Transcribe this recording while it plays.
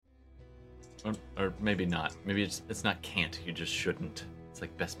Or maybe not. Maybe it's not can't. You just shouldn't. It's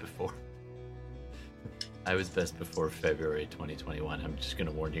like best before. I was best before February 2021. I'm just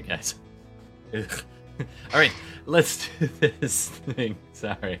gonna warn you guys. All right, let's do this thing.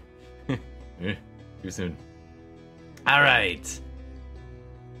 Sorry. Too soon. All right.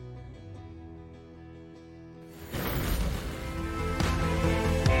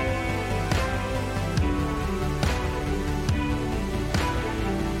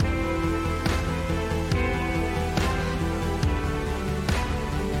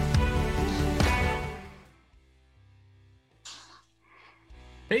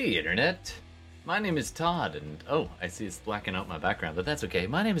 Hey, Internet. My name is Todd, and I see it's blacking out my background, but that's okay.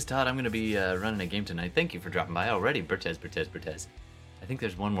 My name is Todd. I'm going to be running a game tonight. Thank you for dropping by already, Bertez. I think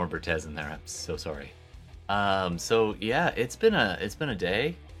there's one more Bertez in there. I'm so sorry. So yeah, it's been a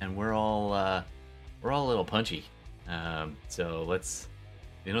day, and we're all a little punchy. So let's,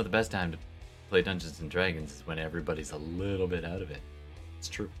 the best time to play Dungeons and Dragons is when everybody's a little bit out of it. It's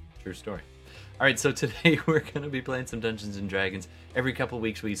true story. All right, so today we're going to be playing some Dungeons & Dragons. Every couple of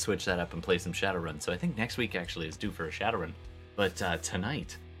weeks we switch that up and play some Shadowrun. So I think next week actually is due for a Shadowrun. But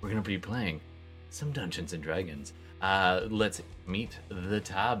tonight we're going to be playing some Dungeons & Dragons. Let's meet the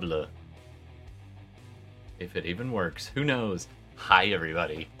table. If it even works. Who knows? Hi,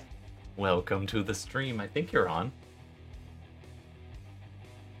 everybody. Welcome to the stream. I think you're on.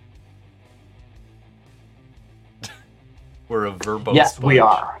 We're a verbose Yes, sponge. we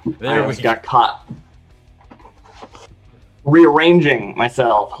are. There I we got caught rearranging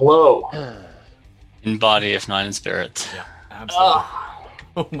myself. Hello. In body, if not in spirit. Yeah, absolutely.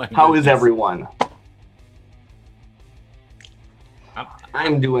 Oh my How is goodness. everyone?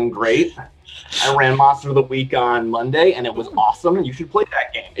 I'm doing great. I ran Monster of the Week on Monday, and it was awesome. You should play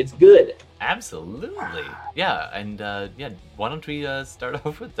that game. It's good. Absolutely. Yeah, and why don't we start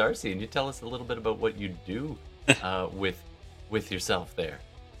off with Darcy, and you tell us a little bit about what you do with yourself there.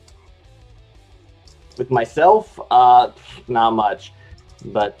 With myself, not much.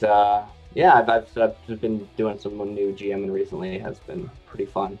 But yeah, I've just been doing some new GMing recently. It has been pretty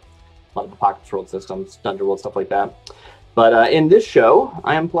fun. A lot of the Pocket World systems, Dungeon World, stuff like that. But in this show,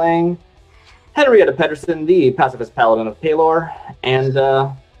 I am playing Henrietta Pedersen, the pacifist paladin of Palor, and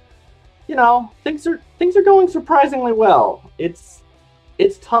things are going surprisingly well. It's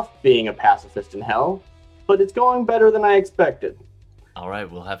tough being a pacifist in hell, but it's going better than I expected. All right,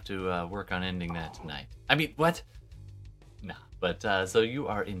 we'll have to work on ending that tonight. I mean, what? Nah, but so you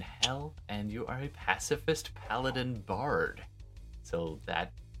are in hell, and you are a pacifist paladin bard. So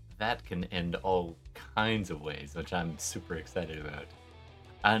that can end all kinds of ways, which I'm super excited about.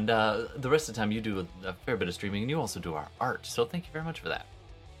 And the rest of the time, you do a fair bit of streaming, and you also do our art. So thank you very much for that.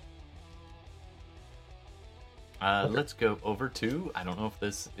 Okay. Let's go over to, I don't know if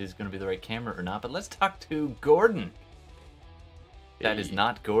this is going to be the right camera or not, but let's talk to Gordon. That is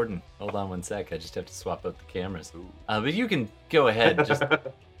not Gordon. Hold on one sec. I just have to swap out the cameras. But you can go ahead.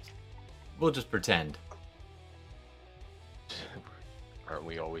 We'll just pretend. Aren't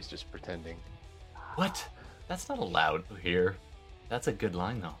we always just pretending? What? That's not allowed here. That's a good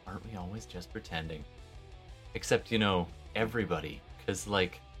line, though. Aren't we always just pretending? Except, everybody. Because,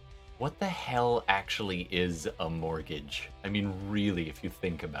 what the hell actually is a mortgage? I mean, really, if you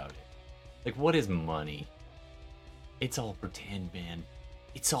think about it. What is money? It's all pretend, man.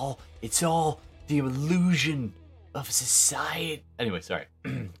 It's all the illusion of society. Anyway, sorry.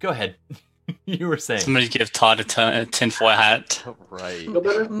 Go ahead. You were saying. Somebody give Todd a tinfoil hat. Right. You feel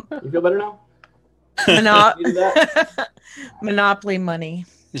better? You feel better now? You do that? Monopoly money.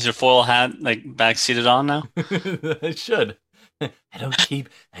 Is your foil hat backseated on now? I should. I don't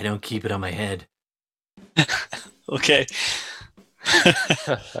keep it on my head. Okay.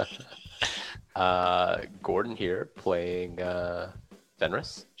 Gordon here, playing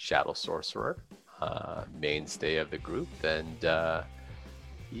Fenris, Shadow Sorcerer, mainstay of the group, and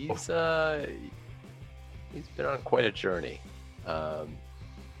he's been on quite a journey.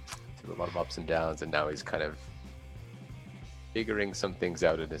 Through a lot of ups and downs, and now he's kind of figuring some things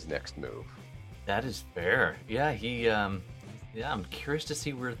out in his next move. That is fair. Yeah, I'm curious to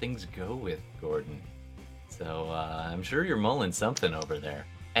see where things go with Gordon. So I'm sure you're mulling something over there.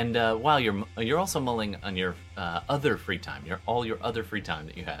 And while you're also mulling on your other free time, all your other free time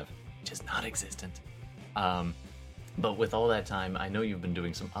that you have, which is not existent. But with all that time, I know you've been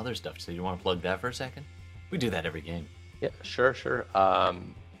doing some other stuff. So you want to plug that for a second? We do that every game. Yeah, sure.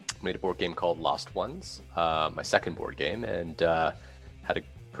 Made a board game called Lost Ones, my second board game, and had a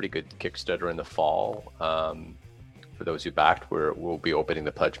pretty good Kickstarter in the fall. For those who backed, we'll be opening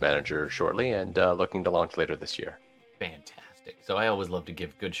the Pledge Manager shortly and looking to launch later this year. Fantastic. fantastic. So I always love to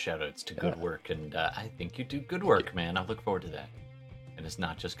give good shout-outs to good work, and I think you do good work, man. I look forward to that. And it's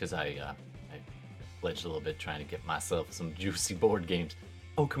not just because I pledged a little bit trying to get myself some juicy board games.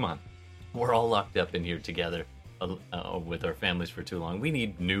 Oh, come on. We're all locked up in here together with our families for too long. We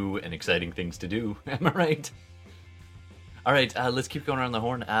need new and exciting things to do. Am I right? All right, let's keep going around the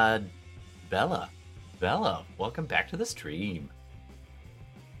horn. Bella, welcome back to the stream.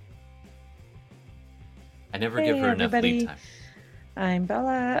 I never give her enough lead time. I'm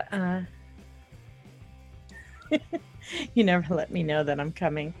Bella. You never let me know that I'm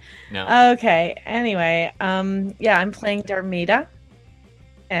coming. No. Okay. Anyway, yeah, I'm playing Darmida,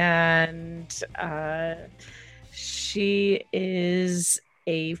 and she is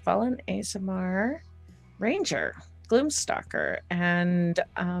a fallen ASMR ranger, Gloomstalker, and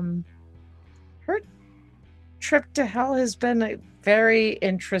her trip to hell has been a very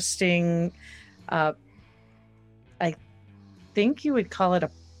interesting. I think you would call it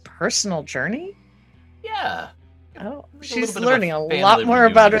a personal journey. Yeah. Oh, Like she's little bit of a learning a family lot more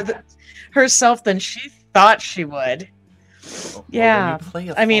about reunion. herself than she thought she would. Well, Yeah. when you play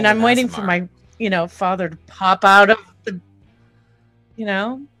a I mean, fallen I'm waiting for ASMR, my, father to pop out of the,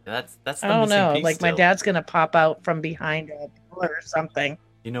 That's the I don't missing know, piece like my still. dad's gonna pop out from behind a pillar or something.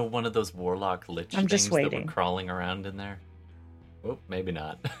 You know, one of those warlock lich I'm just things that waiting. were crawling around in there? Oh, maybe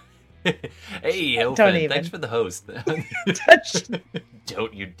not. Hey, Don't Elfin, even. thanks for the host. Touch-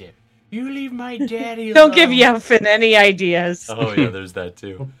 Don't you dare. You leave my daddy Don't give alone. Yelfin any ideas. Oh, yeah, there's that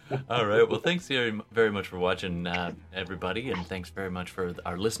too. All right. Well, thanks very much for watching, everybody, and thanks very much for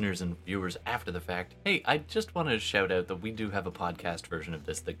our listeners and viewers after the fact. Hey, I just want to shout out that we do have a podcast version of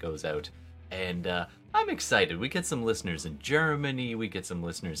this that goes out, and I'm excited. We get some listeners in Germany. We get some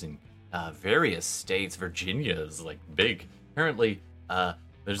listeners in various states. Virginia is, like, big. Apparently,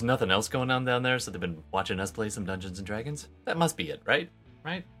 there's nothing else going on down there, so they've been watching us play some Dungeons & Dragons. That must be it, right?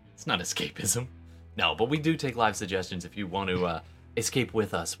 Right? It's not escapism. No, but we do take live suggestions if you want to escape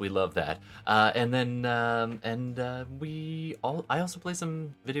with us. We love that. And then I also play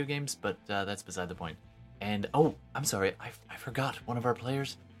some video games, but that's beside the point. And oh, I'm sorry, I forgot one of our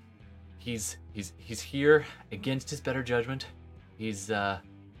players. He's here against his better judgment. He's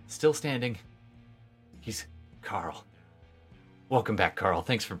still standing. He's Carl. Welcome back, Carl.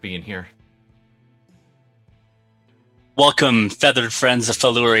 Thanks for being here. Welcome, feathered friends of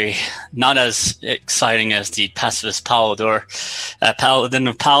Faluri. Not as exciting as the pacifist Paladin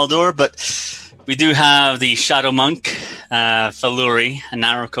of Palador, but we do have the Shadow Monk, Faluri, a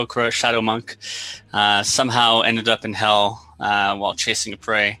Narukokra Shadow Monk. Somehow ended up in hell while chasing a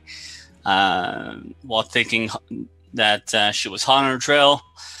prey, while thinking that she was hot on her trail.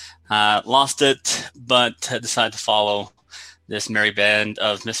 Lost it, but decided to follow this merry band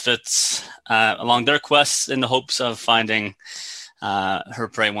of misfits along their quests in the hopes of finding her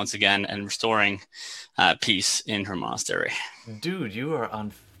prey once again and restoring peace in her monastery. Dude, you are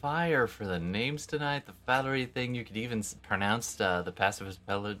on fire for the names tonight. The Valerie thing, you could even pronounce the pacifist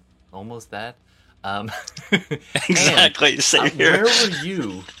pellet almost that. Exactly, same here. Where were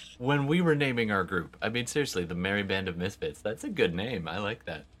you when we were naming our group? I mean, seriously, the Merry Band of Misfits. That's a good name. I like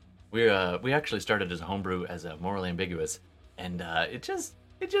that. We actually started as a homebrew as a Morally Ambiguous. And it just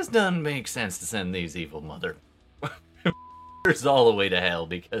doesn't make sense to send these evil mother all the way to hell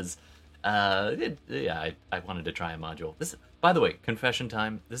because I wanted to try a module. This, by the way, confession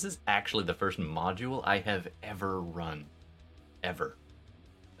time. This is actually the first module I have ever run, ever.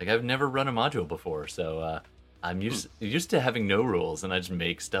 Like I've never run a module before, so I'm used to having no rules, and I just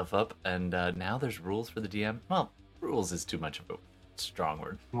make stuff up. And now there's rules for the DM. Well, rules is too much of a strong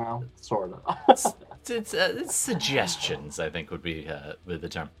word. Well, sort of. It's suggestions, I think, would be the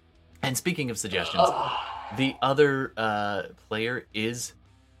term. And speaking of suggestions, the other player is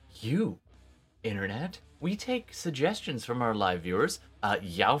you, Internet. We take suggestions from our live viewers.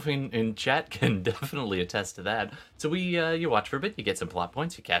 Yaofing in chat can definitely attest to that. So you watch for a bit, you get some plot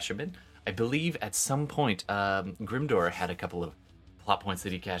points, you cash them in. I believe at some point, Grimdor had a couple of plot points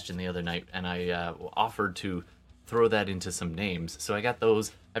that he cashed in the other night, and I offered to throw that into some names. So I got those.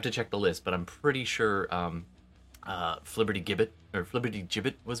 I have to check the list, but I'm pretty sure Flibberty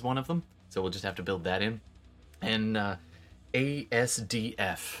Gibbet was one of them. So we'll just have to build that in. And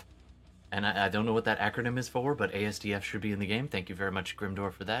ASDF. And I don't know what that acronym is for, but ASDF should be in the game. Thank you very much,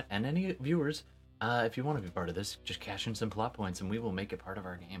 Grimdor, for that. And any viewers, if you want to be part of this, just cash in some plot points and we will make it part of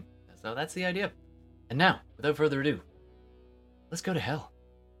our game. So that's the idea. And now, without further ado, let's go to hell.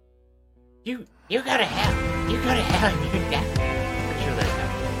 You go to hell. You go to hell. You definitely. Pretty sure that's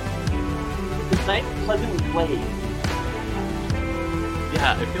happening. It's nice, pleasant ways.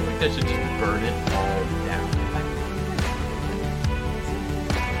 Yeah, I feel like I should just burn it all down.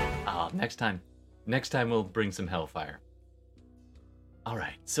 next time we'll bring some hellfire. All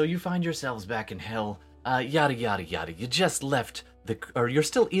right, so you find yourselves back in hell. Yada yada yada. You just left you're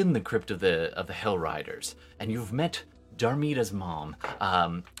still in the crypt of the Hell Riders, and you've met Darmida's mom,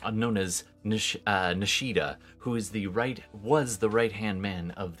 known as Nishida, who is was the right-hand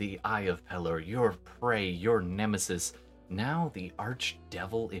man of the Eye of Pelor, your prey, your nemesis, now the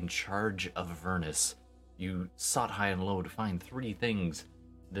archdevil in charge of Vernus. You sought high and low to find 3 things: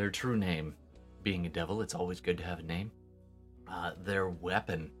 their true name, being a devil, it's always good to have a name, their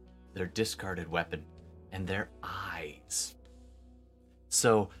weapon, their discarded weapon, and their eyes.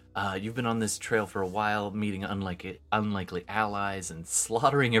 So, you've been on this trail for a while, meeting unlikely allies and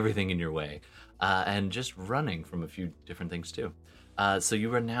slaughtering everything in your way, and just running from a few different things too. So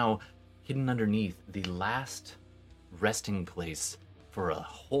you are now hidden underneath the last resting place for a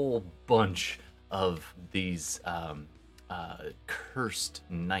whole bunch of these cursed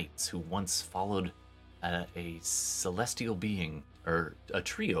knights who once followed a celestial being, or a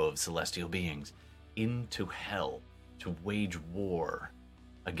trio of celestial beings, into hell to wage war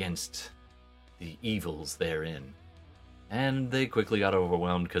against the evils therein. And they quickly got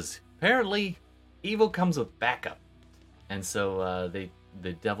overwhelmed because apparently evil comes with backup. And so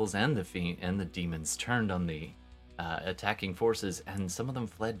the devils and the demons turned on the attacking forces, and some of them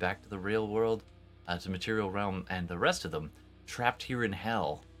fled back to the real world, to material realm, and the rest of them, trapped here in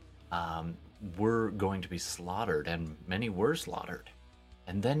hell, were going to be slaughtered, and many were slaughtered.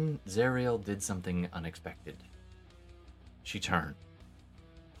 And then Zariel did something unexpected. She turned,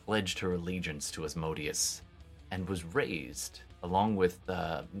 pledged her allegiance to Asmodeus, and was raised, along with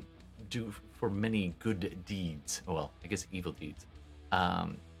for many good deeds, well, I guess evil deeds,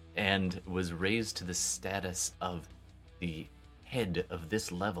 and was raised to the status of the head of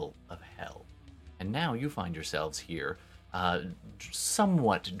this level of hell. And now you find yourselves here,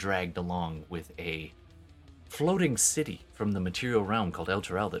 somewhat dragged along with a floating city from the material realm called El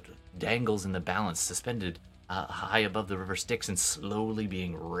Terrell that dangles in the balance, suspended high above the river Styx and slowly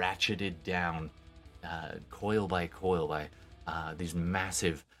being ratcheted down, coil by coil, by these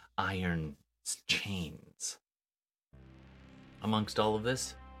massive iron chains. Amongst all of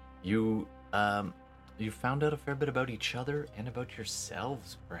this, you found out a fair bit about each other and about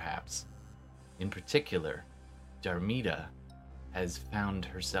yourselves, perhaps. In particular, Darmida has found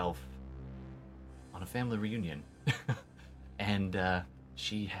herself on a family reunion, and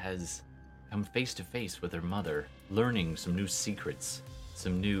she has come face to face with her mother, learning some new secrets,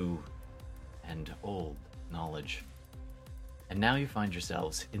 some new and old knowledge. And now you find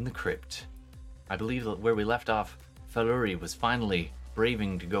yourselves in the crypt. I believe that where we left off, Faluri was finally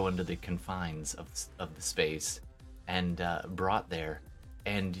braving to go under the confines of the space, and brought there.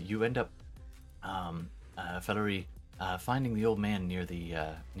 And you end up, Faluri, finding the old man near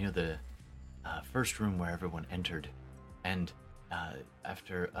the first room where everyone entered, and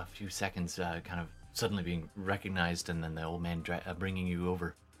after a few seconds, kind of suddenly being recognized, and then the old man bringing you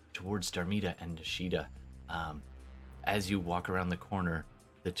over towards Darmida and Nishida. As you walk around the corner,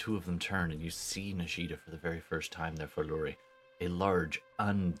 the two of them turn, and you see Nishida for the very first time there for Luri, a large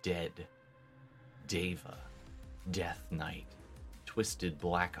undead Deva, Death Knight, twisted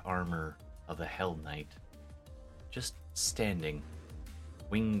black armor of a Hell Knight, just standing,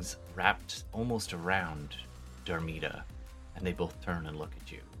 wings wrapped almost around Darmida, and they both turn and look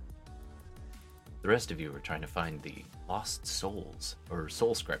at you. The rest of you are trying to find the lost souls, or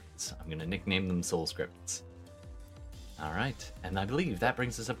soul scripts. I'm going to nickname them soul scripts. All right, and I believe that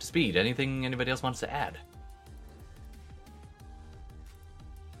brings us up to speed. Anything anybody else wants to add?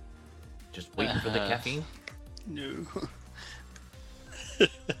 Just waiting for the caffeine? No.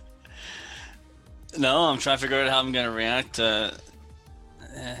 No, I'm trying to figure out how I'm going to react to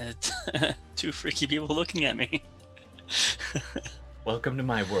two freaky people looking at me. Welcome to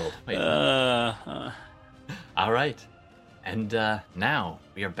my world. All right, and now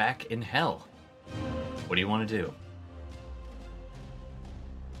we are back in hell. What do you want to do?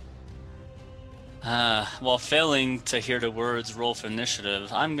 While failing to hear the words roll for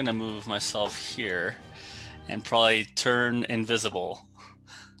initiative, I'm going to move myself here and probably turn invisible.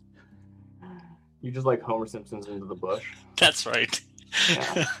 You just like Homer Simpson's into the bush. That's right.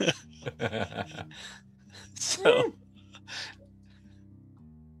 Yeah. So,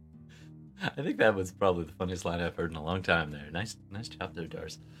 I think that was probably the funniest line I've heard in a long time there. Nice job there,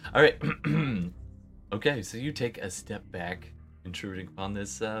 Dars. All right. Okay, so you take a step back, intruding upon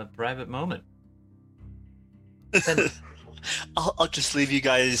this private moment. I'll just leave you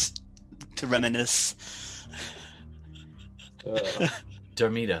guys to reminisce.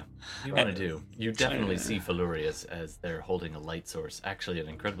 Darmida, you want to do? You definitely see Feluri as they're holding a light source. Actually, an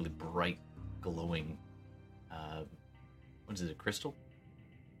incredibly bright, glowing. What is it? A crystal?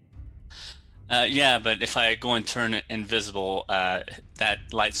 Yeah, but if I go and turn it invisible, that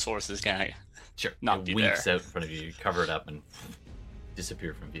light source is gonna Sure. not it be winks there. out in front of you. You cover it up and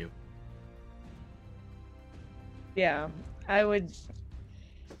disappear from view. Yeah, I would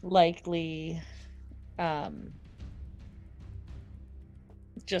likely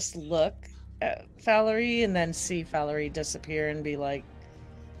just look at Valerie and then see Valerie disappear and be like,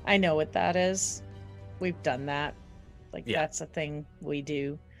 I know what that is. We've done that. Like, Yeah. that's a thing we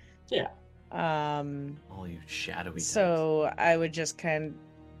do. Yeah. All you shadowy types. So I would just I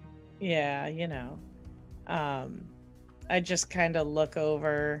just kind of look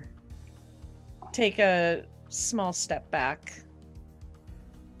over, take a small step back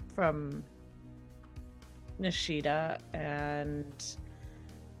from Nishida, and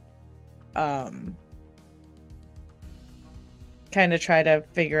kind of try to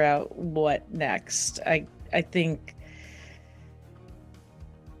figure out what next. I think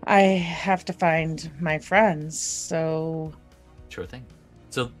I have to find my friends, so Sure thing.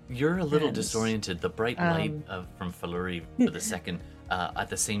 So you're a little And, disoriented. The bright light from Feluri for the second, at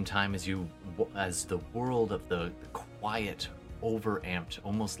the same time as as the world of the quiet, overamped,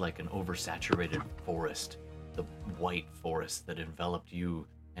 almost like an oversaturated forest, the white forest that enveloped you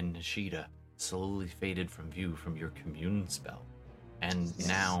and Nishida, slowly faded from view from your commune spell, and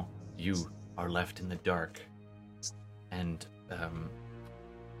now you are left in the dark. And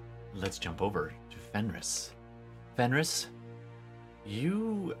let's jump over to Fenris. Fenris,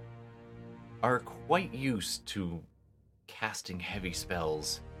 you are quite used to casting heavy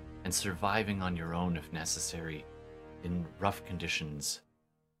spells and surviving on your own if necessary in rough conditions.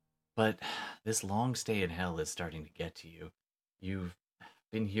 But this long stay in hell is starting to get to you. You've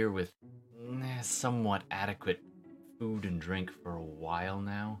been here with somewhat adequate food and drink for a while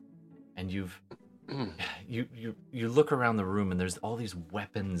now, and you look around the room and there's all these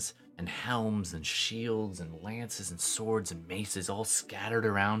weapons and helms and shields and lances and swords and maces all scattered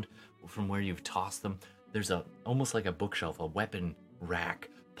around from where you've tossed them. There's almost like a bookshelf, a weapon rack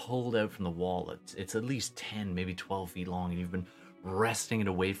pulled out from the wall. It's at least 10, maybe 12 feet long, and you've been resting it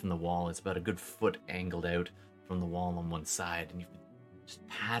away from the wall. It's about a good foot angled out from the wall on one side, and you've been just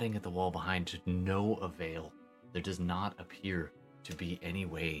patting at the wall behind to no avail. There does not appear to be any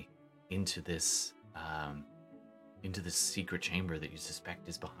way into this secret chamber that you suspect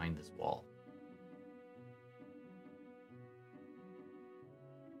is behind this wall.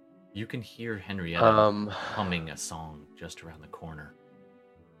 You can hear Henrietta humming a song just around the corner.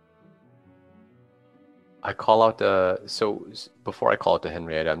 I call out so before I call out to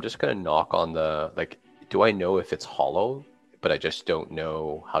Henrietta, I'm just gonna knock on the, like, do I know if it's hollow, but I just don't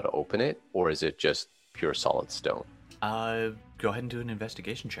know how to open it, or is it just pure solid stone? Go ahead and do an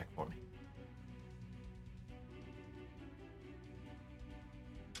investigation check for me.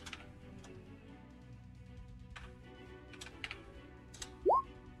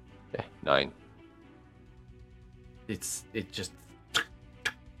 Yeah, 9. It just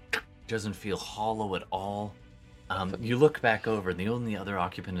doesn't feel hollow at all. You look back over, and the only other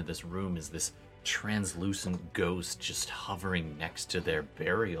occupant of this room is this translucent ghost just hovering next to their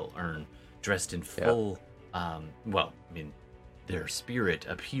burial urn, dressed in full. Their spirit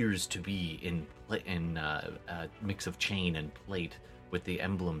appears to be in a mix of chain and plate with the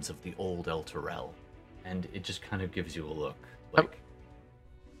emblems of the old El Terrell, and it just kind of gives you a look like.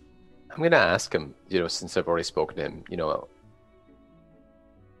 I'm going to ask him, since I've already spoken to him,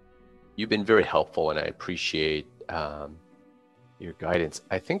 you've been very helpful and I appreciate your guidance.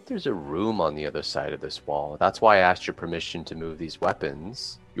 I think there's a room on the other side of this wall. That's why I asked your permission to move these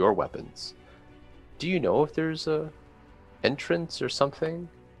weapons, your weapons. Do you know if there's a entrance or something?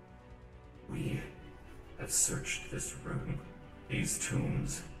 We have searched this room, these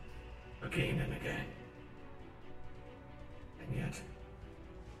tombs, again and again. And yet,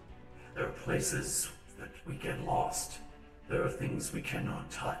 there are places that we get lost. There are things we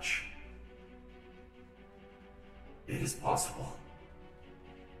cannot touch. It is possible,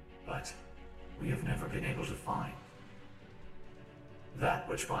 but we have never been able to find that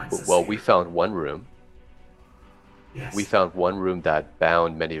which binds us Well, here. we found one room. Yes, We found one room that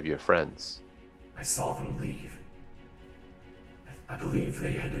bound many of your friends. I saw them leave. I believe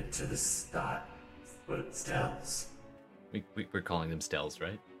they headed to the Stells. We're calling them Stells,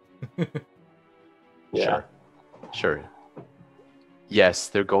 right? Yeah. Sure. Yes,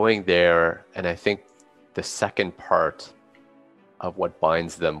 they're going there, and I think the second part of what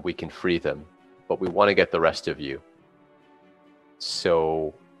binds them, we can free them, but we want to get the rest of you.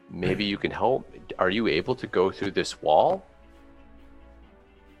 So maybe you can help. Are you able to go through this wall?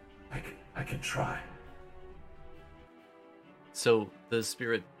 I can try. So the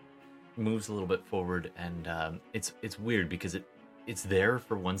spirit moves a little bit forward, and it's weird because it's there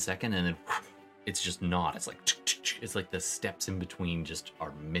for 1 second, and then it's just not. It's like the steps in between just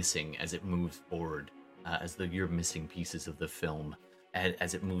are missing as it moves forward, as though you're missing pieces of the film. And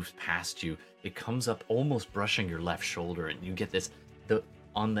as it moves past you, it comes up almost brushing your left shoulder, and you get this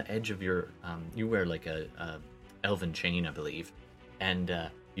on the edge of your you wear like a elven chain, I believe, and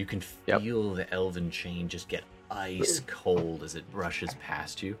you can feel the elven chain just get ice cold as it brushes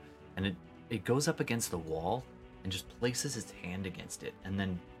past you, and it goes up against the wall and just places its hand against it, and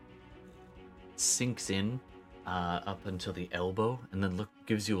then sinks in up until the elbow, and then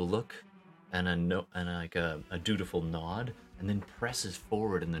gives you a look and a dutiful nod, and then presses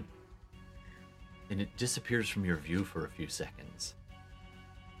forward, and it disappears from your view for a few seconds.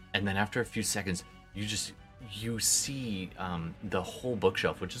 And then after a few seconds, you see the whole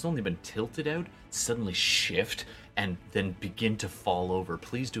bookshelf, which has only been tilted out, suddenly shift and then begin to fall over.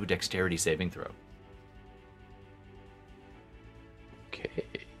 Please do a dexterity saving throw. Okay.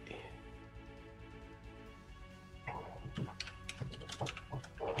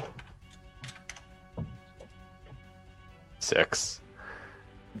 Six.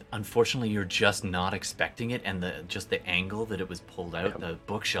 Unfortunately, you're just not expecting it, and the angle that it was pulled out, the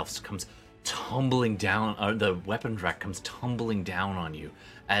bookshelf comes tumbling down, or the weapons rack comes tumbling down on you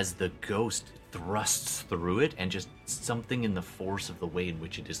as the ghost thrusts through it, and just something in the force of the way in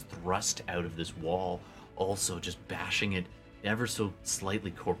which it is thrust out of this wall, also just bashing it ever so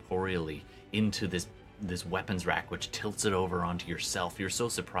slightly corporeally into this weapons rack, which tilts it over onto yourself. You're so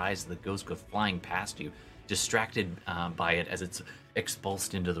surprised the ghost goes flying past you, distracted by it as it's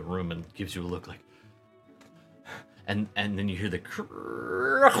expulsed into the room, and gives you a look like, and then you hear the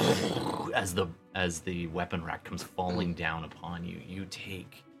as the weapon rack comes falling down upon you. You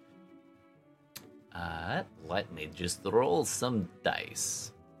take let me just roll some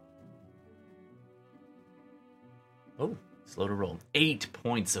dice. Oh, slow to roll. 8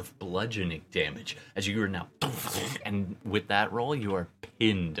 points of bludgeoning damage as you are now, and with that roll you are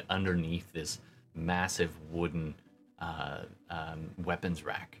pinned underneath this massive wooden weapons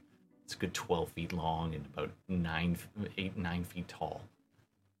rack. It's a good 12 feet long and about 9 feet tall.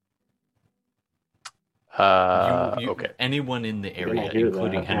 Okay. Anyone in the area,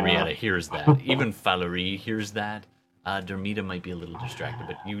 including Henrietta, hears that. Even Valerie hears that. Dermida might be a little distracted,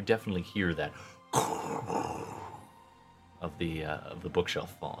 but you definitely hear that of the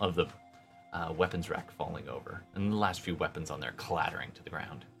bookshelf fall, of the weapons rack falling over, and the last few weapons on there clattering to the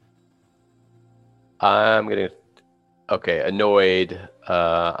ground. I'm gonna. Okay, annoyed.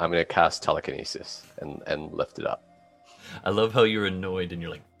 I'm gonna cast telekinesis and lift it up. I love how you're annoyed, and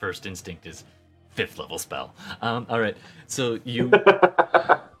your first instinct is 5th level spell. All right, so you.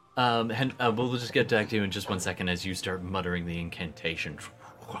 We'll just get back to you in just 1 second as you start muttering the incantation,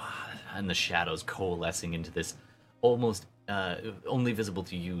 and the shadows coalescing into this almost only visible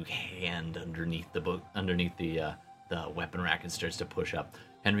to you hand underneath the weapon rack, and starts to push up.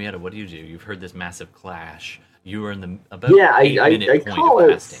 Henrietta, what do? You've heard this massive clash. You are in the about I call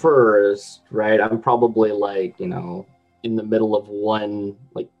it casting. First, right? I'm probably in the middle of one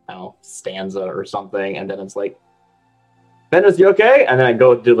stanza or something, and then it's like, Venice, you okay? And then I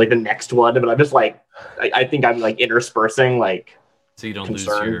go do the next one, but I'm just I think I'm interspersing so you don't lose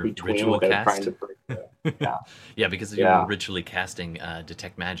your ritual cast. Yeah, because you were ritually casting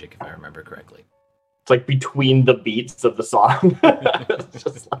detect magic, if I remember correctly. It's between the beats of the song. It's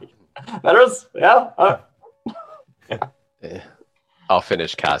just Venice, yeah. I'll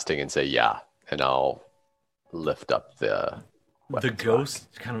finish casting and say and I'll lift up the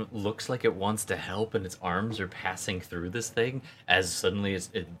ghost kind of looks like it wants to help, and its arms are passing through this thing as suddenly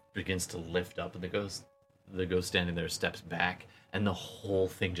it begins to lift up, and the ghost standing there steps back, and the whole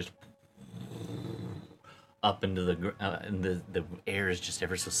thing just up into and the air is just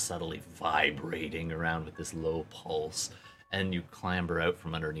ever so subtly vibrating around with this low pulse, and you clamber out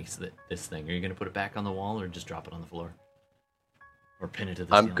from underneath this thing. Are you going to put it back on the wall, or just drop it on the floor, or pin it to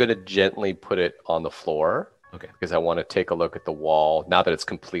the ceiling? I'm going to gently put it on the floor. Okay. Because I want to take a look at the wall now that it's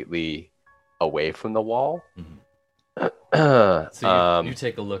completely away from the wall. Mm-hmm. So you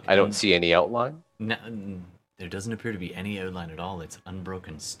take a look. I don't see any outline. No, there doesn't appear to be any outline at all. It's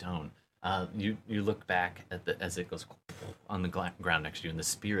unbroken stone. You look back at as it goes on the ground next to you, and the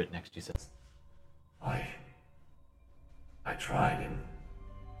spirit next to you says, I tried, and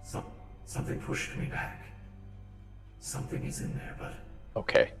something pushed me back. Something is in there, but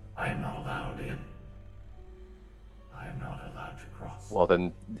okay. I am not allowed in. I am not allowed to cross. Well,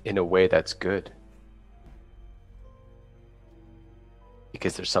 then, in a way, that's good.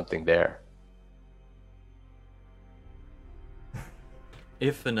 Because there's something there.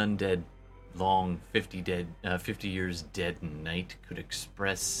 If an undead, long 50 years dead night could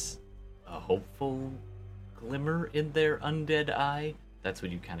express a hopeful glimmer in their undead eye, that's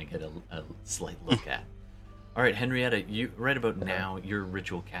what you kind of get a slight look at. All right, Henrietta, you right about now, your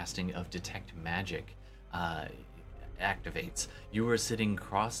ritual casting of Detect Magic activates. You were sitting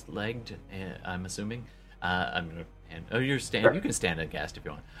cross-legged, I'm assuming. I'm gonna. You're stand. Sure. You can stand aghast if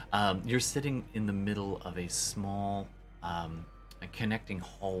you want. You're sitting in the middle of a small, a connecting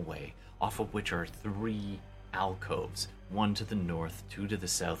hallway, off of which are 3 alcoves, one to the north, 2 to the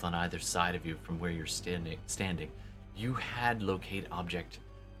south on either side of you from where you're standing. You had locate object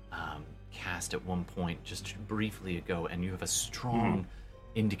cast at one point just briefly ago, and you have a strong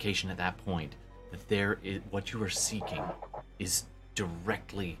indication at that point that there is what you are seeking is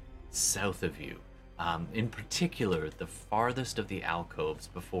directly south of you. In particular, the farthest of the alcoves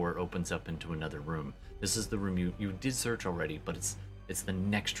before it opens up into another room. This is the room you did search already, but it's the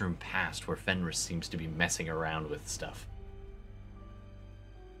next room past where Fenris seems to be messing around with stuff.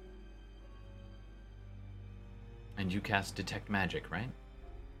 And you cast Detect Magic, right?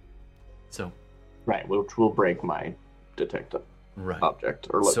 So, Right, which will break my detect right. object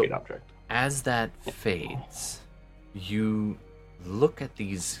or locate object. As that fades, you look at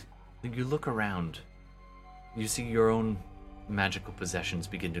these. You look around. You see your own magical possessions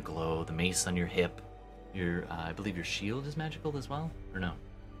begin to glow. The mace on your hip. I believe your shield is magical as well, or no?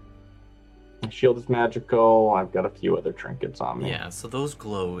 My shield is magical. I've got a few other trinkets on me. Yeah, so those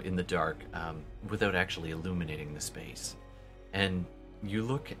glow in the dark without actually illuminating the space. And you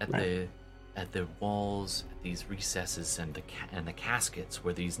look at the walls, at these recesses, and the caskets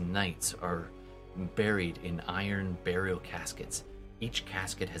where these knights are buried in iron burial caskets. Each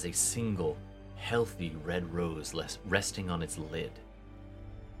casket has a single, healthy red rose resting on its lid.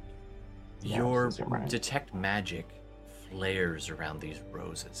 Yeah, Your that seems right. Detect Magic flares around these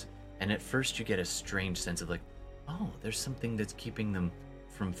roses, and at first you get a strange sense of like, oh, there's something that's keeping them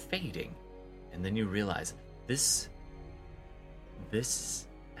from fading, and then you realize this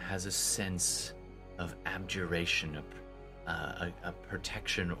has a sense of abjuration, a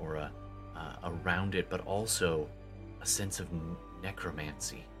protection or around it, but also a sense of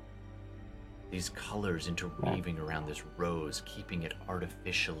necromancy. These colors interweaving around this rose, keeping it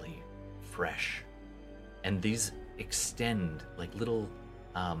artificially fresh. And these extend like little,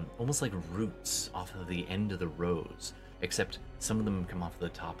 almost like roots off of the end of the rose, except some of them come off the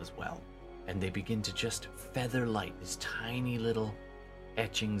top as well. And they begin to just feather light, these tiny little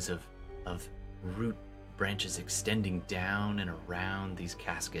etchings of root branches extending down and around these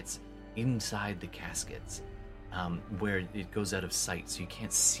caskets, inside the caskets, where it goes out of sight, so you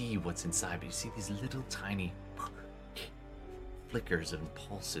can't see what's inside, but you see these little tiny flickers and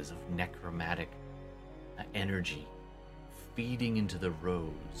pulses of necromantic energy feeding into the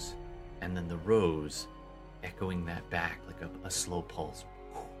rose, and then the rose echoing that back like a slow pulse,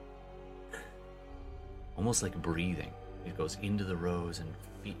 almost like breathing. It goes into the rose and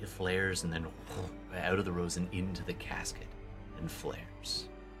it flares, and then out of the rose and into the casket and flares.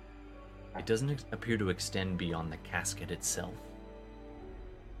 It doesn't appear to extend beyond the casket itself.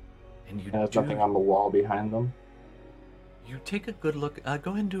 And There's nothing on the wall behind them. You take a good look. Go ahead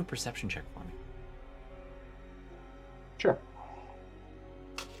and do a perception check for me. Sure.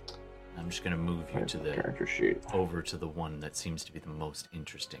 I'm just going to move you to the character sheet. over to the one that seems to be the most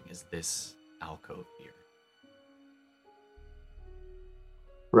interesting. Is this alcove here?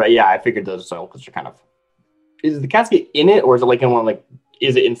 Right, yeah, I figured those because they're kind of. Is the casket in it, or is it like in one? Like,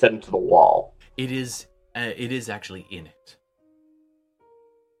 is it inset into the wall? It is. It is actually in it,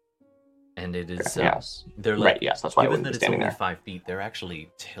 and it is. Yes. They're like, Right. Yes, that's why I given wouldn't that be it's standing only there. 5 feet, they're actually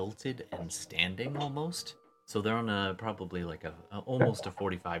tilted and standing almost. So they're on a probably like almost a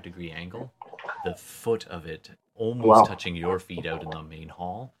 45-degree angle. The foot of it almost Wow. touching your feet out in the main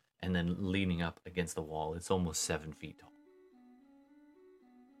hall, and then leaning up against the wall. It's almost 7 feet tall.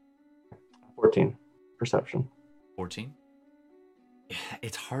 14 perception. 14.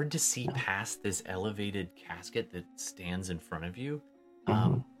 It's hard to see past this elevated casket that stands in front of you.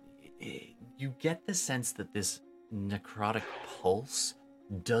 You get the sense that this necrotic pulse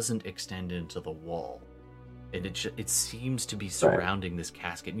doesn't extend into the wall. It seems to be surrounding this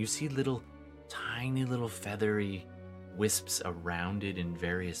casket. And you see tiny little feathery wisps around it in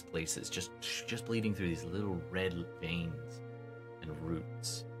various places, just bleeding through these little red veins and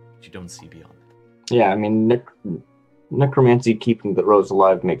roots. But you don't see beyond that. Yeah, I mean, necromancy keeping the rose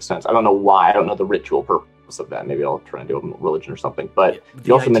alive makes sense. I don't know why. I don't know the ritual purpose purpose of that. Maybe I'll try and do a religion or something. But Yeah, the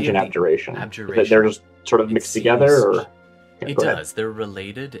you also idea mentioned of the abjuration. abjuration, They're just sort of it mixed together, seems- or Yeah, It go ahead. does. They're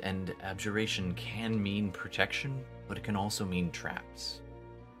related, and abjuration can mean protection, but it can also mean traps.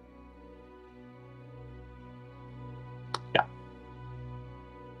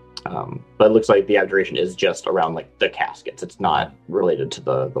 But it looks like the abjuration is just around like the caskets. It's not related to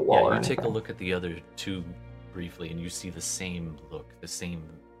the wall Yeah, or you anything. take a look at the other two briefly, and you see the same look, the same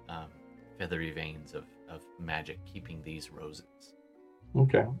feathery veins of magic keeping these roses.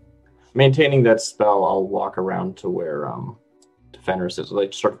 Okay. Maintaining that spell, I'll walk around to where Fenris is.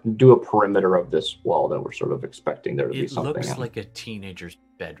 Like, sort of do a perimeter of this wall that we're sort of expecting there to be It something. looks in. like a teenager's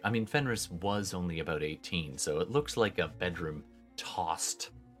bed. I mean, Fenris was only about 18, so it looks like a bedroom tossed.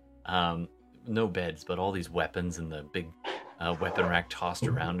 No beds, but all these weapons and the big weapon rack tossed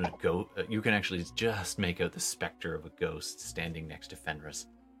around. You can actually just make out the specter of a ghost standing next to Fenris.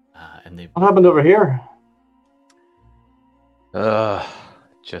 And they What happened over here?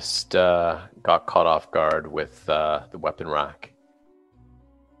 Just got caught off guard with the weapon rack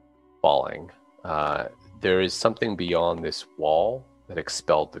falling. There is something beyond this wall that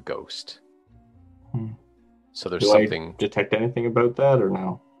expelled the ghost. So there's Do something. I detect anything about that or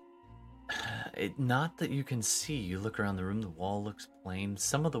no? Not that you can see. You look around the room, the wall looks plain.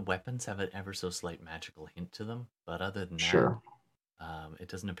 Some of the weapons have an ever so slight magical hint to them, but other than that, Sure. it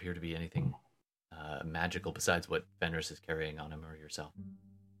doesn't appear to be anything magical besides what Fenris is carrying on him or yourself.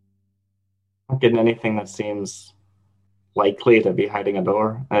 Not getting anything that seems likely to be hiding a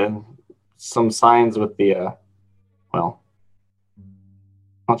door. And some signs with the, well,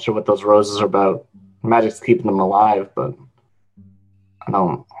 not sure what those roses are about. Magic's keeping them alive, but I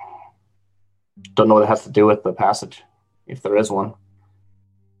don't know what it has to do with the passage, if there is one.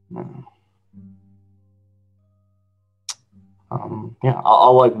 Yeah,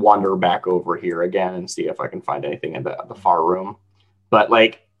 I'll like wander back over here again and see if I can find anything in the far room. But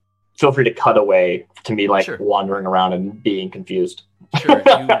like, feel free to cut away to me like Sure. wandering around and being confused. Sure,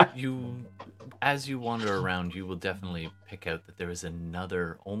 you as you wander around, you will definitely pick out that there is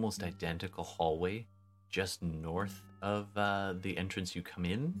another almost identical hallway just north of the entrance you come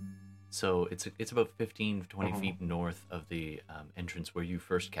in. So it's about 15 to 20 feet north of the entrance where you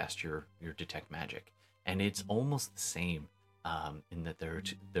first cast your detect magic, and it's almost the same in that there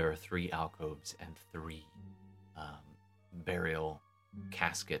are 3 alcoves and 3 burial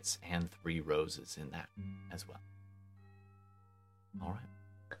caskets and 3 roses in that as well. All right.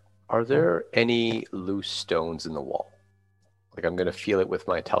 Are there any loose stones in the wall? Like, I'm going to feel it with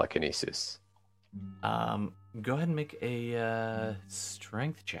my telekinesis. Go ahead and make a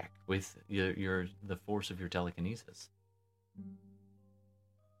strength check with the force of your telekinesis.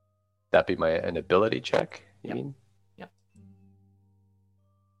 That be an ability check, you Yep. mean? Yep.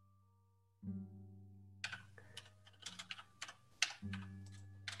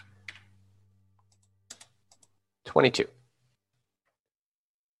 22.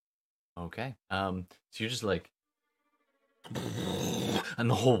 Okay. So you're just like, and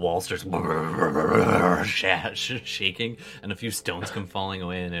the whole wall starts shaking, and a few stones come falling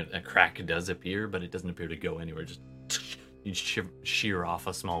away, and a crack does appear, but it doesn't appear to go anywhere. Just you shear off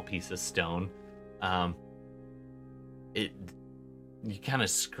a small piece of stone. You kind of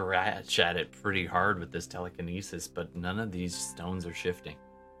scratch at it pretty hard with this telekinesis, but none of these stones are shifting.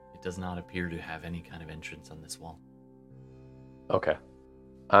 It does not appear to have any kind of entrance on this wall. Okay.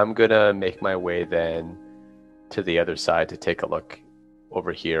 I'm going to make my way then to the other side to take a look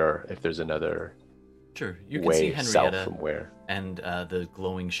over here if there's another Sure, you can see way south Henrietta from where. and the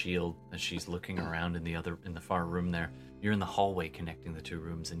glowing shield as she's looking around in the far room there. You're in the hallway connecting the 2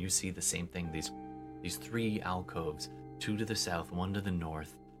 rooms, and you see the same thing. These 3 alcoves, 2 to the south, 1 to the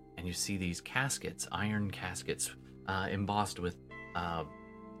north, and you see these caskets, iron caskets, embossed with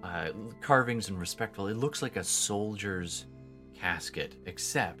carvings and respectful. It looks like a soldier's casket,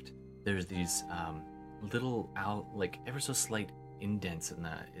 except there's these little like ever so slight indents in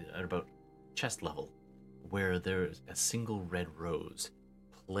at about chest level, where there's a single red rose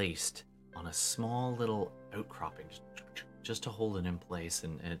placed on a small little outcropping, just to hold it in place,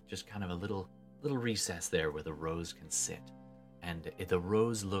 and just kind of a little recess there where the rose can sit. And the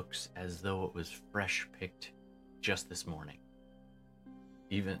rose looks as though it was fresh picked just this morning,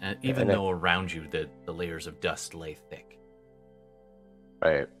 even though around you the layers of dust lay thick.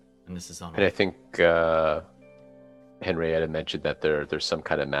 Right. And this is on. And I think Henrietta mentioned that there's some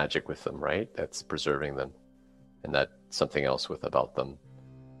kind of magic with them, right? That's preserving them, and that something else about them.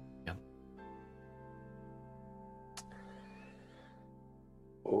 Yeah.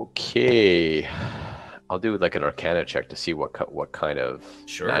 Okay, I'll do like an Arcana check to see what kind of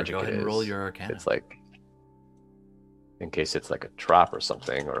Sure, magic go ahead it and is. roll your Arcana. It's like in case it's like a trap or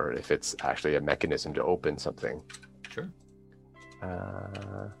something, or if it's actually a mechanism to open something. Sure.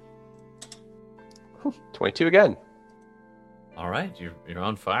 22 again. All right, you're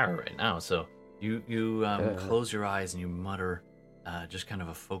on fire right now. So you close your eyes and you mutter just kind of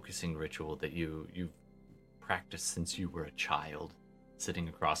a focusing ritual that you've practiced since you were a child, sitting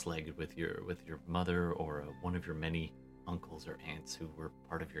cross-legged with your mother or one of your many uncles or aunts who were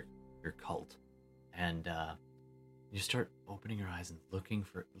part of your cult, and you start opening your eyes and looking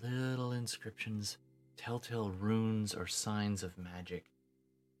for little inscriptions, telltale runes or signs of magic.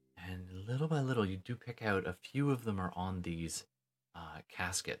 And little by little, you do pick out a few of them are on these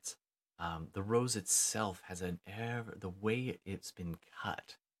caskets. The rose itself has the way it's been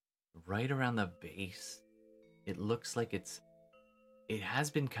cut, right around the base. It looks like it has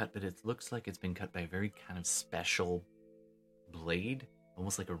been cut, but it looks like it's been cut by a very kind of special blade,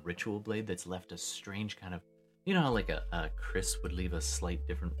 almost like a ritual blade that's left a strange kind of, you know how like a Chris would leave a slight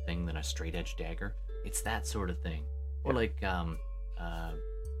different thing than a straight edge dagger? It's that sort of thing. Or like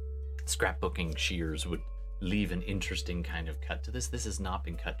scrapbooking shears would leave an interesting kind of cut to this. This has not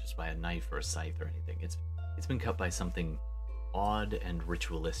been cut just by a knife or a scythe or anything. It's been cut by something odd and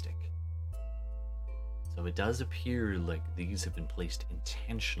ritualistic. So it does appear like these have been placed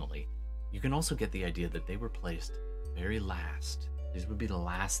intentionally. You can also get the idea that they were placed very last. These would be the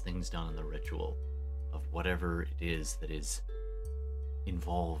last things done in the ritual of whatever it is that is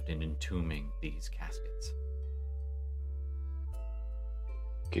involved in entombing these caskets.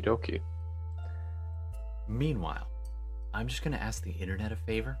 Okie Meanwhile, I'm just going to ask the internet a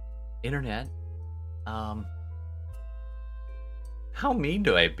favor. Internet, how mean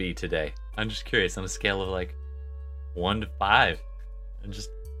do I be today? I'm just curious on a scale of like 1 to 5. And just...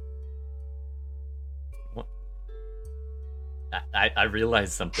 What? I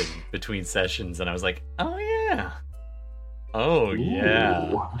realized something between sessions and I was like, oh yeah. Oh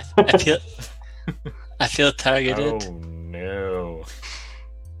yeah. Ooh. I feel targeted. Oh no.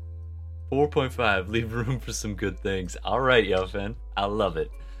 4.5. Leave room for some good things. All right, Yofen. I love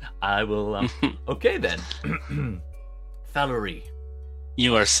it. I will. Okay then. Valerie.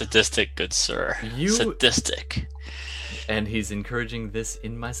 You are sadistic, good sir. Sadistic. And he's encouraging this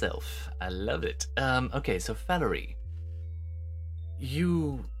in myself. I love it. Okay, so Valerie,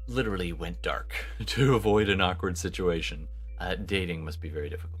 you literally went dark to avoid an awkward situation. Dating must be very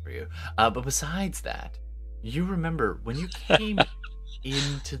difficult for you. But besides that, you remember when you came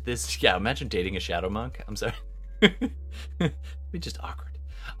into this... Yeah, imagine dating a shadow monk. I'm sorry. It'd be just awkward.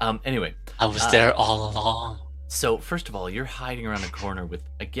 Anyway. I was there all along. So, first of all, you're hiding around a corner with,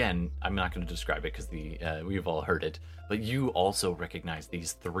 again, I'm not going to describe it because we've all heard it, but you also recognize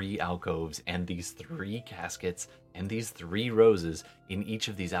these 3 alcoves and these 3 caskets and these 3 roses in each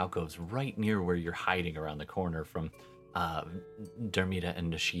of these alcoves right near where you're hiding around the corner from Darmida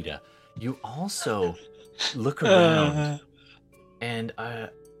and Nishida. You also look around and I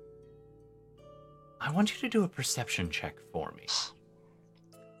want you to do a perception check for me.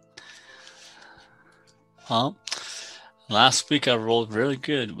 Well, last week I rolled really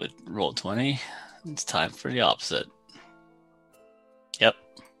good with roll 20. It's time for the opposite. Yep.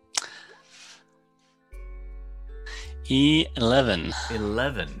 11.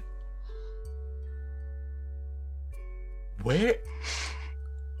 11. Where?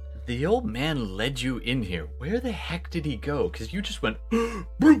 The old man led you in here. Where the heck did he go? Because you just went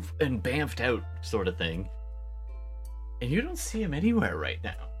boof and bamfed out sort of thing. And you don't see him anywhere right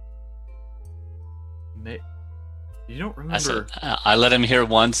now. You don't remember... I let him here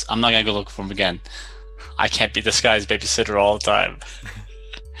once. I'm not going to go look for him again. I can't be this guy's babysitter all the time.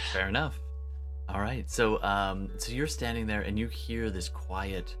 Fair enough. All right. So you're standing there and you hear this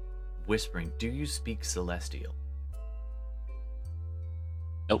quiet whispering. Do you speak Celestial?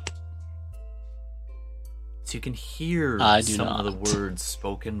 Nope. So you can hear some of the words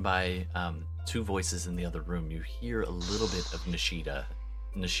spoken by 2 voices in the other room. You hear a little bit of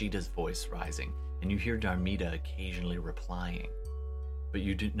Nishida's voice rising, and you hear Darmida occasionally replying, but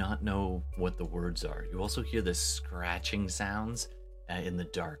you do not know what the words are. You also hear the scratching sounds in the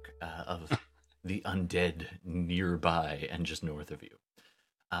dark of the undead nearby and just north of you.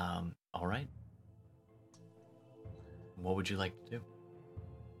 All right. What would you like to do?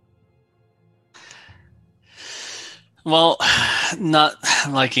 Well, not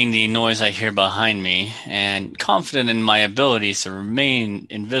liking the noise I hear behind me and confident in my abilities to remain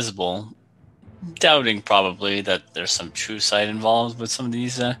invisible, doubting probably that there's some true sight involved with some of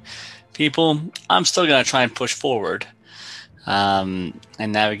these people, I'm still going to try and push forward and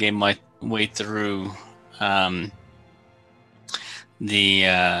navigate my way through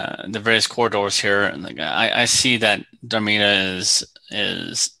the various corridors here. And like, I see that Darmina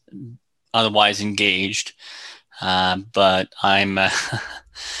is otherwise engaged, but I'm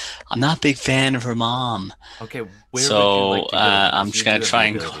I'm not a big fan of her mom. Okay, where So, would you like to go? I'm Because just you gonna do have try the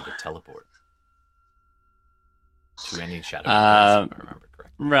and ability to teleport to any shadow Uh, place, if I remember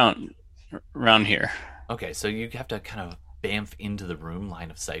correctly. around here. Okay, so you have to kind of bamf into the room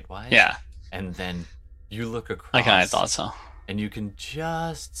line of sight wise. Yeah, And then you look across. I kind of thought so. And you can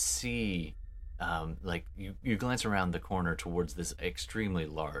just see, like you glance around the corner towards this extremely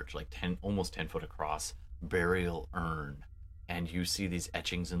large, like almost 10 foot across burial urn, and you see these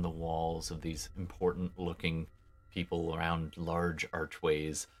etchings in the walls of these important looking people around large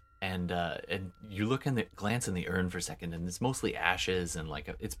archways. And you glance in the urn for a second, and it's mostly ashes, and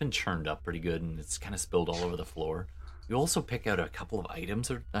like it's been churned up pretty good, and it's kind of spilled all over the floor. You also pick out a couple of items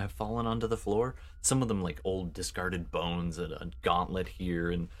that have fallen onto the floor. Some of them like old discarded bones, and a gauntlet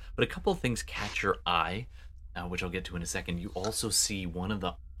here, but a couple of things catch your eye, which I'll get to in a second. You also see one of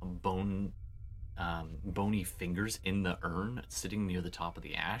the bony fingers in the urn sitting near the top of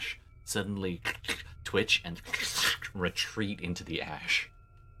the ash suddenly twitch and retreat into the ash.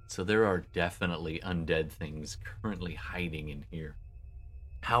 So there are definitely undead things currently hiding in here.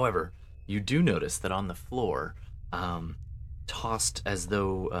 However, you do notice that on the floor, tossed as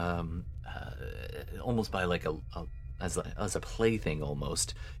though almost by like as a plaything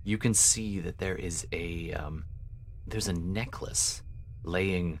almost, you can see that there is there's a necklace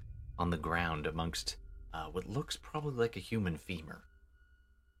laying on the ground amongst what looks probably like a human femur.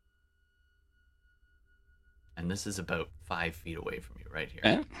 And this is about 5 feet away from you, right here.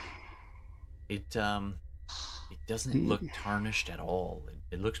 Yeah. It doesn't look tarnished at all.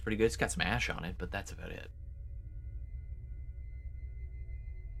 It looks pretty good. It's got some ash on it, but that's about it.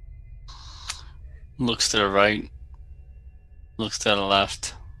 Looks to the right. Looks to the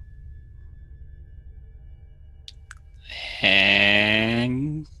left.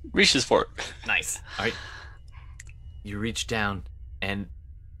 And reaches for it. Nice. All right. You reach down, and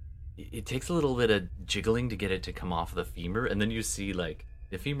it takes a little bit of jiggling to get it to come off the femur, and then you see like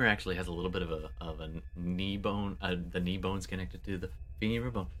the femur actually has a little bit of a knee bone. The knee bone's connected to the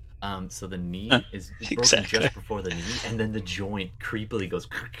femur bone. So the knee is broken Exactly. just before the knee, and then the joint creepily goes,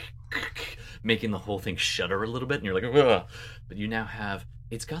 making the whole thing shudder a little bit, and you're like, ugh. But you now have,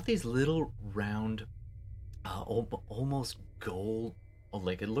 it's got these little round, almost gold,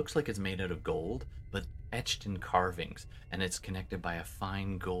 like it looks like it's made out of gold, but etched in carvings, and it's connected by a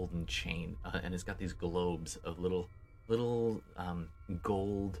fine golden chain, and it's got these globes of little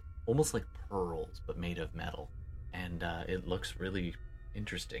gold, almost like pearls, but made of metal, and it looks really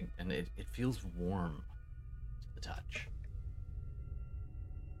interesting, and it feels warm to the touch.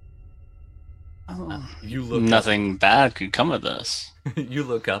 You look Nothing bad could come of this. you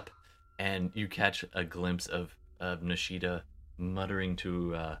look up, and you catch a glimpse of Nishida muttering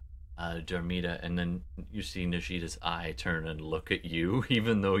to Darmida, and then you see Nishida's eye turn and look at you,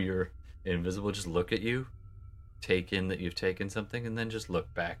 even though you're invisible. Just look at you, take in that you've taken something, and then just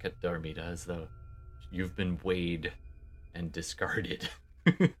look back at Darmida as though you've been weighed and discarded.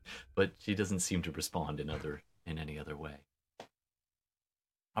 But she doesn't seem to respond in any other way.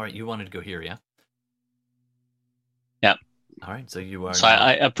 All right, you wanted to go here, yeah? Yeah. All right, so you are. So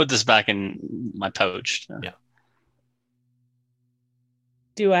I put this back in my pouch. Yeah.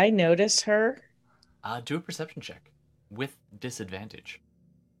 Do I notice her? Do a perception check with disadvantage.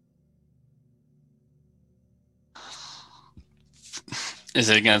 Is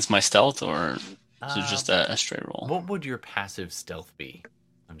it against my stealth, or is Uh, it just a straight roll? What would your passive stealth be?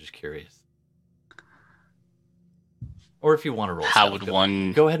 I'm just curious. Or if you want to roll How stealth, would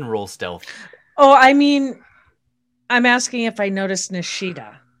one... go ahead and roll stealth. Oh, I mean, I'm asking if I noticed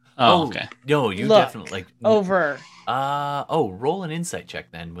Nishida Oh, okay. No, you Look. definitely like over. roll an insight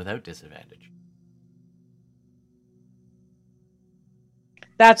check then without disadvantage.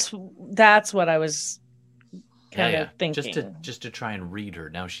 That's what I was kind of thinking. Just to try and read her.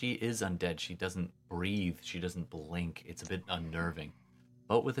 Now she is undead. She doesn't breathe. She doesn't blink. It's a bit unnerving.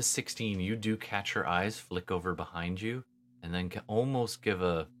 But with a 16, you do catch her eyes flick over behind you, and then can almost give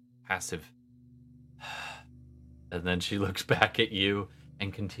a passive. And then she looks back at you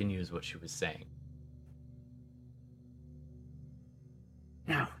and continues what she was saying.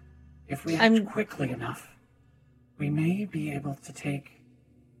 Now, if we act quickly enough, we may be able to take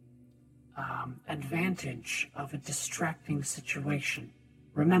advantage of a distracting situation.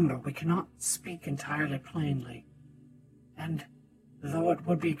 Remember, we cannot speak entirely plainly. And though it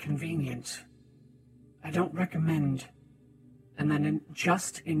would be convenient, I don't recommend. And then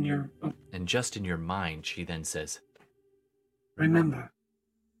just in your And just in your mind, she then says, Remember,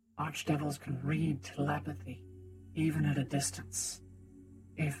 archdevils can read telepathy, even at a distance,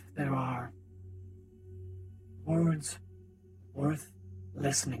 if there are words worth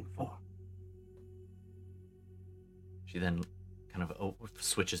listening for. She then kind of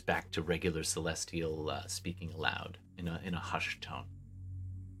switches back to regular Celestial, speaking aloud in a hushed tone.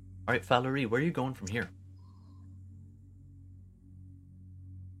 All right, Valerie, where are you going from here?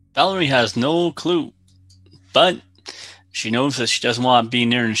 Valerie has no clue, but she knows that she doesn't want to be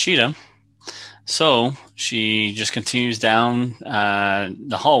near Nishida, so she just continues down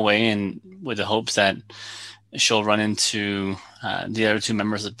the hallway, and with the hopes that she'll run into the other two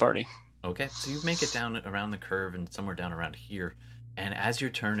members of the party. Okay, so you make it down around the curve and somewhere down around here, and as you're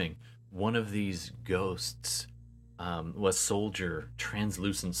turning, one of these ghosts, was soldier,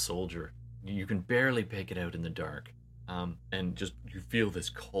 translucent soldier. You can barely pick it out in the dark, and just you feel this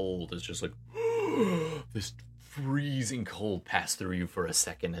cold. It's just like this freezing cold pass through you for a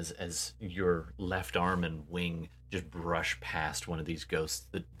second as your left arm and wing just brush past one of these ghosts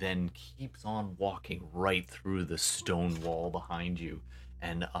that then keeps on walking right through the stone wall behind you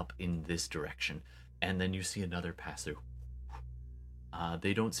and up in this direction. And then you see another pass through.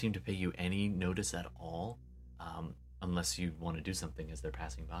 They don't seem to pay you any notice at all, unless you want to do something as they're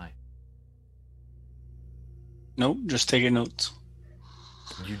passing by. Nope, just taking notes.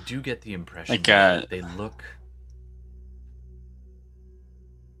 You do get the impression Like, that they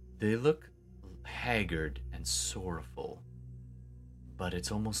look haggard and sorrowful, but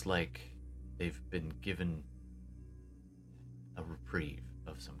it's almost like they've been given a reprieve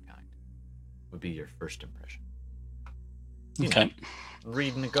of some kind. Would be your first impression. Okay.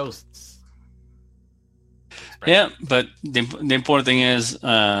 Reading the ghosts. Yeah, but the important thing is,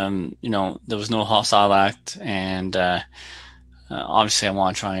 there was no hostile act, and obviously I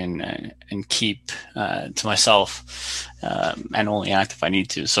want to try and keep to myself and only act if I need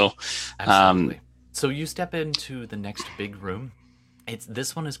to. So, Absolutely. So you step into the next big room.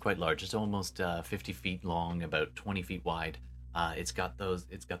 This one is quite large. It's almost 50 feet long, about 20 feet wide. It's got those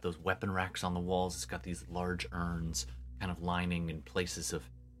weapon racks on the walls. It's got these large urns kind of lining in places of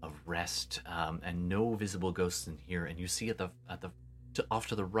rest, and no visible ghosts in here. And you see off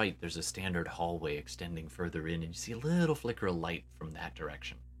to the right, there's a standard hallway extending further in, and you see a little flicker of light from that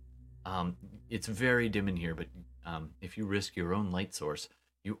direction. It's very dim in here, but if you risk your own light source,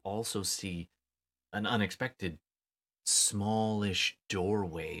 you also see an unexpected smallish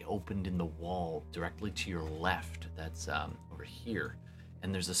doorway opened in the wall directly to your left. That's over here,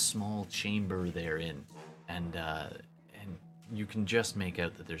 and there's a small chamber therein, and you can just make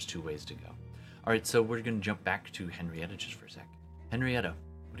out that there's two ways to go. All right, so we're going to jump back to Henrietta just for a sec. Henrietta,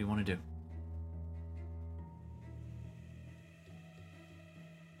 what do you want to do?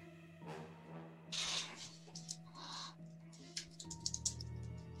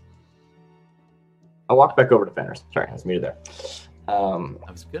 I'll walk back over to Fenris. Sorry, I was muted there. I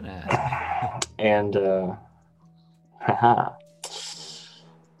was going to ask. And, haha.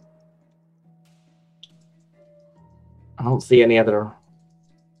 I don't see any other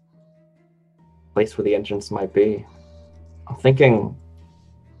place where the entrance might be. I'm thinking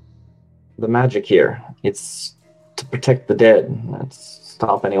the magic here, it's to protect the dead. It's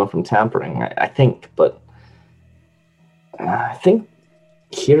stop anyone from tampering, I think, but I think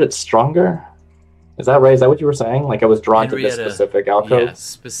here it's stronger. Is that right? Is that what you were saying? Like I was drawn to this specific alcove? Yeah,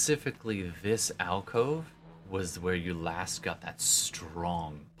 specifically this alcove was where you last got that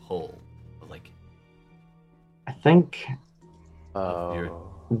strong pull. Like, I think Oh.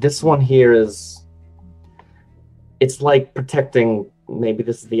 this one here is... It's like protecting... Maybe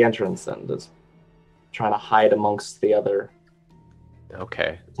this is the entrance and is trying to hide amongst the other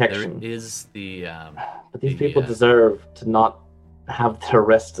Okay. protection. there is the... But these people deserve to not have their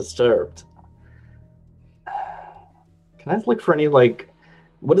rest disturbed. Can I look for any, like...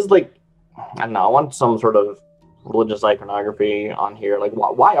 What is, like... I don't know, I want some sort of religious iconography on here. Like,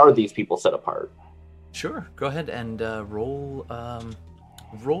 why are these people set apart? Sure, go ahead and roll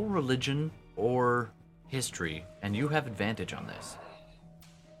religion or history, and you have advantage on this.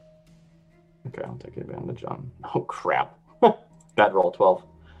 Okay, I'll take advantage on... Oh, crap. Bad roll, 12.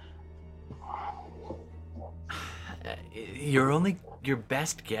 Your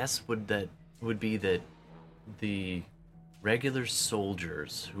best guess would be that the regular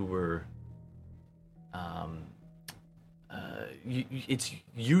soldiers who were it's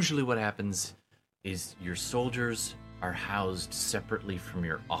usually what happens is your soldiers are housed separately from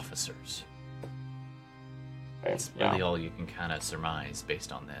your officers. Okay, That's really all you can kind of surmise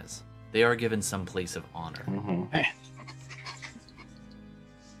based on this. They are given some place of honor. Mm-hmm.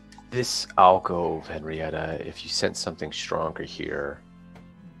 This alcove, Henrietta, if you sense something stronger here,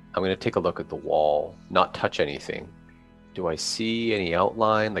 I'm going to take a look at the wall, not touch anything. Do I see any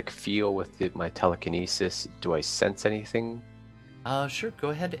outline, like feel with my telekinesis? Do I sense anything? Sure. Go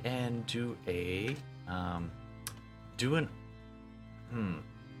ahead and do a,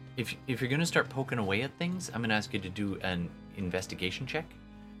 If you're gonna start poking away at things, I'm gonna ask you to do an investigation check.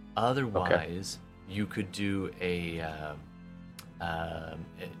 Otherwise, you could do a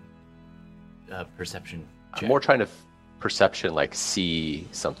perception check. I'm more trying to perception, like see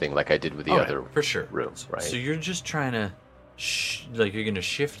something, like I did with the other for sure rooms, right? So you're just trying to, you're gonna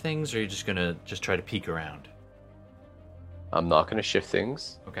shift things, or you're just gonna try to peek around. I'm not going to shift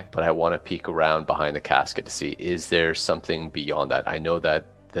things, Okay. but I want to peek around behind the casket to see, is there something beyond that? I know that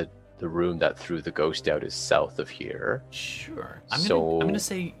the room that threw the ghost out is south of here. Sure. I'm So, gonna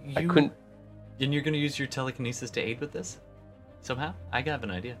say you. I couldn't. And you're gonna use your telekinesis to aid with this, somehow. I have an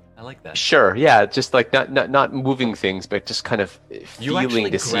idea. I like that. Sure, yeah, just like not moving things, but just kind of You actually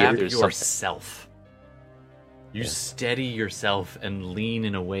feeling to see if grab there's something. yourself. You steady yourself and lean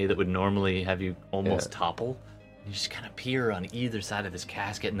in a way that would normally have you almost topple. You just kind of peer on either side of this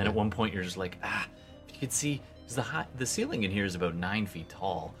casket, and then at one point you're just like, if you could see, because the ceiling in here is about 9 feet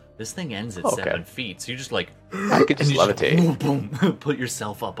tall. This thing ends at 7 feet, so you just like I could just levitate. boom, boom, put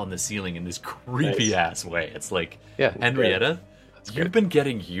yourself up on the ceiling in this creepy ass way. It's like, Yeah, Henrietta, That's you've good. been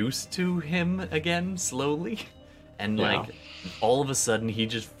getting used to him again slowly, and like all of a sudden he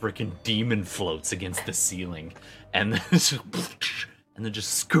just freaking demon floats against the ceiling, and then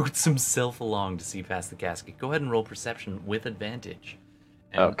just scoots himself along to see past the casket. Go ahead and roll perception with advantage.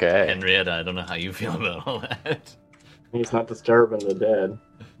 And Okay. Henrietta, I don't know how you feel about all that. He's not disturbing the dead.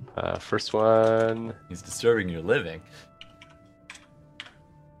 First one. He's disturbing your living.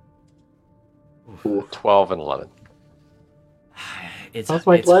 12 and 11. It's, That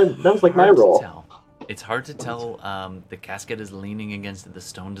was like my hard to roll. tell. It's hard to tell. The casket is leaning against it. The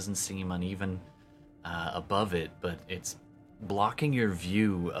stone doesn't seem uneven above it, but it's blocking your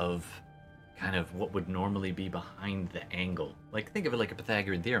view of kind of what would normally be behind the angle. Like, think of it like a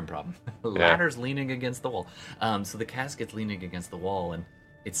Pythagorean theorem problem. The ladder's leaning against the wall. So the casket's leaning against the wall, and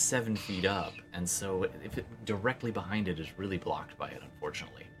it's 7 feet up. And so if it directly behind it is really blocked by it,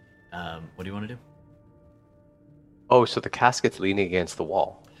 unfortunately. What do you want to do? Oh, so the casket's leaning against the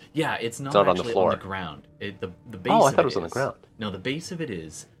wall. Yeah, it's not not on the actually floor. on the ground. The base. Oh, I of thought it was on the is- ground. No, the base of it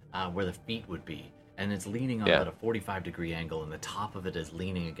is where the feet would be, and it's leaning on Yeah. about a 45-degree angle, and the top of it is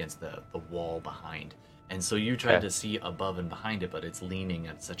leaning against the wall behind. And so you tried Okay. to see above and behind it, but it's leaning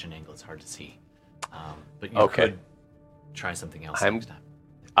at such an angle it's hard to see. But you Okay. could try something else I'm- next time.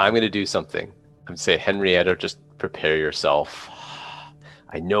 I'm going to do something. I'm going to say, Henrietta, just prepare yourself.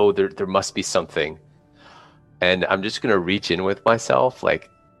 I know there must be something. And I'm just going to reach in with myself, like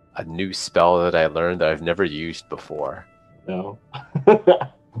a new spell that I learned that I've never used before. No. I'm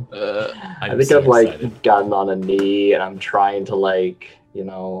I think so I've like excited. gotten on a knee and I'm trying to I'm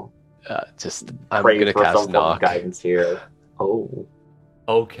pray going to for cast some form of knock. guidance here. Oh.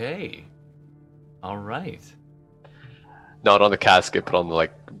 Okay. All right. Not on the casket, but on the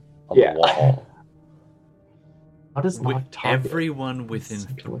Yeah. wall. How does With knock target? everyone within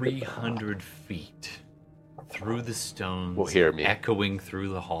Something like that. 300 feet through the stones, Will hear me. echoing through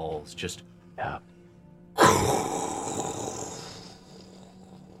the halls, just Yeah.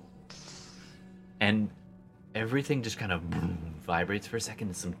 and everything just kind of vibrates for a second,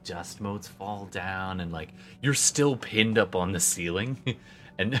 and some dust motes fall down, and like you're still pinned up on the ceiling.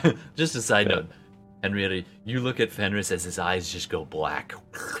 And just a side note, Henrietta, you look at Fenris as his eyes just go black.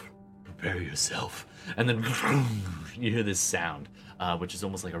 Prepare yourself, and then you hear this sound, which is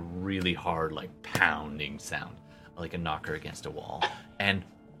almost like a really hard, like pounding sound, like a knocker against a wall, and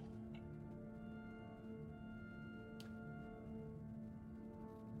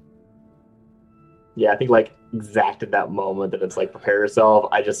Yeah, I think like exact at that moment that it's like prepare yourself.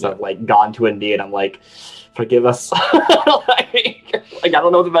 I just have like gone to a knee and I'm like, forgive us. like I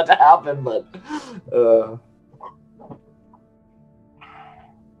don't know what's about to happen, but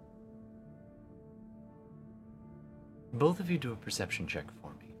both of you do a perception check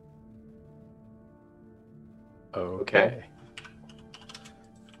for me. Okay.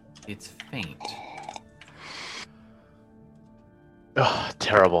 It's faint. Oh,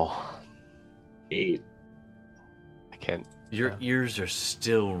 terrible. 8. I can't. Your ears are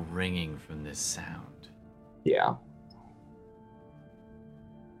still ringing from this sound. Yeah.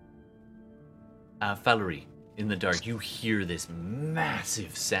 Valerie, in the dark, you hear this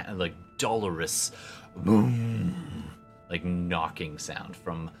massive sound, like dolorous, boom, like knocking sound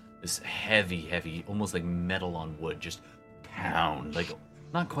from this heavy, almost like metal on wood, just pound, like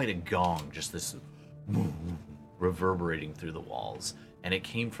not quite a gong, just this reverberating through the walls, and it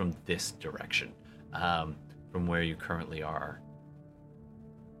came from this direction, from where you currently are.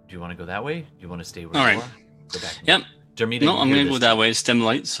 Do you want to go that way? Do you want to stay where All you right. are? Go back. Yep. Dermida, No, you I'm hear going to this go that too. way. Stem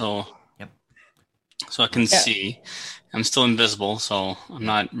light, so I can Yeah. see. I'm still invisible, so I'm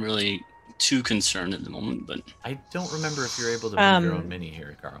not really too concerned at the moment. But I don't remember if you're able to move your own Um, mini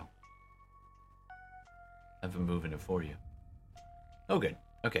here, Carl. I've been moving it for you. Oh, good.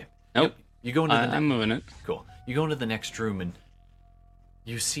 Okay. Nope. Yep. You go into the I'm moving it. Cool. You go into the next room and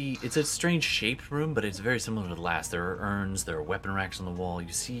you see it's a strange shaped room, but it's very similar to the last. There are urns, there are weapon racks on the wall.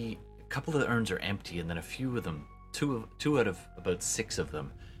 You see a couple of the urns are empty, and then a few of them, two out of about 6 of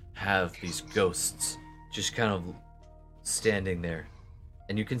them, have these ghosts just kind of standing there.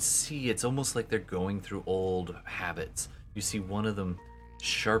 And you can see it's almost like they're going through old habits. You see one of them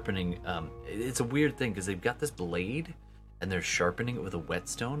sharpening. It's a weird thing because they've got this blade and they're sharpening it with a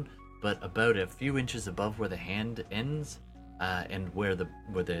whetstone, but about a few inches above where the hand ends, and where the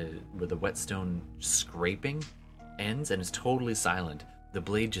whetstone scraping ends, and it's totally silent. The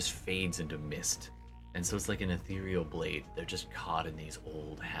blade just fades into mist, and so it's like an ethereal blade. They're just caught in these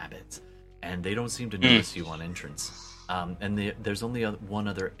old habits, and they don't seem to notice you on entrance. And there's only one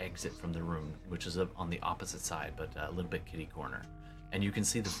other exit from the room, which is on the opposite side, but a little bit kitty corner. And you can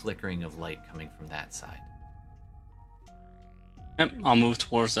see the flickering of light coming from that side. Yep, I'll move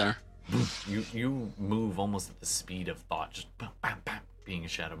towards there. You move almost at the speed of thought, just bam, bam, bam. Being a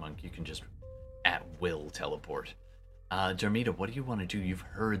shadow monk, you can just at will teleport. Dermida, what do you want to do? You've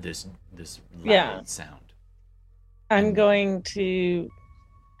heard this loud Yeah. sound. I'm going to.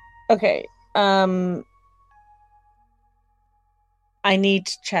 Okay. I need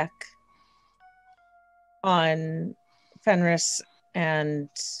to check on Fenris and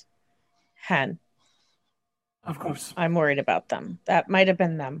Hen. Of course. I'm worried about them. That might have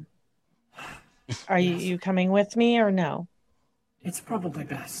been them. Are Yes. you coming with me or no? It's probably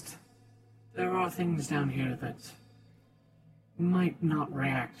best. There are things down here that might not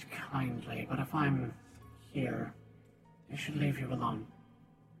react kindly, but if I'm here, I should leave you alone.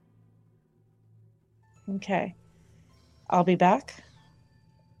 Okay. I'll be back.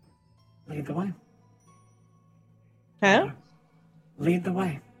 Lead the way. Huh? daughter. Lead the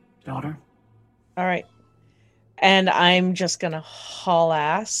way, daughter. All right. And I'm just going to haul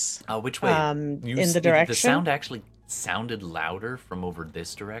ass Which way? in the The direction. sound actually sounded louder from over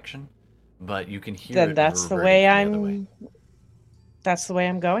this direction, but you can hear Then it that's the reverberating way from the other way. That's the way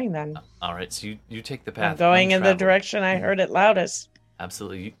I'm going then. All right, so you take the path. I'm going in the untraveled. direction I heard it loudest.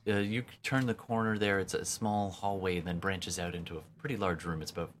 Absolutely. You turn the corner there. It's a small hallway and then branches out into a pretty large room. It's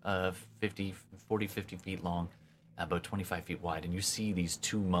about 50 feet long, about 25 feet wide. And you see these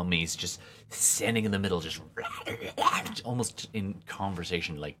 2 mummies just standing in the middle, just almost in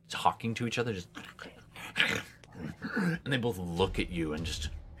conversation, like talking to each other. Just and they both look at you and just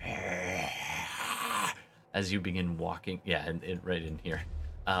as you begin walking. Yeah, and right in here.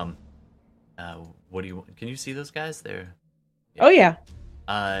 What do you? Can you see those guys? They're Oh, yeah.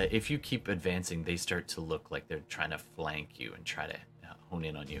 if you keep advancing, they start to look like they're trying to flank you and try to hone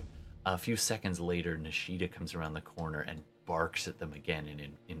in on you. A few seconds later, Nishida comes around the corner and barks at them again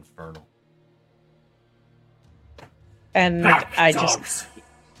in Infernal. And Back, I dogs.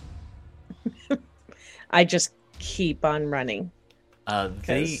 just keep on running.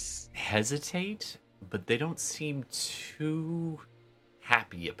 They 'Cause- hesitate, but they don't seem too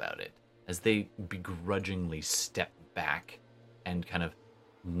happy about it as they begrudgingly step back and kind of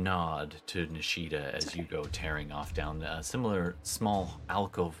nod to Nishida as you go tearing off down a similar small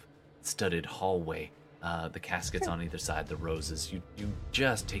alcove-studded hallway. The caskets on either side, the roses. You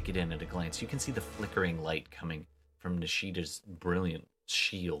just take it in at a glance. You can see the flickering light coming from Nishida's brilliant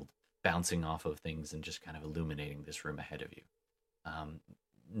shield bouncing off of things and just kind of illuminating this room ahead of you.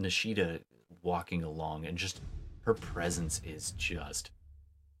 Nishida walking along, and just her presence is just...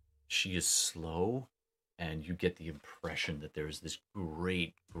 She is slow, and you get the impression that there is this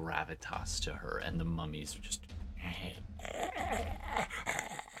great gravitas to her, and the mummies are just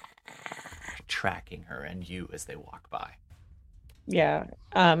tracking her and you as they walk by. Yeah.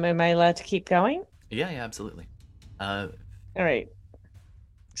 Am I allowed to keep going? Yeah, absolutely. All right.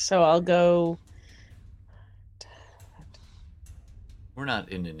 So I'll go. We're not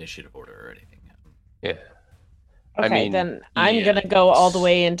in initiative order or anything. Yeah. Okay, I mean, then I'm yeah. gonna go all the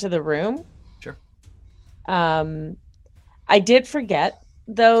way into the room. Sure. I did forget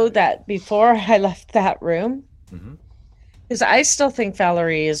though that before I left that room, Mm-hmm. because I still think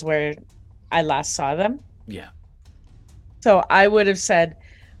Valerie is where I last saw them. Yeah. So I would have said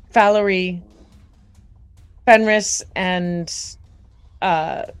Valerie, Fenris, and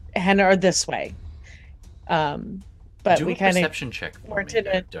Henna or this way. But Do we a kind of perception check for weren't me, in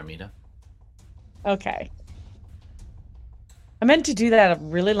it. Darmida. Okay. I meant to do that a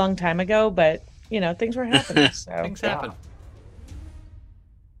really long time ago, but things were happening. So Things happen.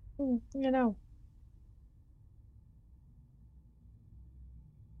 you know.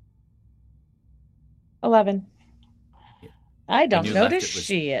 11. I When don't you left, notice it was-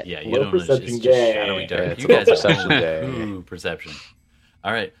 shit. Yeah, you Low don't notice. perception It's just day. shadowy dark. Yeah, it's You low guys are perception day. Ooh, perception.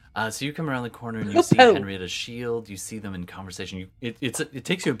 All right. So you come around the corner and you Whoop see ho. Henrietta's shield. You see them in conversation. It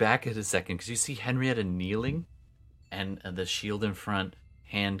takes you back at a second because you see Henrietta kneeling, and the shield in front,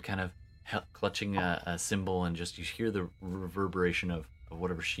 hand kind of clutching a symbol, and just you hear the reverberation of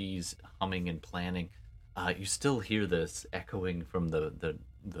whatever she's humming and planning. You still hear this echoing from the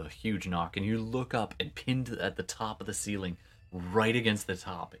huge knock, and you look up, and pinned at the top of the ceiling, right against the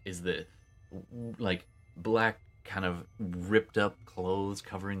top, is the like black kind of ripped up clothes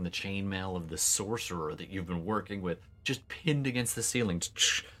covering the chainmail of the sorcerer that you've been working with, just pinned against the ceiling,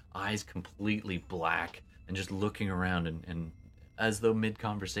 eyes completely black, and just looking around and as though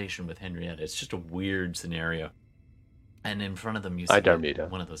mid-conversation with Henrietta. It's just a weird scenario. And in front of them you see Hi, Darmida.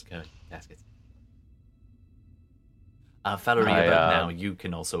 one of those caskets. Valerie, Hi, about now, you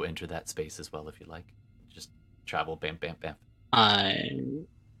can also enter that space as well if you like. Just travel, bam, bam, bam. I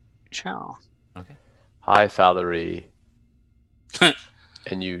shall. Okay. Hi, Valerie.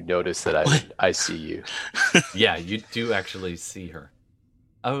 And you notice that I see you. Yeah, you do actually see her.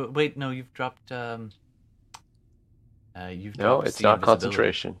 Oh, wait, no, you've dropped, No, dropped it's see not invisibility.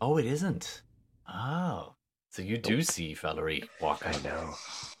 concentration. Oh, it isn't. Oh. So you do see Valerie walk. I know.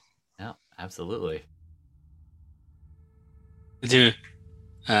 Yeah, absolutely. Do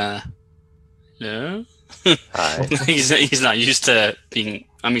no? Hi. he's not used to being.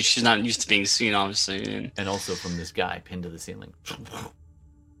 I mean, she's not used to being seen, obviously. And And also from this guy pinned to the ceiling.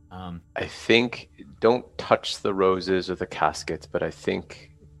 I think, don't touch the roses or the caskets, but I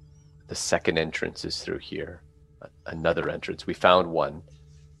think the second entrance is through here. Another entrance. We found one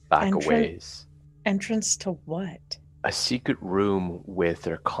back a Entrance? ways. Entrance to what? A secret room with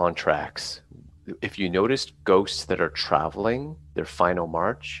their contracts. If you noticed ghosts that are traveling their final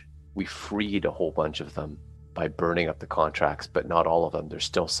march, we freed a whole bunch of them by burning up the contracts, but not all of them. There's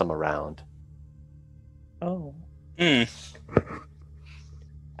still some around. Oh. Hmm.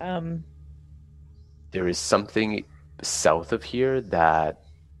 There is something south of here that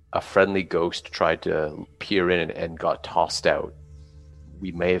a friendly ghost tried to peer in and got tossed out.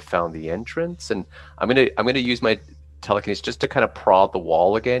 We may have found the entrance, and I'm gonna use my telekinesis just to kind of prod the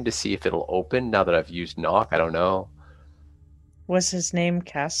wall again to see if it'll open now that I've used knock. I don't know. Was his name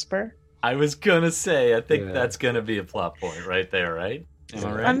Casper? I was gonna say, I think Yeah. that's gonna be a plot point right there, right? Am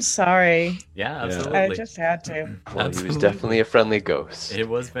I right? I'm sorry. Yeah, Yeah. absolutely. I just had to. Well, he was Absolutely. definitely a friendly ghost. It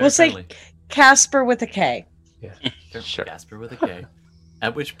was very We'll say friendly. Casper with a K. Sure. Casper with a K.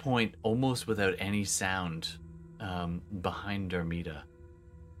 At which point, almost without any sound, behind Darmida,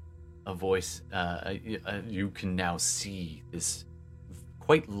 a voice, you can now see this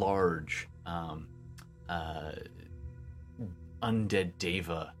quite large undead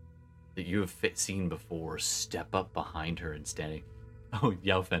Deva that you have seen before step up behind her and standing. Oh,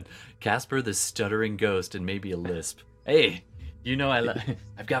 Yelfen. Casper, the stuttering ghost, and maybe a lisp. Hey, you know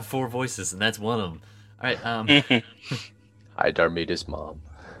I've got 4 voices, and that's one of them. All right, Hi, Darmida's mom.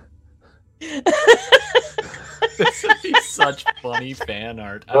 this would be such funny fan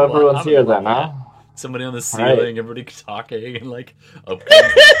art. So everyone's I would here love then, that. huh? Somebody on the All right. ceiling, everybody talking, and like, up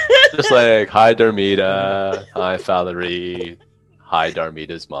comes Just like, hi, Darmida. Hi, Valerie. Hi,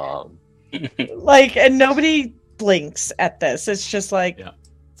 Darmida's mom. Like, and nobody blinks at this. It's just like, Yeah.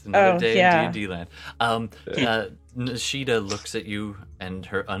 It's another Oh, day yeah. in D&D land. Nishida looks at you, and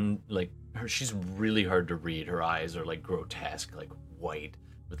she's really hard to read. Her eyes are like grotesque, like white,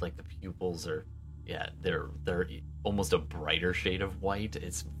 with like the pupils are, they're almost a brighter shade of white.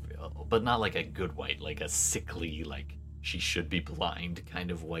 It's, but not like a good white, like a sickly, like she should be blind kind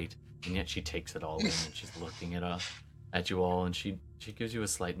of white. And yet she takes it all in, and she's looking at you all, and she gives you a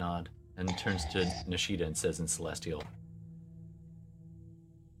slight nod and turns to Nishida and says in Celestial,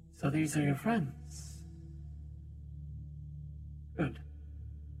 So these are your friends. Good.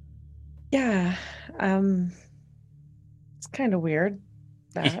 yeah, it's kind of weird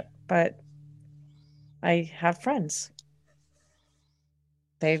that, but I have friends.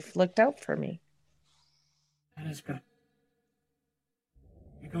 They've looked out for me. That is good.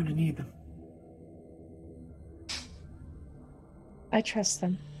 You're going to need them. I trust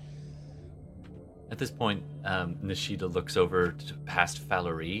them. At this point, Nishida looks over past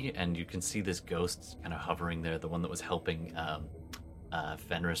Valerie, and you can see this ghost kind of hovering there, the one that was helping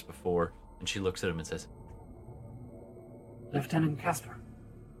Fenris before, and she looks at him and says, Lieutenant Casper.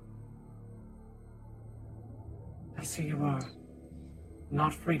 I see you are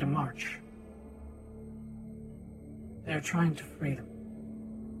not free to march. They're trying to free them.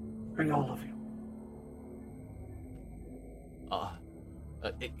 Free all of you.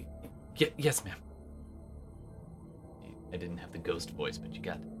 Yes, ma'am. I didn't have the ghost voice, but you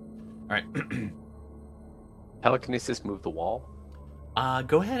got it. All right. Telekinesis move the wall.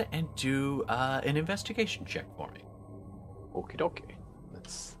 Go ahead and do an investigation check for me. Okie dokie.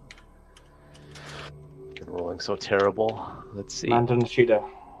 Let's. Been rolling so terrible. Let's see. Manta Nishida.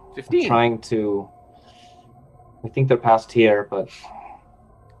 15. Trying to. I think they're past here, but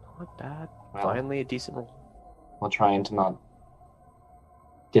Not bad. Well. Finally, a decent roll. while trying to not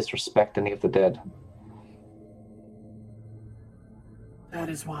disrespect any of the dead. That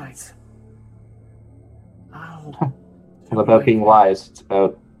is wise. I'll... It's not about being wise. It's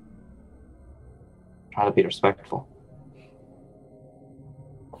about trying to be respectful.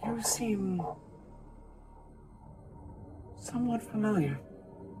 You seem somewhat familiar.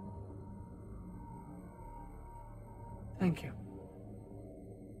 Thank you.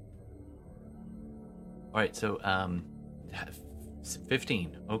 All right, so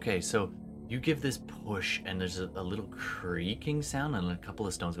 15. Okay, so you give this push, and there's a little creaking sound, and a couple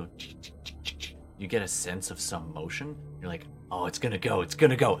of stones go. You get a sense of some motion. You're like, oh, it's gonna go. It's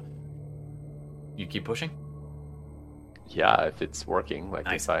gonna go. You keep pushing. Yeah, if it's working. Like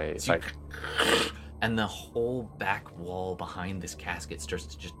Nice. if I And the whole back wall behind this casket starts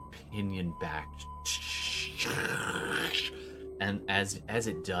to just pinion back. And as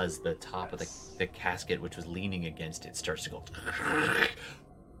it does, the top of the casket, which was leaning against it, starts to go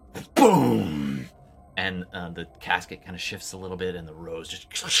boom. And the casket kind of shifts a little bit, and the rose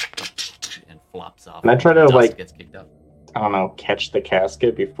just and flops off. Can I try to, Dust like- gets kicked up? I don't know, catch the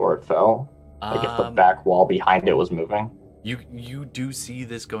casket before it fell? Like if the back wall behind it was moving? You do see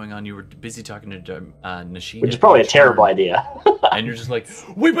this going on. You were busy talking to Nishida. Which is probably a You terrible turn, idea. And you're just like,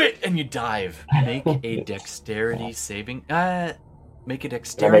 wait, and you dive. Make a dexterity saving. Make a Can I make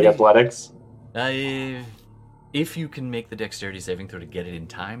dexterity. athletics? If you can make the dexterity saving throw to get it in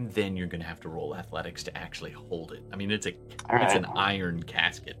time, then you're gonna have to roll athletics to actually hold it. I mean, it's Alright. an iron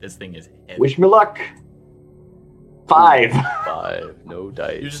casket. This thing is heavy. Wish me luck. 5. 5, no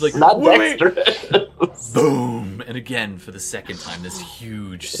dice. You're just like, Not wait. dexterous. Boom! And again, for the second time, this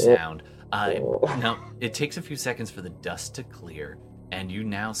huge sound. Now, it takes a few seconds for the dust to clear, and you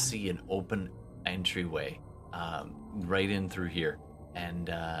now see an open entryway right in through here, and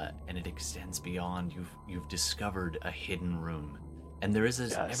it extends beyond. You've discovered a hidden room, and there is an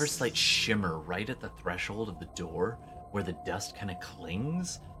Yes. ever slight shimmer right at the threshold of the door, where the dust kind of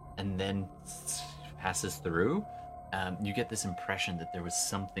clings and then passes through. You get this impression that there was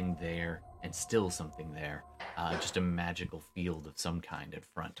something there and still something there. Just a magical field of some kind in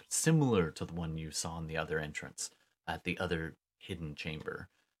front, similar to the one you saw in the other entrance at the other hidden chamber.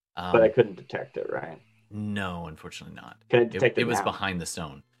 But I couldn't detect it, right? No, unfortunately not. Can I detect it It was now? behind the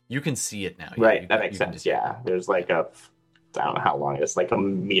stone. You can see it now. Right, you that can- makes you can sense. just- Yeah, there's like I don't know how long it is, like a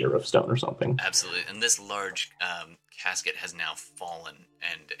meter of stone or something. Absolutely. And this large casket has now fallen,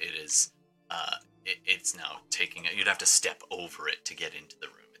 and it is it's now taking it. You'd have to step over it to get into the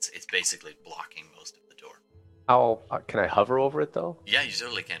room. It's basically blocking most of the door. How can I hover over it though? Yeah, you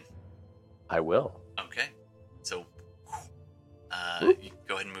totally can. I will. Okay. So you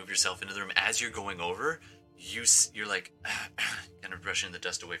go ahead and move yourself into the room. As you're going over, you're like kind of brushing the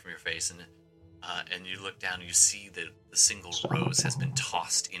dust away from your face, and you look down and you see that the single rose has been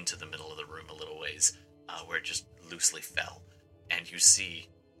tossed into the middle of the room a little ways, where it just loosely fell. And you see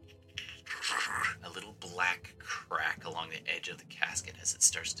a little black crack along the edge of the casket as it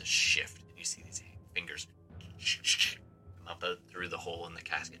starts to shift, and you see these fingers come up through the hole in the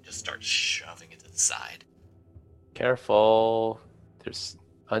casket and just start shoving it to the side. Careful. There's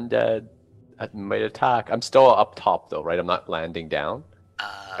undead that might attack. I'm still up top though, right? I'm not landing down.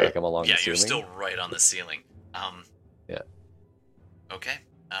 Like I'm along Yeah, the you're ceiling. still right on the ceiling. Yeah. Okay.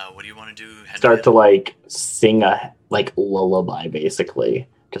 What do you want to do, Henry? Start to like sing a like lullaby, basically,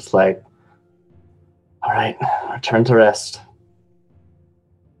 just like, all right, return to rest.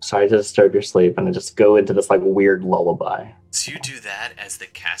 Sorry to disturb your sleep, and I just go into this like weird lullaby. So you do that as the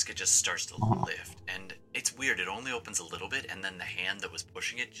casket just starts to lift, and it's weird. It only opens a little bit, and then the hand that was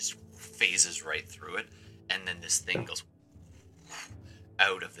pushing it just phases right through it, and then this thing goes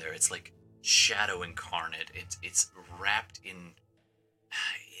out of there. It's like shadow incarnate. It's wrapped in.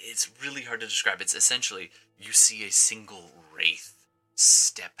 It's really hard to describe. It's essentially you see a single wraith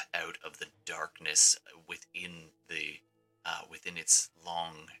step out of the darkness within the within its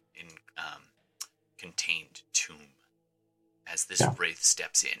long, contained tomb. As this wraith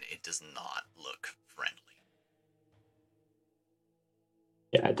steps in, it does not look friendly.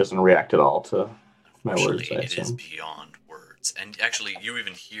 Yeah, it doesn't react at all to my words. Actually, it is beyond words. And actually, you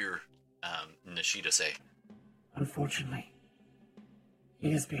even hear Nishida say, Unfortunately,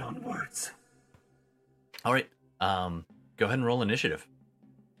 he is beyond words. all right, go ahead and roll initiative.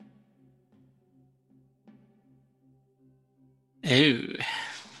 Ooh.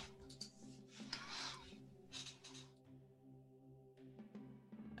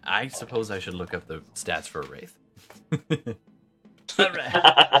 I suppose I should look up the stats for a wraith. All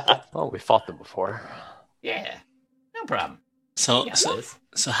right. Oh, we fought them before. Yeah, no problem. So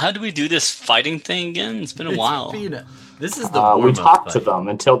how do we do this fighting thing again? It's been a while. This is the we warm-up talk to fight. them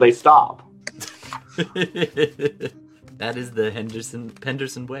until they stop. That is the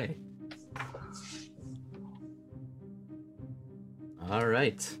Henderson way. All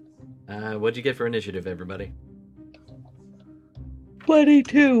right. What'd you get for initiative, everybody?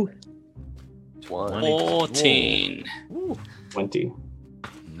 22. 14. Ooh. 20.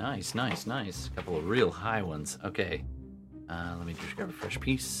 Nice. Couple of real high ones. Okay. Let me just grab a fresh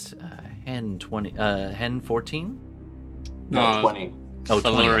piece. Hen 20. Hen 14. No, 20. Oh,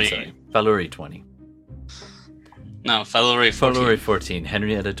 20. I'm Faluri. sorry. Faluri 20. No, Faluri 14. Faluri 14.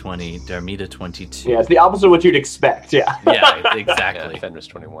 Henrietta 20. Darmida 22. Yeah, it's the opposite of what you'd expect, yeah. Yeah, exactly. Yeah, Fenris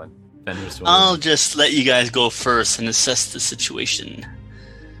 21. Fenris 21. I'll just let you guys go first and assess the situation.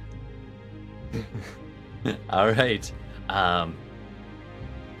 All right.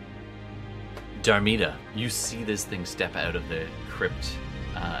 Darmida, you see this thing step out of the crypt,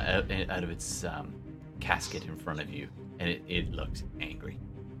 out of its casket in front of you, and it looks angry.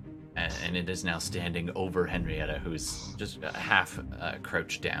 And it is now standing over Henrietta, who's just half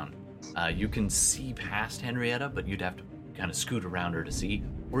crouched down. You can see past Henrietta, but you'd have to kind of scoot around her to see,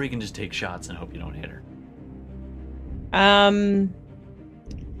 or you can just take shots and hope you don't hit her.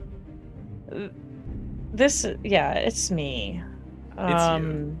 It's me. It's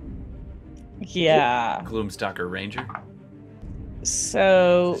you. Yeah. Gloomstalker Ranger.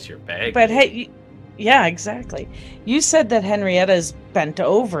 So, It's your bag. but hey, yeah, exactly. You said that Henrietta's bent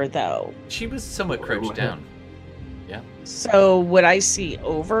over, though. She was somewhat crouched down. So would I see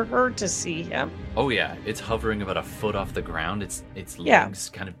over her to see him? Oh yeah, it's hovering about a foot off the ground. Its Yeah. legs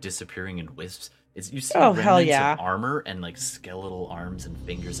kind of disappearing in wisps. You see Oh, remnants hell yeah. of armor and like skeletal arms and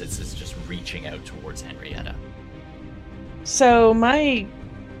fingers. It's just reaching out towards Henrietta. So my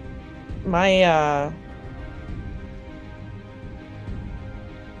I'm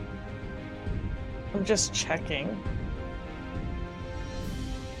just checking.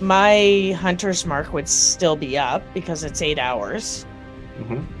 My hunter's mark would still be up because it's 8 hours.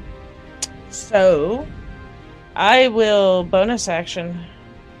 Mm-hmm. So I will bonus action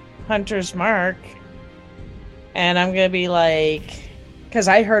hunter's mark, and I'm gonna be like, because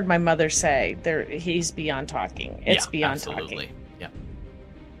I heard my mother say he's beyond talking. It's beyond absolutely. talking. Yeah.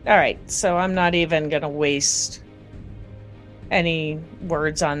 All right, so I'm not even gonna waste any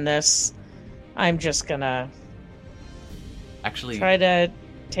words on this. I'm just gonna Actually, try to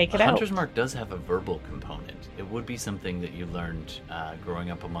take it out. Hunter's Mark does have a verbal component. It would be something that you learned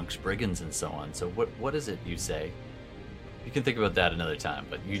growing up amongst brigands and so on. So what is it you say? You can think about that another time,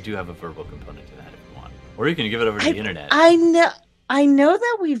 but you do have a verbal component to that if you want. Or you can give it over to the internet. I know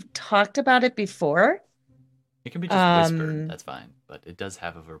that we've talked about it before. It can be just whispered. That's fine. But it does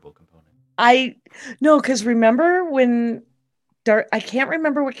have a verbal component. Because remember when I can't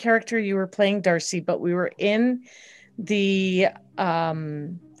remember what character you were playing, Darcy, but we were in the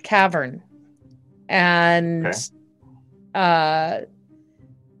cavern, and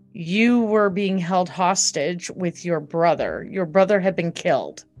you were being held hostage with your brother. Your brother had been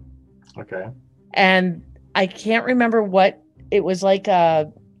killed. Okay. And I can't remember what it was like,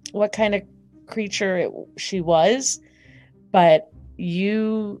 what kind of creature she was, but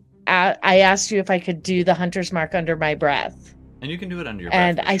I asked you if I could do the hunter's mark under my breath. And you can do it under your breath.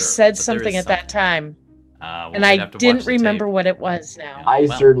 And I said something at that time. And I didn't remember what it was now. I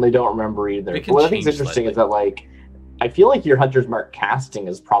certainly don't remember either. But what I think is interesting is that, like, I feel like your Hunter's Mark casting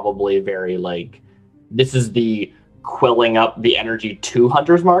is probably very, like, this is the quelling up the energy to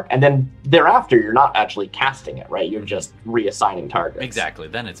Hunter's Mark, and then thereafter you're not actually casting it, right? You're just reassigning targets. Exactly,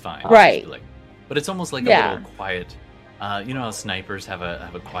 then it's fine. Right. But it's almost like a little quiet, you know how snipers have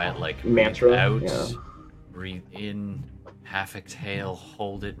a quiet, like, mantra? Breathe out, breathe in, half exhale,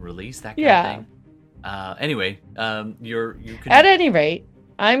 hold it, release, that kind of thing. Anyway, you can... At any rate,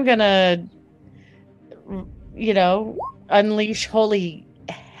 I'm gonna, unleash holy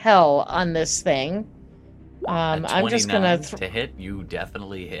hell on this thing, I'm just gonna. 29 to hit. You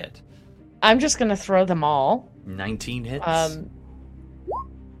definitely hit. I'm just gonna throw them all. 19 hits.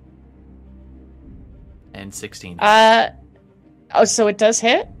 And 16. Oh, so it does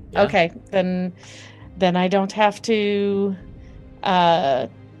hit? Yeah. Okay, then I don't have to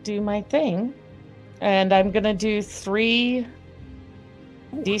do my thing. And I'm gonna do 3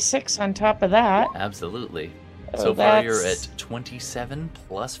 d6 on top of that. Absolutely. So So far, you're that's- at 27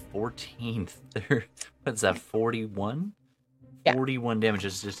 plus 14. What's that? 41. Yeah. 41 damage.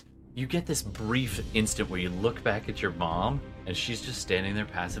 It's just you get this brief instant where you look back at your mom, and she's just standing there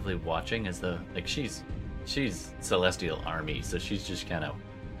passively watching as the she's Celestial Army, so she's just kind of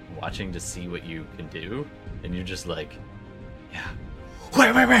watching to see what you can do, and you're just like, yeah,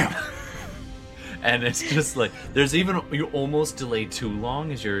 wham. And it's just like you almost delay too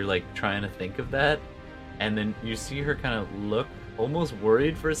long as you're like trying to think of that, and then you see her kind of look almost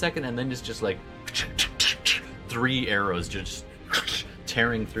worried for a second, and then just like 3 arrows just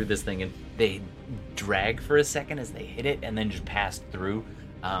tearing through this thing, and they drag for a second as they hit it, and then just pass through.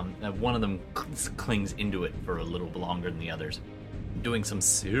 One of them clings into it for a little longer than the others, doing some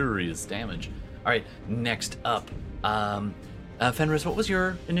serious damage. All right, next up, Fenris, what was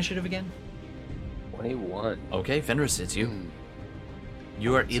your initiative again? 21. Okay, Fenris, it's you.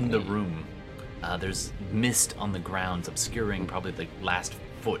 You are in the room. There's mist on the grounds, obscuring probably the last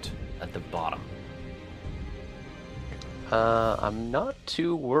foot at the bottom. I'm not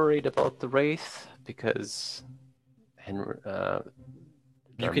too worried about the Wraith because Henry.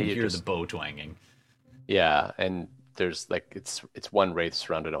 You can hear the bow twanging. Yeah, and there's like it's one Wraith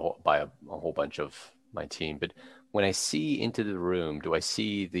surrounded by a whole bunch of my team. But when I see into the room, do I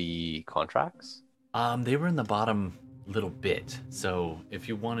see the contracts? They were in the bottom little bit. So if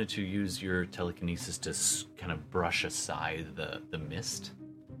you wanted to use your telekinesis to kind of brush aside the mist,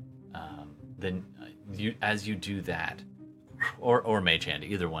 then as you do that, or Mage Hand,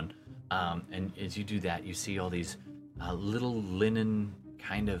 either one, and as you do that, you see all these little linen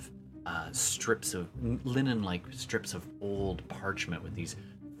kind of linen-like strips of old parchment with these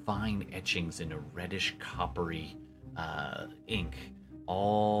fine etchings in a reddish coppery ink.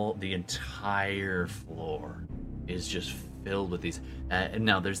 All the entire floor is just filled with these. And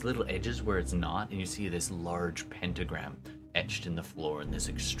now there's little edges where it's not, and you see this large pentagram etched in the floor in this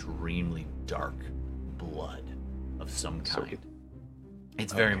extremely dark blood of some kind.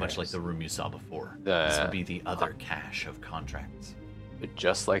 It's very much like the room you saw before. This would be the other cache of contracts. But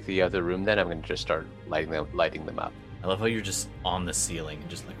just like the other room, then I'm going to just start lighting them up. I love how you're just on the ceiling and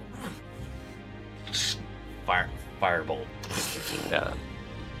just like firebolt. Yeah,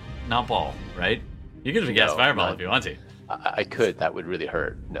 Not ball, right? You could have guessed fireball if you want to. I could. That would really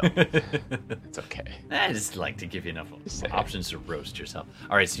hurt. No, it's okay. I just like to give you enough options to roast yourself.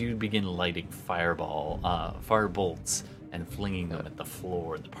 All right, so you begin lighting firebolts and flinging them at the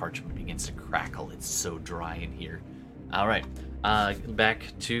floor. The parchment begins to crackle. It's so dry in here. All right, back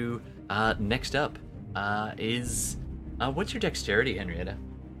to next up is what's your dexterity, Henrietta?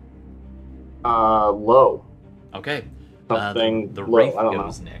 Low. Okay, Something the low. Wraith I don't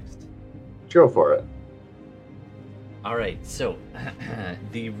goes know. next. Let's go for it. All right, so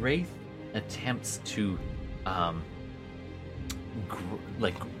the Wraith attempts to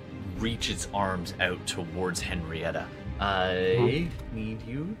reach its arms out towards Henrietta. I need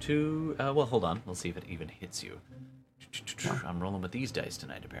you to well, hold on, we'll see if it even hits you. I'm rolling with these dice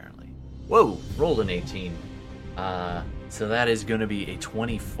tonight, apparently. Whoa, rolled an 18. So that is going to be a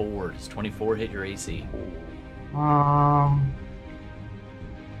 24. Does 24 hit your AC?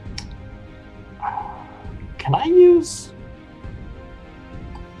 Can I use?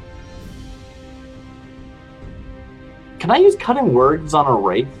 Can I use cutting words on a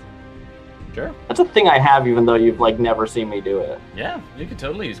Wraith? Sure. That's a thing I have, even though you've like never seen me do it. Yeah, you could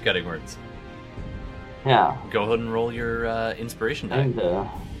totally use cutting words. Yeah. Go ahead and roll your inspiration die. And, So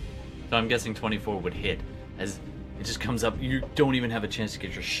I'm guessing 24 would hit, as it just comes up. You don't even have a chance to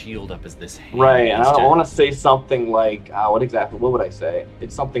get your shield up as this hand right, and begins I to- want to say something like, what would I say?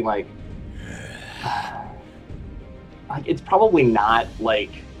 It's something like it's probably not like,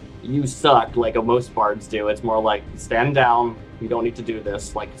 you suck, like most bards do. It's more like, stand down, you don't need to do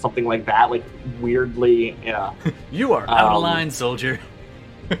this. Like, something like that, like, weirdly, yeah. You are out of line, soldier.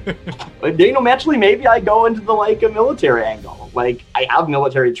 Naturally, maybe I go into the, like, a military angle. Like, I have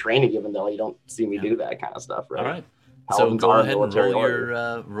military training, even though you don't see me do that kind of stuff, right? All right. So Paladins go are ahead and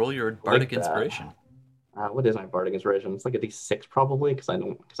military roll your bardic that. inspiration. What is my bardic inspiration? It's like a D6 probably, because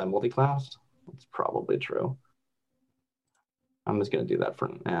I'm multi-classed. It's probably true. I'm just gonna do that for.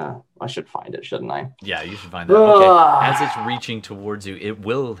 I should find it, shouldn't I? Yeah, you should find that. Okay. As it's reaching towards you, it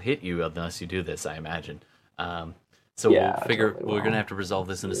will hit you unless you do this, I imagine. So Yeah, we'll figure totally we're will. gonna have to resolve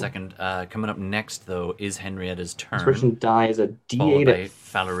this in a second. Coming up next, though, is Henrietta's turn. Inspiration die is a Followed D8 by at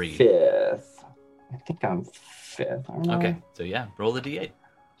Valerie. 5th. I think I'm 5th, aren't I? Okay, so yeah, roll a d8.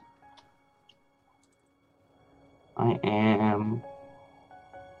 I am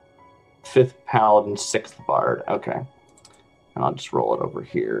 5th Paladin, 6th Bard. Okay. And I'll just roll it over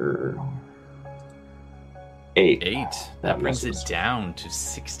here. 8. 8. That That brings misses. it down to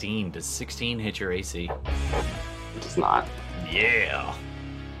 16. Does 16 hit your AC? It does not. Yeah.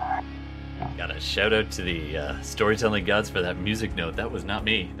 Got a shout out to the storytelling gods for that music note. That was not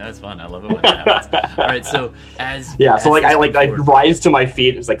me. That's fun. I love it when that happens. All right, so as Yeah, so as like this I moves forward- rise to my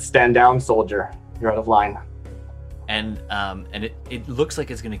feet. It's like, stand down, soldier. You're out of line. and it looks like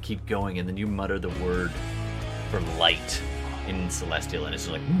it's gonna keep going, and then you mutter the word for light in Celestial, and it's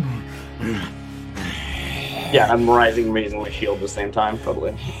just like Yeah, I'm rising and raising my shield at the same time,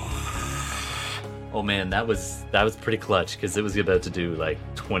 totally. oh man, that was pretty clutch because it was about to do like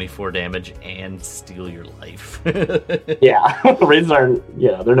 24 damage and steal your life. Yeah, raises are,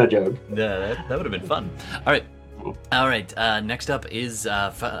 they're no joke. Yeah, that would have been fun. All right. Next up is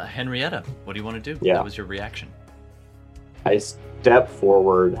Henrietta. What do you want to do? Yeah. That was your reaction. I step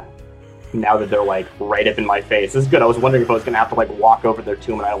forward now that they're like right up in my face. This is good. I was wondering if I was gonna have to like walk over their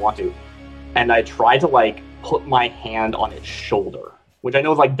tomb, and I don't want to. And I try to like put my hand on its shoulder, which I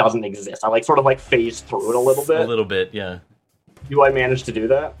know like doesn't exist. I like sort of like phase through it a little bit. A little bit, yeah. Do I manage to do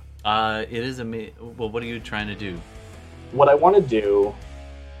that? It is well, what are you trying to do? What I want to do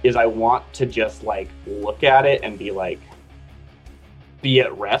is I want to just like look at it and be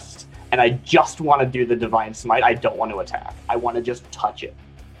at rest. And I just want to do the Divine Smite. I don't want to attack. I want to just touch it.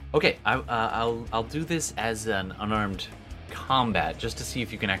 Okay, I'll do this as an unarmed combat just to see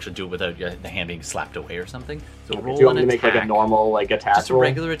if you can actually do it without the hand being slapped away or something. So Do roll you want an me to make like a attack. normal like attack Just a roll?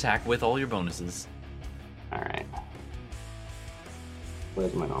 regular attack with all your bonuses. All right.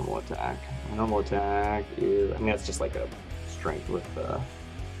 Where's my normal attack? My normal attack is, it's just like a strength with.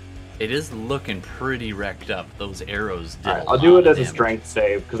 It is looking pretty wrecked up. Those arrows did. All right, a I'll do lot it of as a damage. strength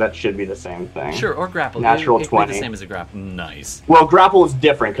save because that should be the same thing. Sure, or grapple. Natural It could be 20. the same as a grapple. Nice. Well, grapple is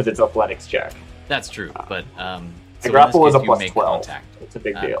different because it's athletics check. That's true, but A so in grapple this is a case, you plus make 12. contact. It's a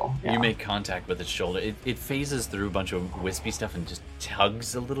big deal. Yeah. You make contact with its shoulder. It phases through a bunch of wispy stuff and just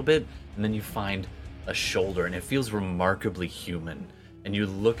tugs a little bit, and then you find a shoulder, and it feels remarkably human. And you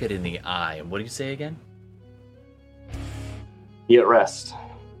look it in the eye, and what do you say again? Be at rest.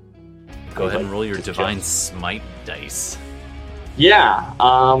 Go ahead and roll your Just Divine just- Smite dice. Yeah.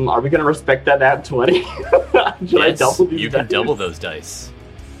 Are we gonna respect that at 20? Should I Yes, double these you can dice? double those dice.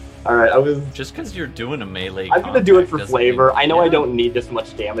 All right. I was. Just because you're doing a melee I'm gonna do it contact for doesn't flavor. mean- I know I Yeah. don't need this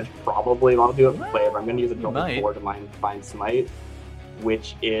much damage, probably, but I'll do it for flavor. I'm gonna use a You double might. 4 Divine Smite,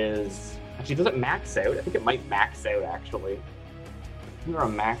 which is actually, does it max out? I think it might max out actually. Isn't there a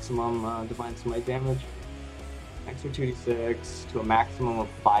maximum Divine Smite damage? Max or 2d6 to a maximum of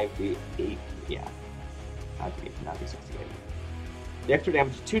 5d8. Yeah, not d68. The extra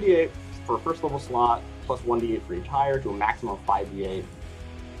damage is 2d8 for a first level slot, plus 1d8 for each higher, to a maximum of 5d8.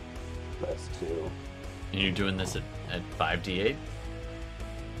 That's 2. And you're doing this at 5d8?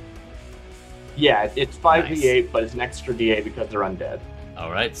 Yeah, it's 5d8, but it's an extra d8 because they're undead.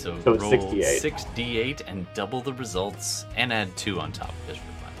 All right, so So it's roll 68. 6d8 and double the results, and add 2 on top,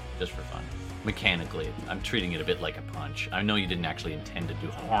 just for fun. Mechanically, I'm treating it a bit like a punch. I know you didn't actually intend to do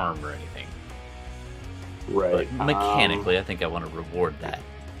harm or anything, Right. but mechanically, I think I want to reward that.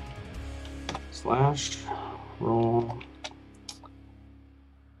 Slash roll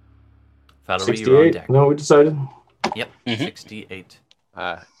Valerie, you're on 68. deck. No, we decided. Yep, Mhm. 68.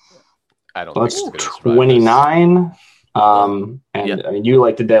 I don't That's think it's gonna survive 29. And Yeah. I mean, you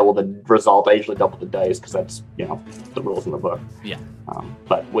like to double the result. I usually double the dice because that's the rules in the book. Yeah.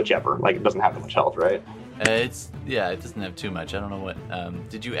 But whichever, like it doesn't have that much health, right? It doesn't have too much. I don't know what.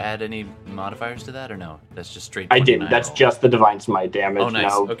 Did you add any modifiers to that or no? That's just straight. I 29 didn't. That's roll. just the divine smite damage. Oh, nice.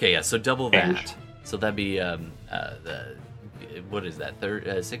 No, Okay, yeah. So double change. that. So that'd be what is that?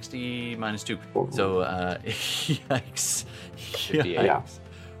 60 minus 2. So yikes. 58. Yeah.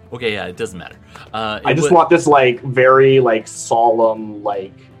 Okay, yeah, it doesn't matter. I just want this like very like solemn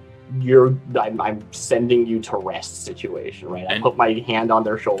like I'm sending you to rest situation, right? I And- put my hand on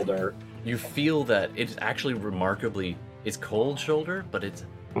their shoulder. You feel that it's actually remarkably. It's cold shoulder, but it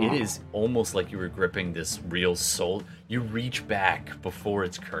is almost like you were gripping this real soul. You reach back before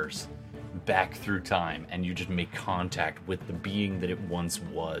its curse, back through time, and you just make contact with the being that it once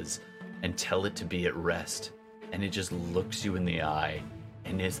was, and tell it to be at rest. And it just looks you in the eye,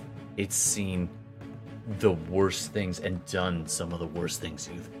 and it's seen the worst things and done some of the worst things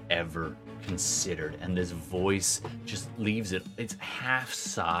you've ever considered, and this voice just leaves it. It's half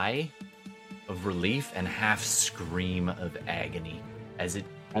sigh of relief and half scream of agony as it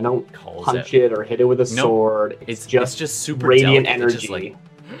I don't calls punch it or hit it with a sword. It's just just super radiant delicate. energy, It's just like,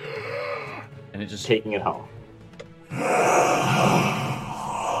 and it just taking it home.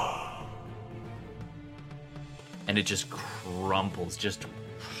 and it just crumples just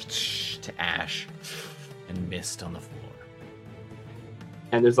to ash and mist on the floor.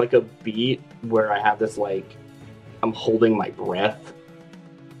 And there's like a beat where I have this like I'm holding my breath,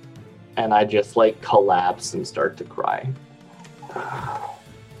 and I just like collapse and start to cry.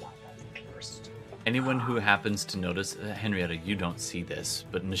 Anyone who happens to notice, Henrietta, you don't see this,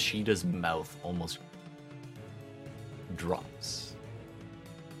 but Nishida's mouth almost drops.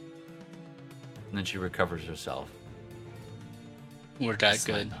 And then she recovers herself. We're that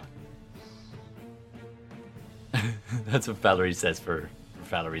good. That's what Valerie says for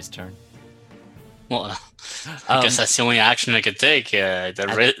Valerie's turn. Well, I guess that's the only action I could take.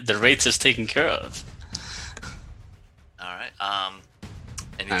 The rates is taken care of. All right.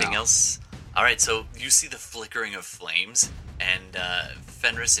 Anything else? All right. So you see the flickering of flames, and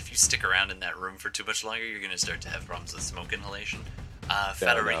Fenris, if you stick around in that room for too much longer, you're going to start to have problems with smoke inhalation.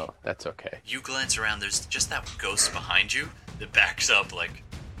 Valerie, No, that's okay. you glance around. There's just that ghost behind you that backs up like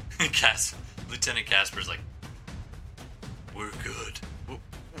Lieutenant Casper's like, "We're good.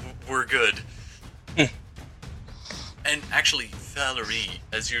 We're good." And actually, Valerie,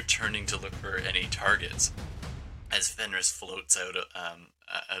 as you're turning to look for any targets, as Fenris floats out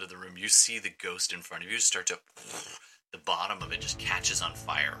of the room, you see the ghost in front of you start to. The bottom of it just catches on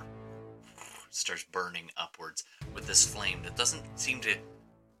fire, starts burning upwards with this flame that doesn't seem to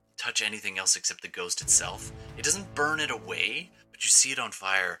touch anything else except the ghost itself. It doesn't burn it away, but you see it on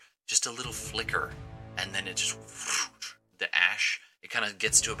fire, just a little flicker, and then it just the ash. It kind of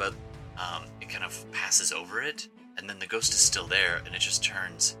gets to about. It kind of passes over it, and then the ghost is still there, and it just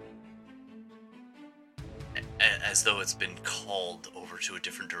turns as though it's been called over to a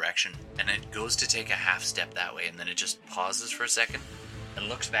different direction, and it goes to take a half step that way, and then it just pauses for a second and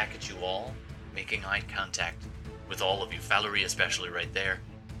looks back at you all, making eye contact with all of you, Valerie especially right there,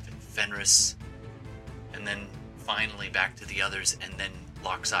 Fenris, and then finally back to the others, and then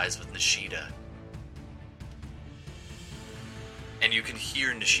locks eyes with Nishida. And you can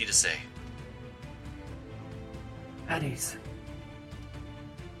hear Nishida say, At ease.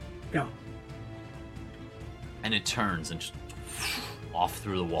 Go. and it turns and just off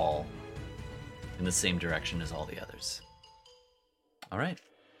through the wall in the same direction as all the others. All right.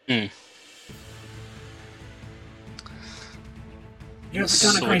 You have done So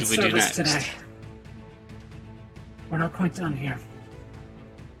a what great do we do service next? today. We're not quite done here.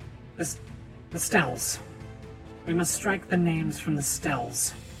 The Stells. We must strike the names from the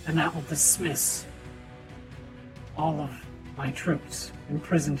Stells, and that will dismiss all of my troops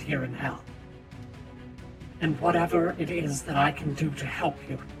imprisoned here in Hell. And whatever it is that I can do to help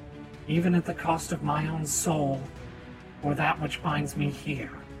you, even at the cost of my own soul, or that which binds me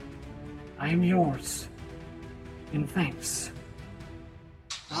here, I am yours. In thanks.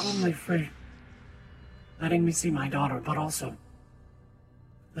 Not only for letting me see my daughter, but also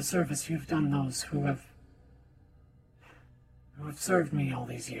the service you've done those who have served me all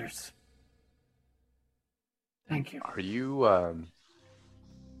these years. Thank you. Are you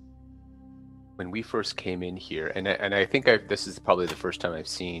when we first came in here, and I think this is probably the first time I've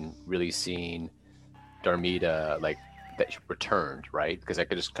really seen Darmida like that she returned, right? Because I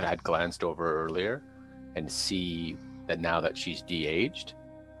could just kind of had glanced over her earlier and see that now that she's de-aged.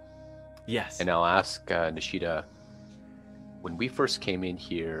 Yes. And I'll ask Nishida, when we first came in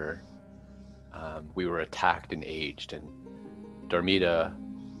here, we were attacked and aged, and Darmida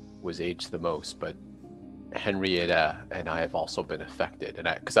was aged the most, but Henrietta and I have also been affected, and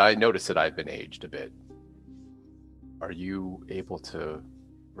because I noticed that I've been aged a bit. Are you able to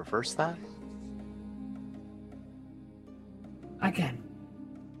reverse that? Again.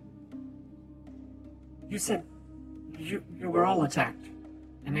 You said you were all attacked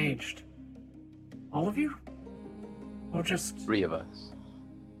and aged. All of you? Or just... 3 of us.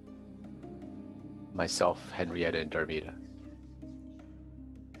 Myself, Henrietta, and Darmida.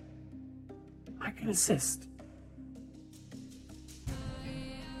 I can assist.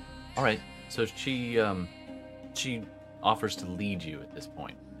 All right. So she offers to lead you at this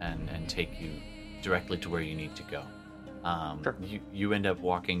point and take you directly to where you need to go. Sure. You end up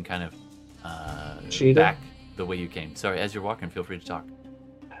walking kind of Nishida? back the way you came. Sorry, as you're walking, feel free to talk.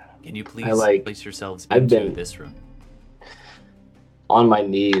 Can you please place yourselves I've into been- this room? On my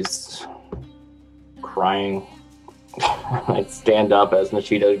knees, crying, I stand up as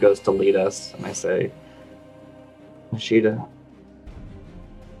Nishida goes to lead us, and I say, Nishida,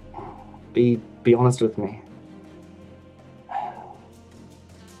 be honest with me.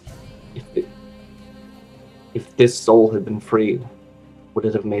 If this soul had been freed, would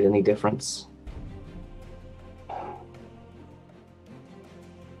it have made any difference?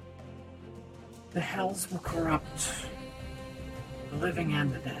 The hells will corrupt the living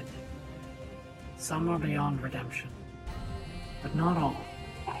and the dead. Some are beyond redemption, but not all.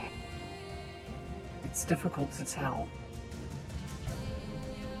 It's difficult to tell.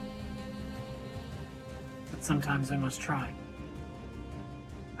 But sometimes I must try.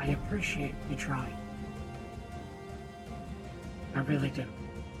 I appreciate you trying. I really do.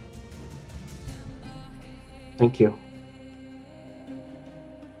 Thank you.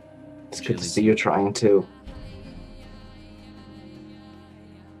 It's good to see you trying too.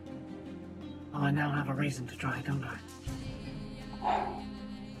 Well, I now have a reason to try, don't I?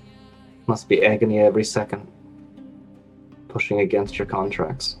 Must be agony every second. Pushing against your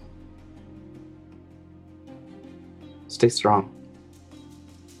contracts. Stay strong.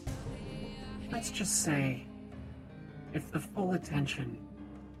 Let's just say, if the full attention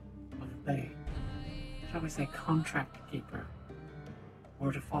of the, shall we say, contract keeper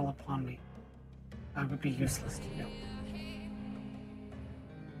were to fall upon me, I would be useless to you.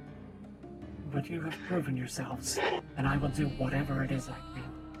 But you have proven yourselves, and I will do whatever it is I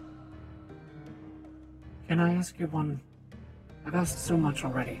can. Can I ask you one? I've asked so much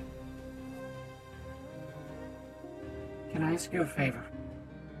already. Can I ask you a favor?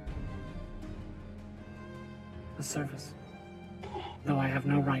 A service. Though I have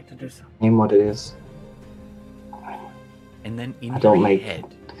no right to do so. Name what it is. And then in I don't your make- head,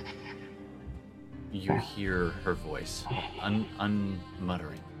 you hear her voice,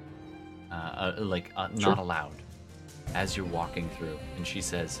 unmuttering, Sure. not aloud, as you're walking through, and she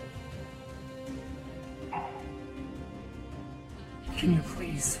says, Can you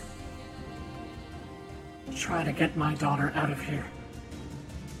please try to get my daughter out of here?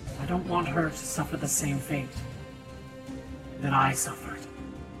 I don't want her to suffer the same fate that I suffered.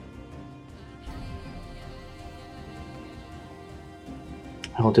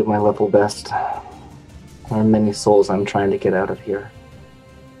 I will do my level best. There are many souls I'm trying to get out of here.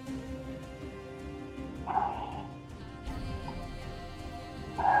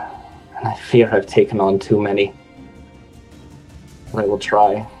 And I fear I've taken on too many. But I will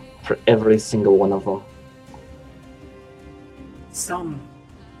try for every single one of them. Some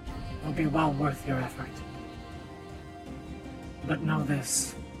will be well worth your effort. But know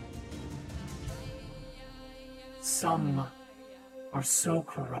this. Some are so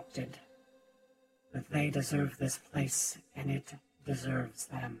corrupted that they deserve this place and it deserves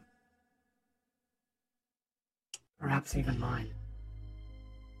them. Perhaps even mine.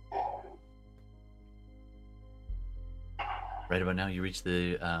 right about now you reach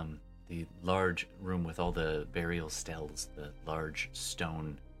the large room with all the burial steles, the large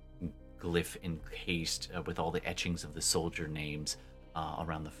stone glyph encased with all the etchings of the soldier names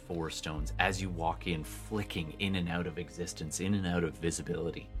around the 4 stones. As you walk in, flicking in and out of existence, in and out of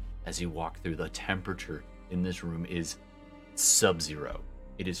visibility, as you walk through, the temperature in this room is sub-zero.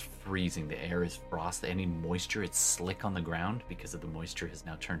 It is freezing. The air is frost. Any moisture, it's slick on the ground because of the moisture has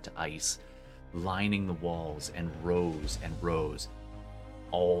now turned to ice, lining the walls, and rows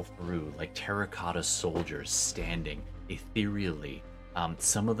all through, like terracotta soldiers standing ethereally.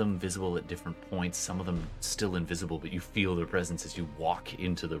 Some of them visible at different points, some of them still invisible, but you feel their presence as you walk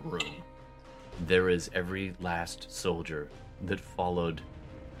into the room. There is every last soldier that followed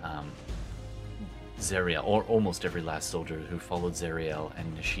Zariel, or almost every last soldier who followed Zariel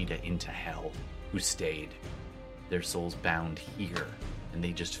and Nishida into hell, who stayed. Their souls bound here, and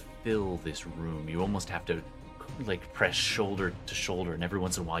they just fill this room. You almost have to like press shoulder to shoulder, and every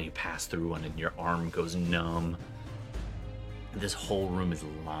once in a while you pass through one and your arm goes numb. This whole room is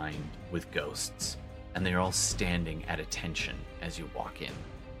lined with ghosts, and they're all standing at attention as you walk in.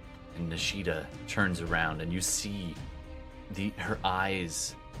 And Nishida turns around, and you see her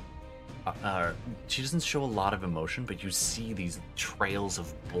eyes she doesn't show a lot of emotion, but you see these trails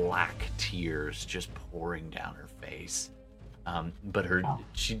of black tears just pouring down her face. But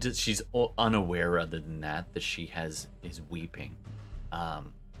she's unaware, other than that she is weeping.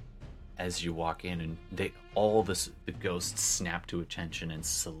 As you walk in, and the ghosts snap to attention and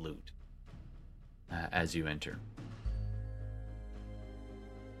salute as you enter.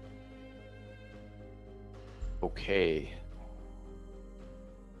 Okay.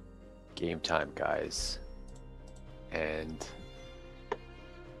 Game time, guys. And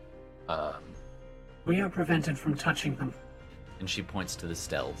We are prevented from touching them. And she points to the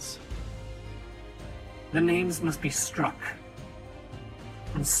Stells. The names must be struck.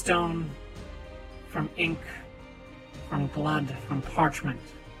 From stone, from ink, from blood, from parchment.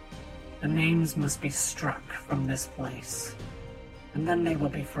 The names must be struck from this place. And then they will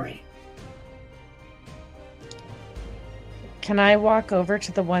be free. Can I walk over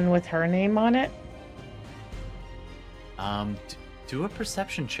to the one with her name on it? Do a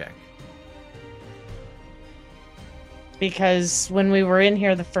perception check. Because when we were in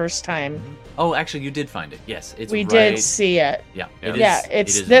here the first time, Oh, actually, you did find it. Yes, it's we right. did see it. Yeah, Yeah,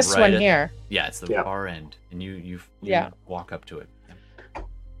 it's it is this right one at- here. Yeah, it's the Yeah. far end, and you Yeah. walk up to it.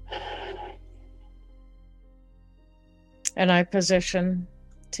 And I position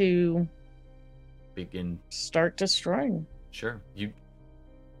to Begin. start destroying. Sure, you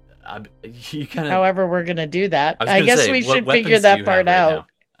kind of. However we're going to do that. I was I gonna guess say, we what should weapons figure do that you part have right out. now?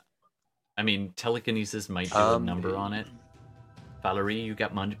 I mean, telekinesis might do a number on it. Valerie, you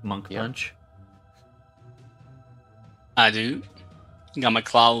got monk Yeah. punch. I do. Got my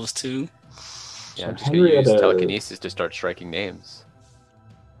claws too. Yeah, I'm just So going to use Henrietta- telekinesis to start striking names.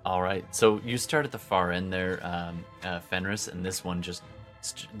 All right, so you start at the far end there, Fenris, and this one just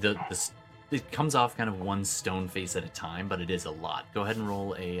it comes off kind of one stone face at a time, but it is a lot. Go ahead and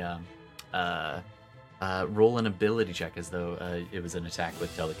roll roll an ability check as though it was an attack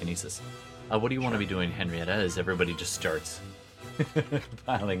with telekinesis. What do you want to be doing, Henrietta? As everybody just starts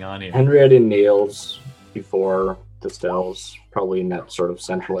piling on here. Henrietta kneels before the Stells, probably in that sort of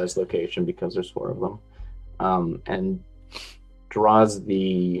centralized location because there's 4 of them, and draws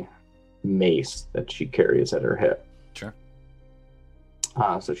the mace that she carries at her hip. Sure.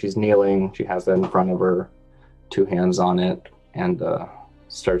 So she's kneeling, she has that in front of her, 2 hands on it, and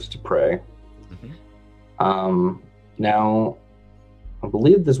starts to pray. Mhm. Now, I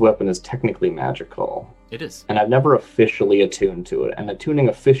believe this weapon is technically magical, It is. and I've never officially attuned to it, and attuning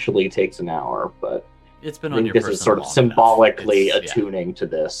officially takes an hour, but It's been I on think your this is person sort of long enough. symbolically It's- attuning to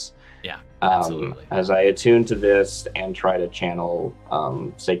this. Yeah, absolutely. As I attune to this and try to channel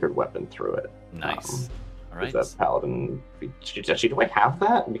Sacred Weapon through it. Nice. All right. Is that Paladin? Actually, do I have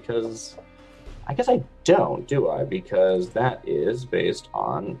that? Because I guess I don't, do I? Because that is based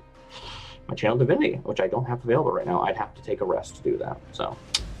on my Channel Divinity, which I don't have available right now. I'd have to take a rest to do that. So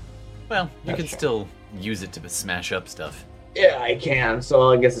Well, you That's can true. still use it to smash up stuff. yeah, I can.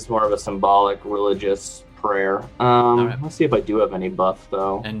 So I guess it's more of a symbolic, religious prayer. right. Let's see if I do have any buff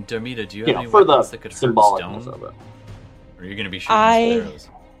though. And Dermita, do you have You know, any for the weapons that could hurt symbolicness stone? of it. Or are you going to be shooting arrows?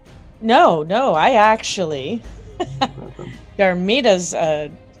 No, I actually... Garmita's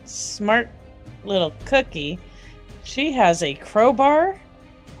a smart little cookie. She has a crowbar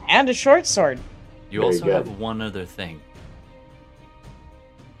and a short sword. You Very also good. have one other thing.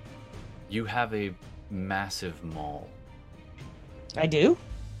 You have a massive maul. I do?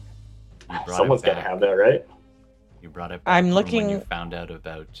 You brought Someone's it got back. to have that, right? You brought it back I'm from looking- when you found out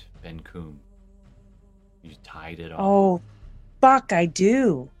about Ben Coom. You tied it on. Oh, fuck, I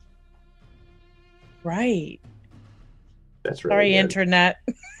do. Right. That's really Sorry, good. internet.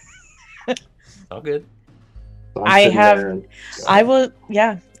 It's all good. So I'm I sitting have- there and- I will,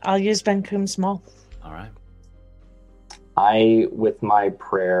 yeah, I'll use Ben Coom's Small. All right. I, with my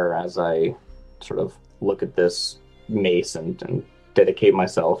prayer, as I sort of look at this mace and dedicate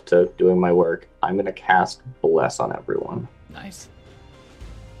myself to doing my work, I'm going to cast Bless on everyone. Nice.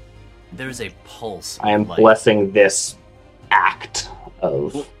 There's a pulse. I am of light. blessing this act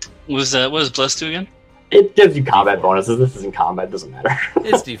of... What does Bless do again? It gives you combat D4. bonuses. This isn't combat, doesn't matter.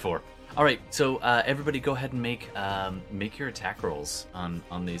 It's D4. All right, so everybody, go ahead and make your attack rolls on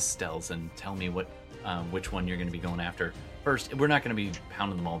these Stells and tell me which one you're going to be going after first. We're not going to be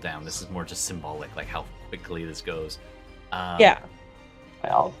pounding them all down. This is more just symbolic, like how quickly this goes. Yeah.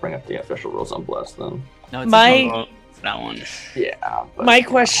 I'll bring up the official rules on Bless then. No, it's My- Oh, that one. Yeah. But, My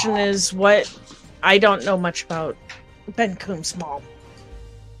question is what... I don't know much about Ben Coom's Small.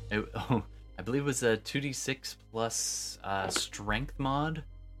 I believe it was a 2d6 plus strength mod,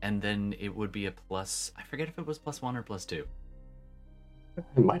 and then it would be a plus. I forget if it was +1 or +2. It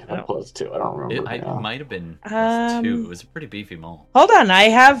might have been +2. I don't remember. It now. might have been +2. Um, It was a pretty beefy mole. Hold on, I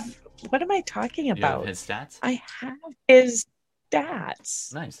have... What am I talking You have about? his stats? I have his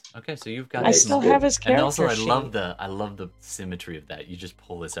stats. Nice. Okay, so you've got. I Nice. still Good. have his And character also, I sheet. love the symmetry of that. You just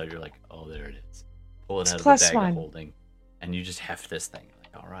pull this out. You're like, oh, there it is. Pull it It's out of the bag +1. of holding, and you just heft this thing.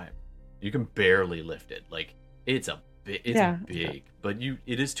 You're like, all right, you can barely lift it. Like it's Yeah. big, but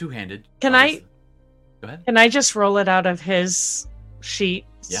it is two-handed. Can obviously. Go ahead. Can I just roll it out of his sheet?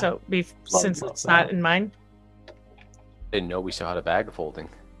 Yeah. So since love it's that. not in mine. Didn't know we still had a bag of holding.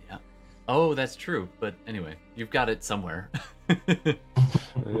 Oh, that's true. But anyway, you've got it somewhere.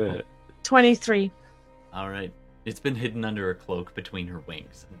 23. All right. It's been hidden under a cloak between her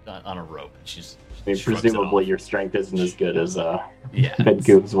wings on a rope. She's I mean, shrugs it presumably off. your strength isn't as good as Yeah,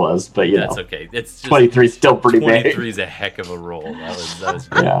 Goob's was, but you that's know, okay. It's just 23 is still pretty big. 23 is a heck of a roll. That was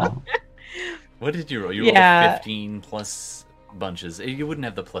good. Yeah. What did you roll? You rolled a 15 plus bunches. You wouldn't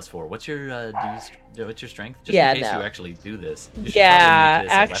have the +4. What's your what's your strength? Just Yeah, in case no. you actually do this. You should Yeah, probably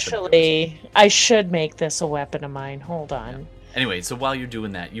make this a weapon of yours. actually, I should make this a weapon of mine. Hold on. Anyway, so while you're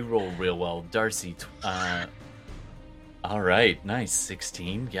doing that, you roll real well. Darcy, all right, nice.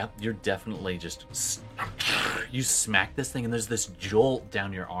 16. Yep, you're definitely just... You smack this thing, and there's this jolt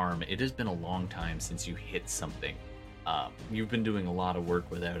down your arm. It has been a long time since you hit something. You've been doing a lot of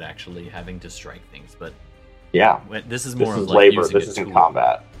work without actually having to strike things, but Yeah. this is This more is of like labor. using This a isn't tool.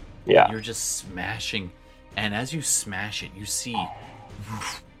 combat. Yeah. You're just smashing, and as you smash it, you see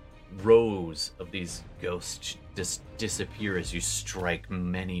rows of these ghosts just disappear as you strike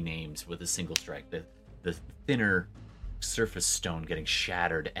many names with a single strike. The thinner surface stone getting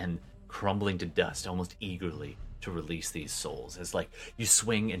shattered and crumbling to dust almost eagerly to release these souls. As like you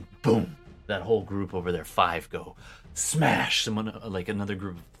swing and boom, that whole group over there, 5 go smash. Someone like another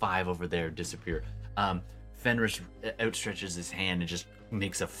group of 5 over there disappear. Fenris outstretches his hand and just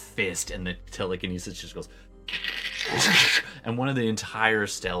makes a fist, and the telekinesis just goes, and one of the entire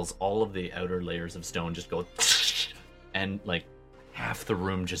steles, all of the outer layers of stone just go, and like half the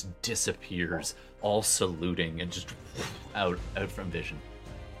room just disappears, all saluting and just out from vision.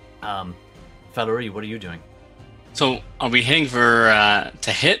 Faluri, what are you doing? So, are we hitting for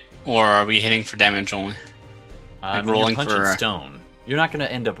to hit, or are we hitting for damage only? You're rolling punching for- stone. You're not going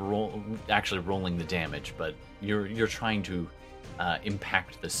to end up actually rolling the damage, but you're trying to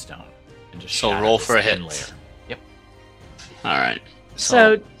impact the stone and just So shatter roll this for a thin hit. layer. Yep. All right.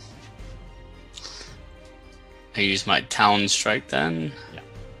 So, I use my Talon Strike then.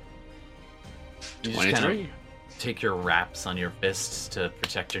 You just kind 23. of take your wraps on your fists to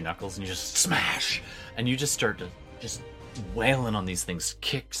protect your knuckles, and you just smash, and you just start to just wailing on these things,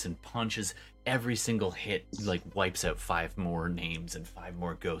 kicks and punches. Every single hit like wipes out 5 more names, and 5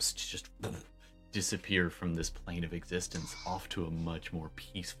 more ghosts just disappear from this plane of existence off to a much more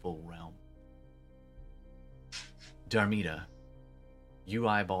peaceful realm. Darmida, you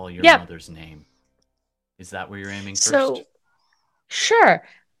eyeball your Yep. mother's name. Is that where you're aiming so first? sure.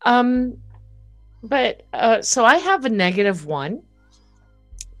 But so I have a -1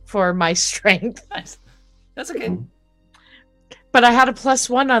 for my strength, Nice. That's okay. but I had a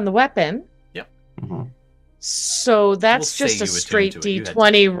 +1 on the weapon. Mhm. So that's We'll say just a you attuned straight to it. You had-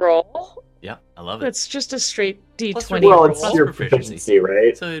 D20 roll. Yeah, I love it. It's just a straight Plus D20 your- Well, roll. it's Plus your proficiency. proficiency,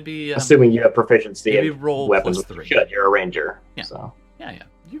 right? So it'd be Assuming you have proficiency maybe in roll weapons, plus which 3. you should. You're a ranger. Yeah. So Yeah.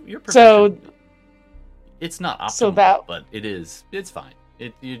 You're proficient. So- it's not optimal, so that- but it's fine.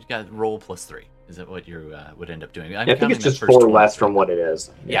 You got roll plus 3. Is that what you would end up doing? I'm yeah, I think counting it's the just first 4 one less as from well. what it is.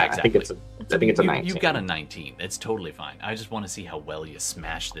 Yeah, I think exactly. it's a 19. You've got a 19. It's totally fine. I just want to see how well you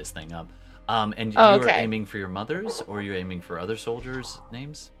smash this thing up. And Oh, you are okay. aiming for your mother's, or you're aiming for other soldiers'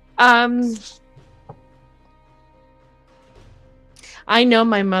 names? I know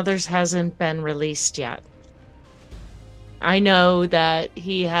my mother's hasn't been released yet. I know that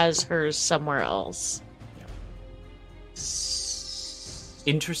he has hers somewhere else.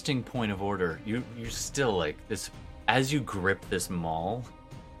 Interesting point of order. You still like this as you grip this maul,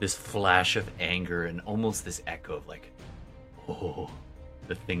 this flash of anger and almost this echo of like, oh,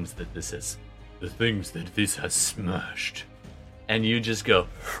 the things that this has smashed. And you just go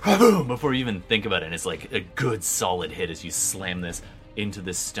before you even think about it, and it's like a good solid hit as you slam this into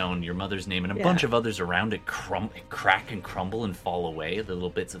this stone, your mother's name, and a bunch of others around it crack and crumble and fall away, the little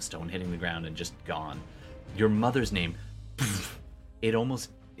bits of stone hitting the ground and just gone. Your mother's name, it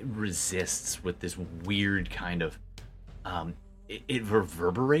almost resists with this weird kind of it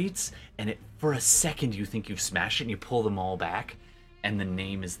reverberates, and it for a second you think you've smashed it and you pull them all back, and the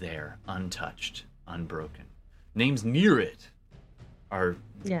name is there, untouched, unbroken. Names near it are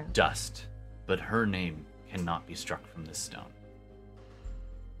dust, but her name cannot be struck from this stone.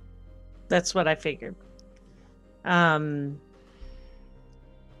 That's what I figured.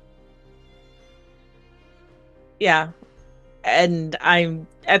 Yeah. And I'm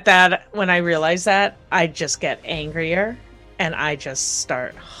at that, when I realize that, I just get angrier and I just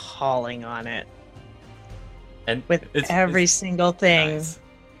start hauling on it And with every single thing. nice.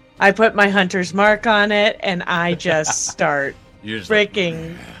 I put my hunter's mark on it and I just start You're just like, freaking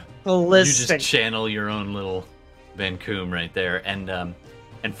you ballistic. just channel your own little Van Coom right there, and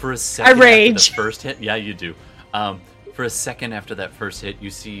for a second, rage. after the first hit, yeah, you do. For a second after that first hit, you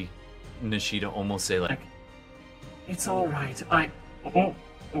see Nishida almost say like, It's all right.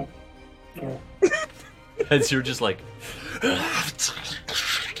 as you're just like,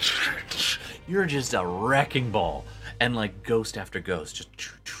 you're just a wrecking ball, and like ghost after ghost, just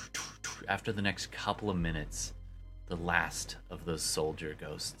after the next couple of minutes, the last of those soldier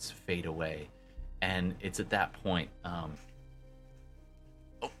ghosts fade away, and it's at that point. Oh,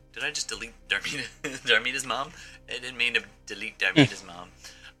 did I just delete Darmina's mom? I didn't mean to delete Darmina's mom.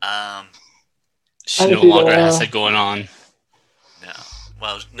 She no longer has it going on. No.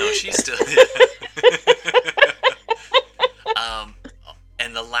 Well, no, she's still.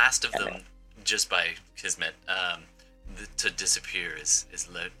 And the last of them, just by kismet, to disappear is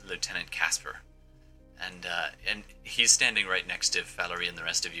Lieutenant Casper, and he's standing right next to Valerie and the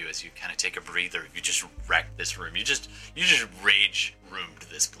rest of you as you kind of take a breather. You just wrecked this room. You just rage roomed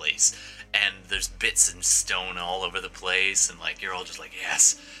this place, and there's bits and stone all over the place, and like you're all just like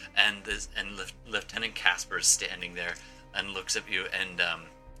yes. And Lieutenant Casper is standing there and looks at you, and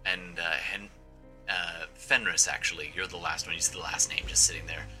Fenris, actually, you're the last one. You see the last name just sitting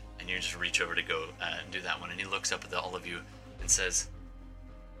there, and you just reach over to go and do that one, and he looks up at all of you and says,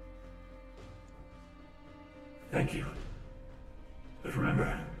 Thank you. But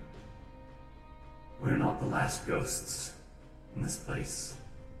remember, we're not the last ghosts in this place.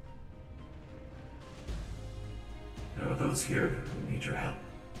 There are those here who need your help.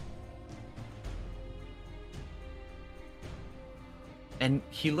 and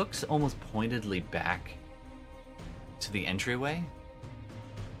he looks almost pointedly back to the entryway,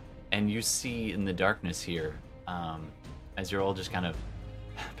 and you see in the darkness here, as you're all just kind of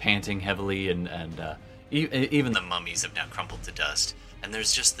panting heavily, and even the mummies have now crumpled to dust, and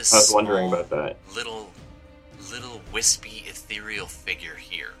there's just this I was wondering about that. little wispy ethereal figure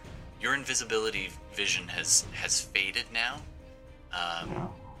here. Your invisibility vision has faded now,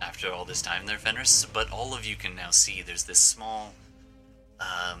 after all this time there, Fenris, but all of you can now see there's this small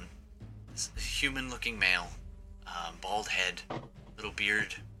human-looking male, bald head, little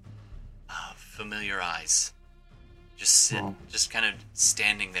beard, familiar eyes, just kind of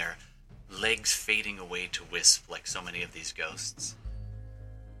standing there, legs fading away to wisp like so many of these ghosts.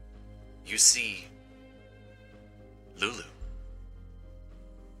 You see Lulu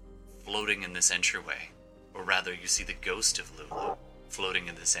floating in this entryway, or rather, you see the ghost of Lulu floating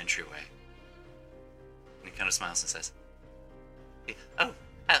in this entryway. And he kind of smiles and says, "Oh,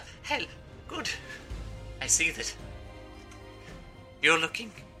 hell, good. I see that you're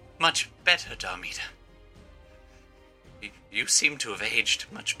looking much better, Darmida. You seem to have aged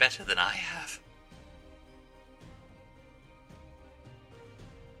much better than I have."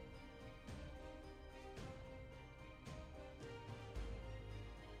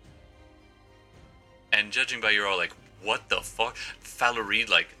 And judging by your all like, what the fuck? Valerie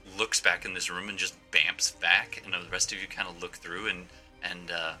like looks back in this room and just bamps back, and the rest of you kind of look through and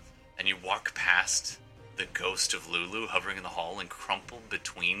you walk past the ghost of Lulu hovering in the hall and crumpled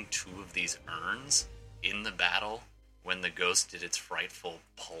between two of these urns in the battle when the ghost did its frightful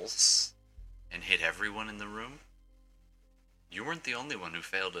pulse and hit everyone in the room. You weren't the only one who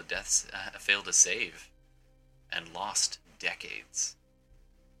failed a save and lost decades.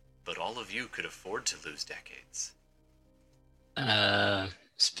 But all of you could afford to lose decades.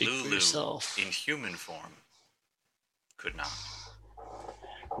 Speak Lulu, for yourself. in human form, could not.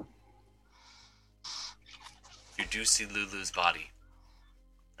 You do see Lulu's body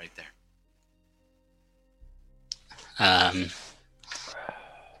right there.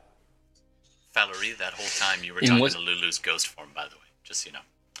 Valerie, that whole time you were talking to Lulu's ghost form, by the way, just so you know.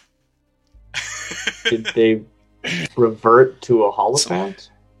 Did they revert to a Holophant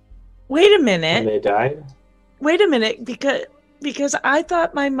Wait a when minute. they died? Wait a minute, because I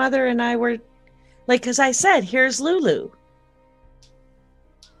thought my mother and I were like, because I said, "Here's Lulu."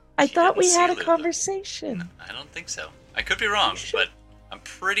 I You thought didn't we had see a Lulu. conversation. I don't think so. I could be wrong, but I'm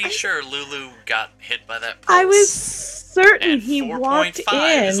pretty sure Lulu got hit by that pulse. I was certain and he 4.5 walked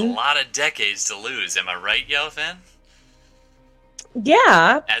is a in. lot of decades to lose. Am I right, Yellowfan?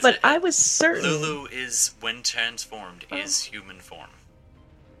 Yeah, As but it- I was certain. Lulu is, when transformed, is human form.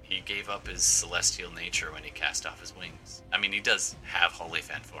 He gave up his celestial nature when he cast off his wings. I mean, he does have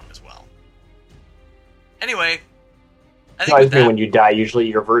Holyfan form as well. Anyway, I think No, I with just mean that, when you die, usually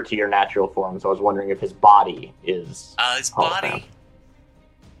you revert to your natural form. So I was wondering if his body is. his body,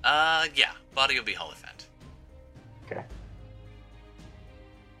 Holophant. yeah, body will be Holyfant. Okay.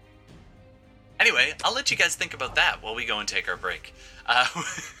 Anyway, I'll let you guys think about that while we go and take our break.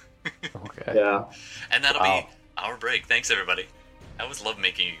 Okay. Yeah. And that'll Wow. be our break. Thanks, everybody. I always love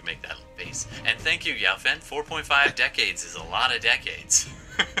making you make that face. And thank you, Yaofen. 4.5 decades is a lot of decades.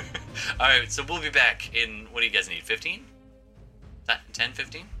 Alright, so we'll be back in, what do you guys need, 15? 10,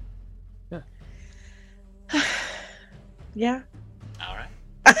 15? Yeah. Alright.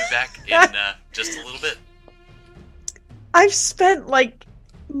 We'll be back in just a little bit. I've spent like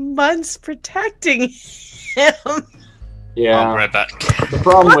months protecting him. I'll be Yeah. right back. The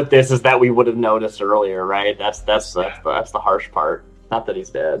problem with this is that we would have noticed earlier, right? That's the harsh part. Not that he's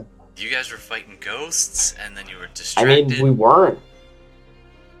dead. You guys were fighting ghosts, and then you were I distracted. mean, we weren't.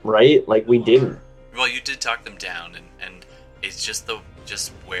 Right? Like, we didn't. Well, you did talk them down, and it's just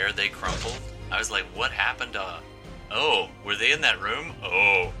where they crumbled. I was like, what happened? Oh, were they in that room?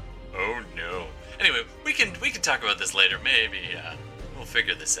 Oh no. Anyway, we can talk about this later. Maybe we'll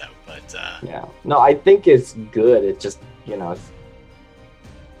figure this out. But Yeah. No, I think it's good. It's just, it's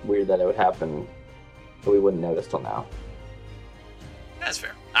weird that it would happen, but we wouldn't notice till now. that's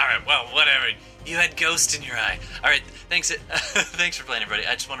fair. All right. Well, whatever. You had ghost in your eye. All right. Thanks. Thanks for playing, everybody.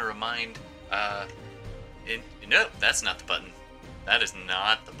 I just want to remind. No, that's not the button. That is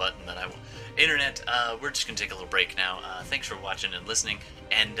not the button that I want. Internet, we're just going to take a little break now. Thanks for watching and listening,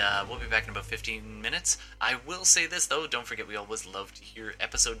 and we'll be back in about 15 minutes. I will say this, though. Don't forget, we always love to hear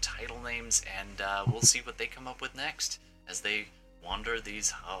episode title names, and we'll see what they come up with next as they wander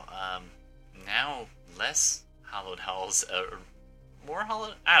these, now less hallowed halls, or more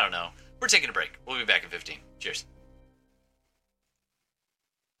hallowed? I don't know. We're taking a break. We'll be back in 15. Cheers.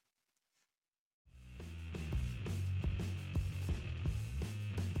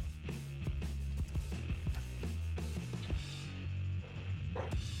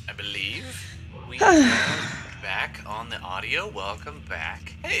 I believe we are back on the audio. Welcome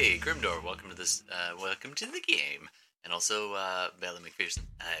back. Hey, Grimdor, welcome to this. Welcome to the game, and also Bella McPherson.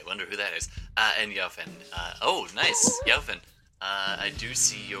 I wonder who that is. And Yelfin. Oh, nice, Yelfin. I do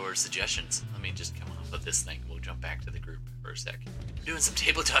see your suggestions. Let me just come off of this thing. We'll jump back to the group for a sec. We're doing some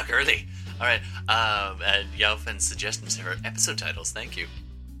table talk early. All right. And Yelfin's suggestions for episode titles. Thank you.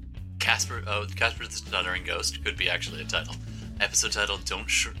 Casper the Stuttering Ghost could be actually a title. Episode title: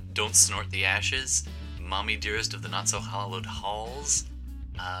 Don't Snort the Ashes. Mommy Dearest of the Not So Hallowed Halls.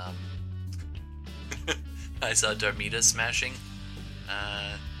 I saw Darmida smashing.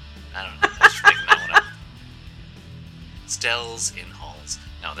 I don't know. I was just making that one up. Stells in halls.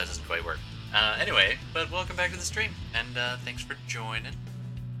 No, that doesn't quite work. Anyway, but welcome back to the stream, and thanks for joining.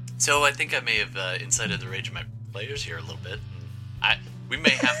 So I think I may have incited the rage of my players here a little bit. We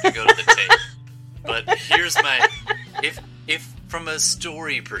may have to go to the tape, but here's my if from a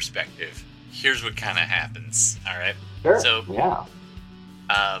story perspective, here's what kind of happens. All right. Sure. So yeah.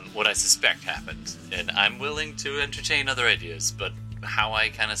 What I suspect happened, and I'm willing to entertain other ideas, but how I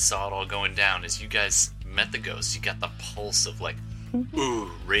kind of saw it all going down is you guys met the ghosts. You got the pulse of like,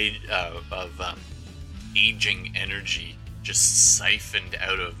 rage of aging energy just siphoned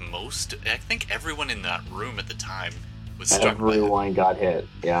out of most. I think everyone in that room at the time was struck by it. Everyone got hit.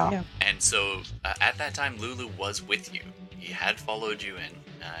 Yeah. And so at that time, Lulu was with you. He had followed you in,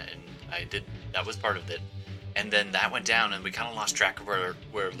 and that was part of it. And then that went down, and we kind of lost track of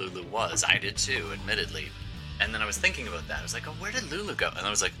where Lulu was. I did too, admittedly. And then I was thinking about that. I was like, oh, where did Lulu go? And I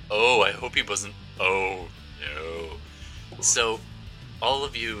was like, oh, I hope he wasn't. Oh, no. So, all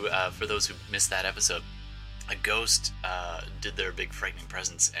of you, for those who missed that episode, a ghost did their big frightening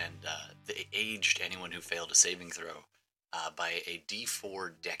presence, and they aged anyone who failed a saving throw by a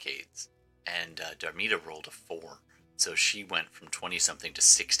D4 decades. And Darmida rolled a 4. So she went from 20-something to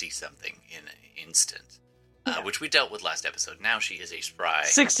 60-something in an instant. Which we dealt with last episode. Now she is a spry...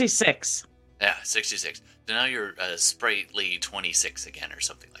 66. Yeah, 66. So now you're sprightly 26 again, or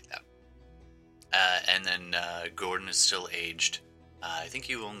something like that. And then Gordon is still aged. I think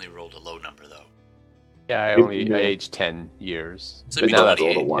you only rolled a low number, though. Yeah, I aged 10 years. So but you now rolled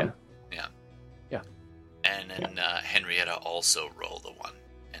that's a 1. Yeah. Yeah. And then Henrietta also rolled a 1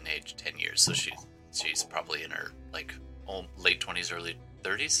 and aged 10 years. So she's probably in her late 20s, early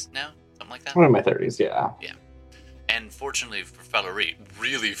 30s now, something like that. I'm in my 30s. Yeah. Yeah. And fortunately for Valerie,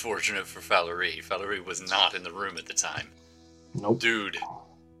 really fortunate for Valerie was not in the room at the time. Nope. Dude,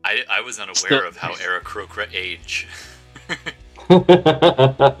 I was unaware of how Era Crocra age.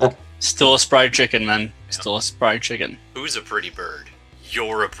 Still a spry chicken, man. Still a spry chicken. Who's a pretty bird?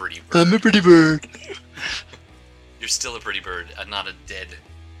 You're a pretty bird. I'm a pretty bird. You're still a pretty bird, not a dead.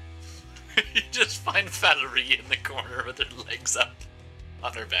 You just find Valerie in the corner with her legs up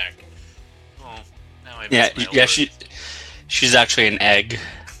on her back. Oh, now I miss my old bird. She's actually an egg.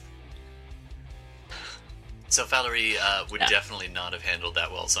 So Valerie would definitely not have handled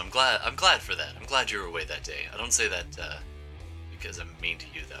that well. So I'm glad for that. I'm glad you were away that day. I don't say that because I'm mean to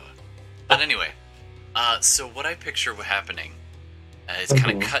you, though. But anyway, so what I picture happening It's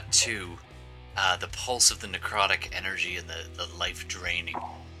kind of cut to the pulse of the necrotic energy and the life draining.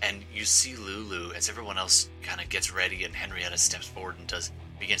 And you see Lulu as everyone else kind of gets ready, and Henrietta steps forward and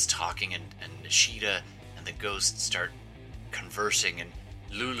begins talking, and Nishida and the ghosts start conversing, and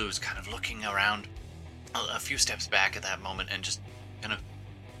Lulu's kind of looking around a few steps back at that moment and just kind of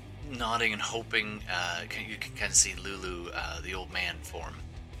nodding and hoping. You can kind of see Lulu, the old man form,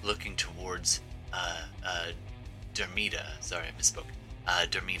 looking towards Dermida. Sorry, I misspoke.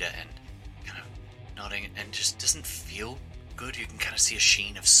 Dermida, and kind of nodding, and just doesn't feel good. You can kind of see a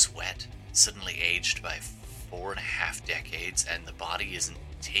sheen of sweat, suddenly aged by 4.5 decades, and the body isn't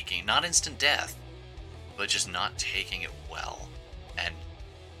taking, not instant death, but just not taking it well, and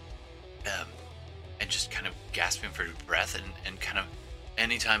just kind of gasping for breath, and kind of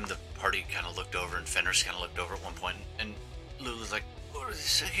anytime the party kind of looked over, and Fenris kind of looked over at one point, and Lulu's like, "What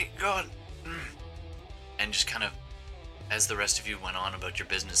is it going?" And just kind of, as the rest of you went on about your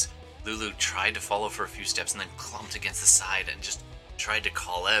business, Lulu tried to follow for a few steps and then clumped against the side and just tried to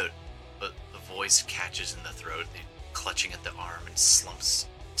call out, but the voice catches in the throat, and clutching at the arm, and slumps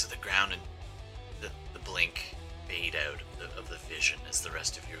to the ground, and the blink fade out of the vision as the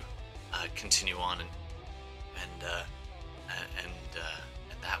rest of you continue on, and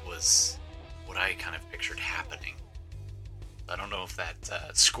that was what I kind of pictured happening. I don't know if that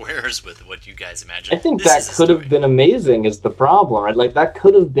squares with what you guys imagined. I think that could have been amazing is the problem, right? Like, that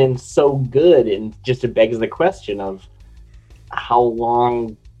could have been so good, and just it begs the question of how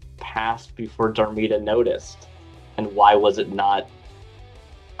long passed before Darmida noticed, and why was it not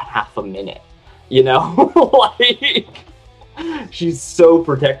half a minute? You know? Like, she's so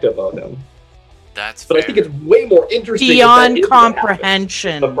protective of him. That's But fair. I think it's way more interesting Beyond if that is what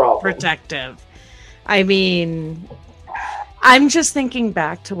comprehension, happens. The problem. protective. I mean, I'm just thinking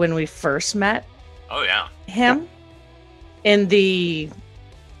back to when we first met Oh yeah. him in the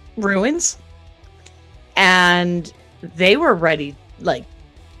ruins, and they were ready, like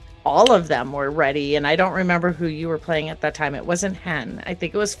all of them were ready, and I don't remember who you were playing at that time. It wasn't Hen. I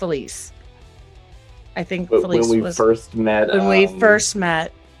think it was Felice. I think But Felice when we was first met, when we first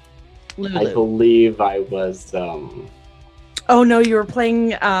met Lulu. I believe I was Oh no, you were playing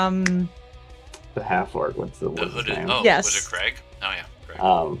the half orc. What's the The his hooded. name? Oh, Yes. was it Craig? Oh yeah,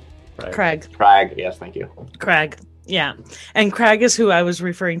 Craig. Craig. Crag. Yes, thank you. Craig. Yeah. And Craig is who I was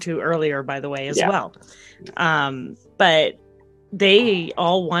referring to earlier, by the way, as Yeah. well. But they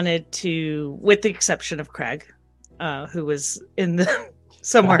all wanted to, with the exception of Craig, who was in the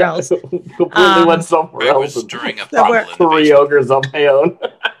somewhere else. Completely went somewhere Craig was else. stirring up Somewhere- trouble in the Three basement. ogres on my own.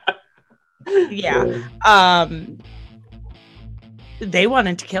 Yeah. They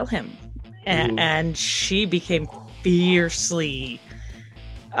wanted to kill him. Mhm. And she became fiercely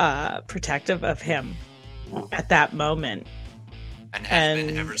protective of him at that moment. And has been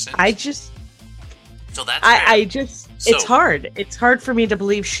And ever since. So that's fair. I just, it's So- hard. It's hard for me to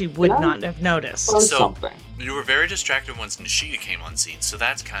believe she would Can I- not have noticed. Or So- something. You were very distracted once Nishida came on scene, so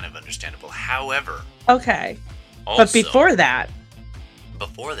that's kind of understandable. However, Okay. also, But before that,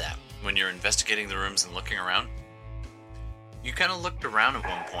 when you're investigating the rooms and looking around, you kind of looked around at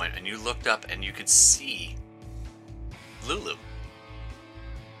one point, and you looked up and you could see Lulu.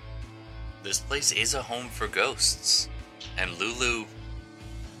 This place is a home for ghosts, and Lulu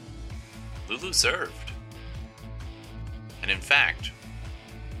served. And in fact,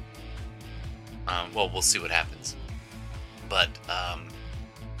 well, we'll see what happens. But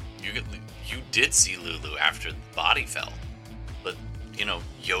you did see Lulu after the body fell, but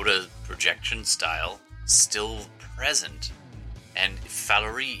Yoda projection style still present, and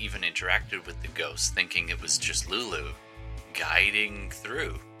Valerie even interacted with the ghost, thinking it was just Lulu guiding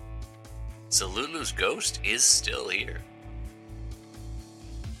through. So Lulu's ghost is still here.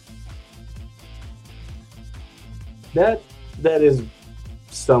 That is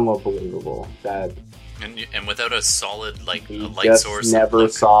somewhat believable. That And without a solid a we light just source, never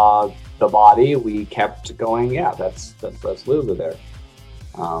look, saw the body. We kept going. Yeah, that's Lulu there.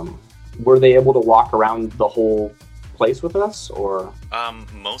 Were they able to walk around the whole place with us, or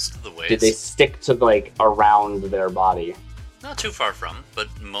most of the ways. did they stick to around their body? Not too far from, but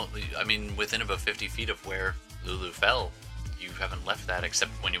within about 50 feet of where Lulu fell. You haven't left that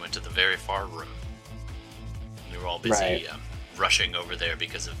except when you went to the very far room. You were all busy Right. rushing over there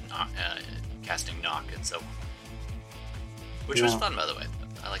because of casting knock and so on. Which was Yeah. fun, by the way.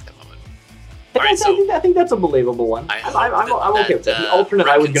 I like that moment. I Alright, think that's a believable one. I hope I'm okay with it. The alternate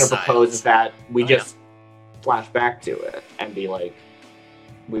I was going to propose is that we just flash back to it and be like,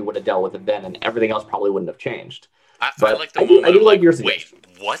 we would have dealt with it then, and everything else probably wouldn't have changed. I But like the I do moment of like your wait, suggestion.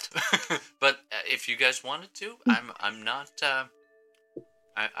 what? But if you guys wanted to, I'm not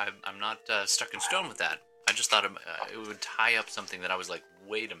I'm not stuck in stone with that. I just thought it would tie up something that I was like,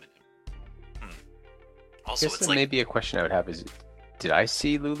 wait a minute. Also, Guess it's that like maybe a question I would have is, did I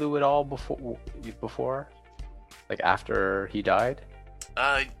see Lulu at all before? Like after he died?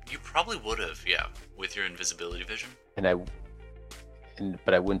 you probably would have, yeah, with your invisibility vision.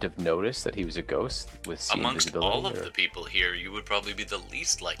 But I wouldn't have noticed that he was a ghost with C Amongst invisibility. all of the people here, you would probably be the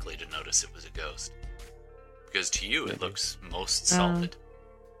least likely to notice it was a ghost. Because to you, it looks most solid.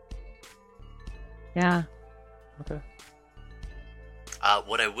 Yeah. Okay.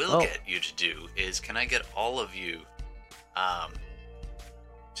 What I will get you to do is, can I get all of you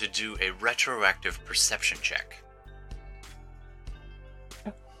to do a retroactive perception check?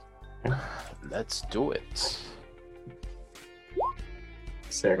 Let's do it.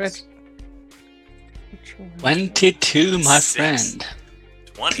 6. 22, my 6. friend.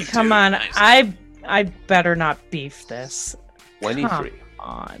 22. Come on, Nice. I better not beef this. 23. Come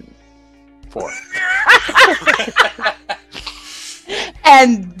on. 4.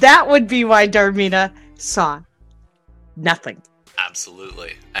 And that would be why Darmina saw nothing.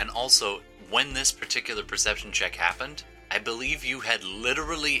 Absolutely. And also, when this particular perception check happened, I believe you had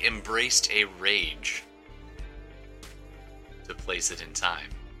literally embraced a rage to place it in time.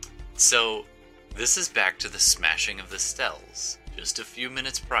 So, this is back to the smashing of the Stells, just a few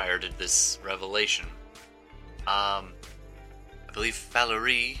minutes prior to this revelation. I believe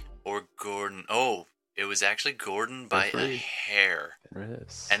Valerie or Gordon... Oh, it was actually Gordon by a Valerie. hair.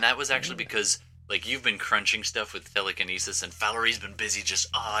 Yes. And that was actually because, like, you've been crunching stuff with telekinesis, and Valerie's been busy just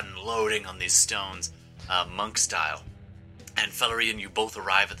unloading on these stones, monk style. And Valerie and you both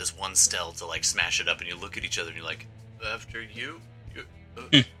arrive at this one stele to, like, smash it up, and you look at each other and you're like, after you?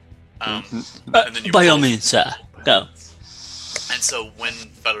 And then you By all both- means, sir. Go. And so when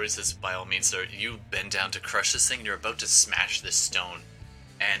Valerie says, by all means, sir, you bend down to crush this thing, and you're about to smash this stone.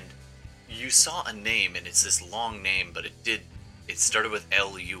 And you saw a name, and it's this long name, but it started with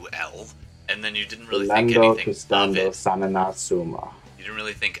L-U-L, and then you didn't really think Lando anything of Tustando it. Sanana Suma. You didn't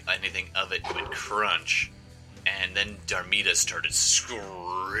really think anything of it. You would crunch, and then Darmida started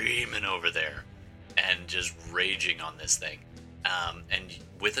screaming over there, and just raging on this thing. And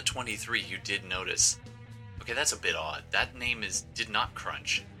with a 23, you did notice, okay, that's a bit odd. That name did not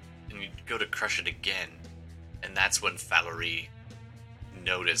crunch, and you go to crush it again, and that's when Valerie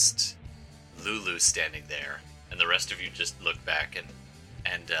noticed Lulu standing there, and the rest of you just looked back, and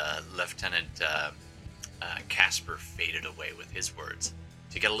Lieutenant Casper faded away with his words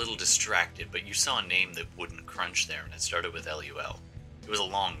to get a little distracted, but you saw a name that wouldn't crunch there, and it started with L-U-L. It was a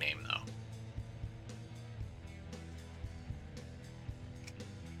long name, though.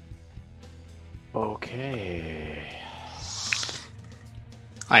 Okay.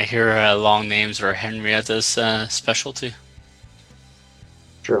 I hear long names are Henrietta's specialty.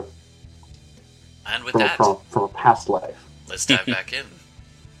 Sure. And with From, that, from a past life. let's dive back in.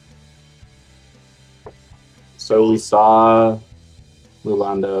 So we saw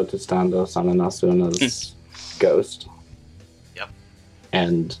Lulando Tustando Sananasuna's ghost. Yep.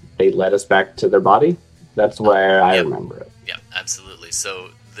 And they led us back to their body. That's where I Yep. remember it. Yeah, absolutely.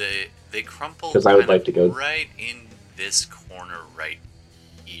 So they crumple 'Cause I would kind like of to go- right in this corner right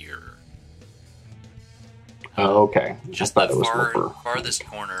here. Oh, okay. Just I thought the it was more farthest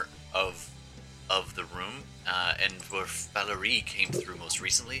corner of the room, and where Valerie came through most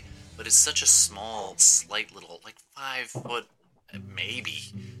recently. But it's such a small, slight little, like 5 foot,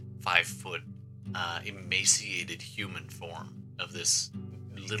 maybe 5 foot, emaciated human form of this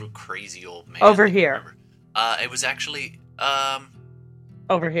little crazy old man. Over that you here. remember. It was actually,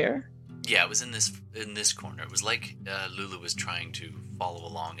 Over here. yeah, it was in this corner. It was like Lulu was trying to follow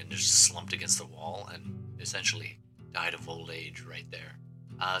along and just slumped against the wall and essentially died of old age right there.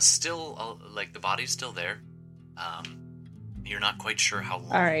 Still, like the body's still there. You're not quite sure how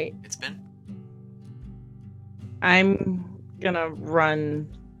long All right. it's been. I'm gonna run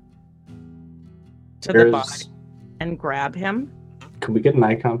to the body Here's- and grab him. Can we get an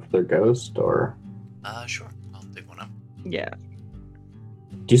icon for their ghost, or Sure. I'll pick one up. Yeah,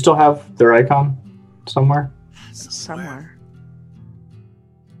 do you still have their icon somewhere? somewhere.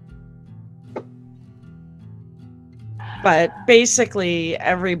 But basically,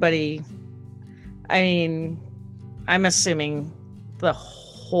 everybody. I mean, I'm assuming the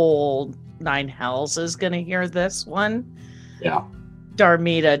whole nine hells is gonna hear this one. Yeah.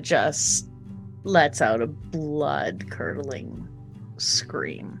 Darmida just lets out a blood-curdling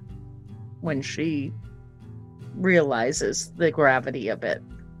scream when she realizes the gravity of it.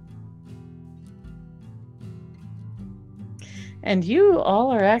 And you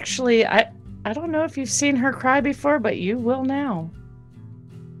all are actually, I don't know if you've seen her cry before, but you will now.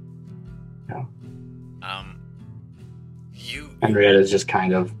 Henrietta's just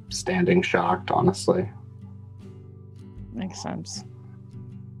kind of standing shocked, honestly. Makes sense.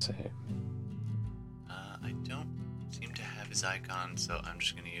 Same. I don't seem to have his icon, so I'm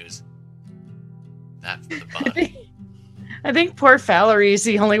just going to use that for the body. I think poor Valerie is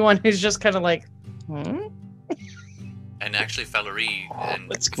the only one who's just kind of like, hmm? And actually, Valerie and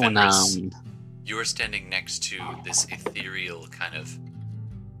What's going Fenris, on? you are standing next to this ethereal kind of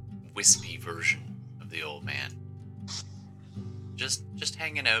wispy version of the old man. Just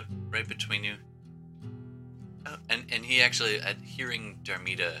hanging out right between you. Oh, and he actually, at hearing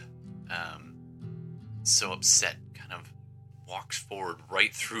Darmida so upset, kind of walks forward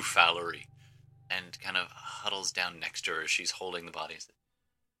right through Valerie and kind of huddles down next to her as she's holding the body.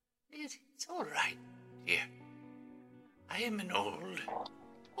 It's all right, dear. I am an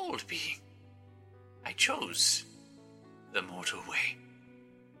old being. I chose the mortal way.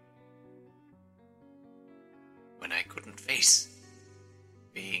 When I couldn't face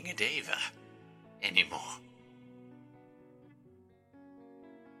being a Deva anymore.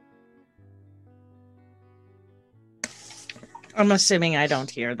 I'm assuming I don't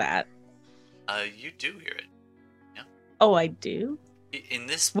hear that. You do hear it. Oh, I do? In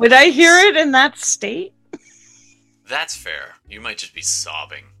this Would I hear place- it in that state? That's fair. You might just be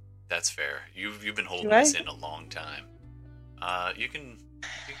sobbing. That's fair. You've been holding Do I? this in a long time. You can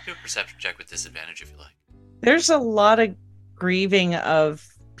do a perception check with disadvantage if you like. There's a lot of grieving of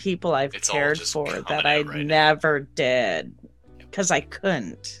people I've It's all cared just for coming that out I right now. never did because I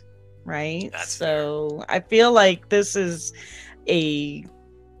couldn't, right? That's so I feel like this is a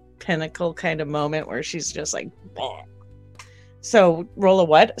pinnacle kind of moment where she's just like, "Bleh." So roll a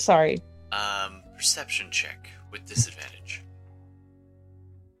what? Sorry. Perception check with disadvantage.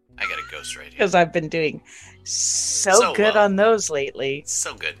 I got a ghost right here. Because I've been doing so So good well. on those lately.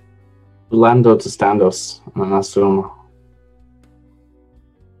 So good. Lando to standos, assume.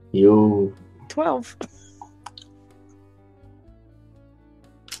 You 12.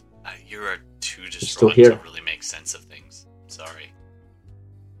 You are too still distraught here. to really make sense of things. Sorry.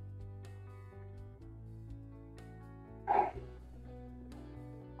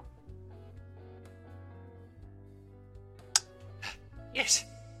 Yes.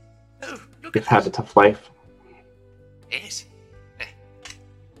 Oh, look you've at had a this. tough life. Yes.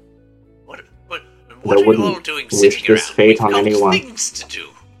 What I are you wouldn't all doing wish sitting this around? fate We've on got anyone. things to do.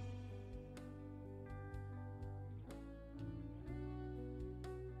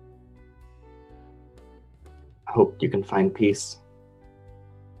 I hope you can find peace.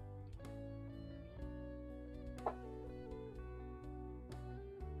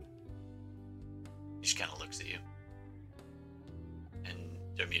 He just kind of looks at you. And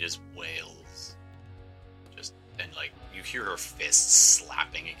Darmida's wails. And like, you hear her fists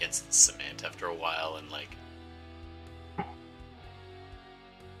slapping against the cement after a while, and like,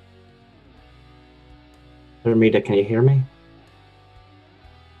 Hermida, can you hear me?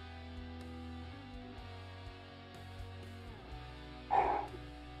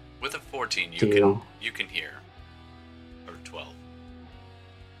 with a 14, Do you? you can hear. Or 12.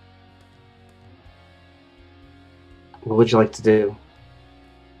 What would you like to do?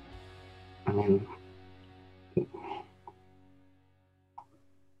 I mean,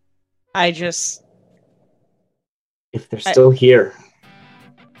 I just, if they're still here,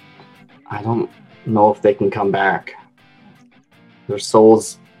 I don't know if they can come back. Their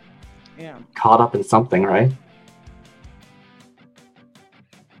souls yeah. caught up in something, right?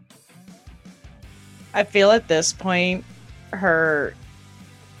 I feel at this point,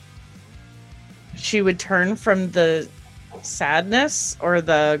 she would turn from the sadness or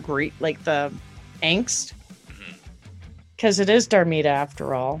the grief, like the angst, Mhm. because it is Darmida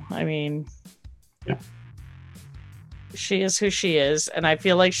after all. I mean, Yeah. she is who she is, and I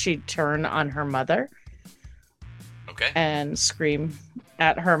feel like she'd turn on her mother Okay. and scream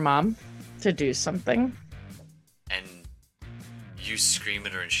at her mom to do something, And you scream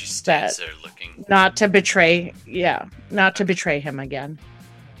at her, and she stands there looking. not to betray him again.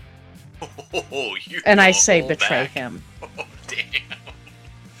 Oh, you And I go say all betray back. him. Oh,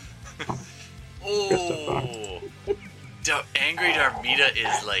 damn. Oh. Angry Darmida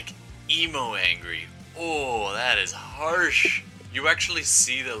is like emo angry. Oh, that is harsh. You actually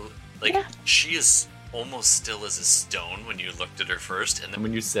see Yeah. she is almost still as a stone when you looked at her first, and then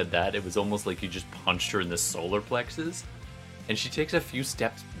when you said that, it was almost like you just punched her in the solar plexus. And she takes a few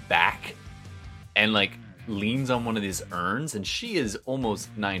steps back and like leans on one of these urns, and she is almost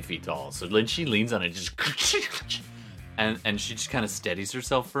 9 feet tall. So when she leans on it, just and she just kind of steadies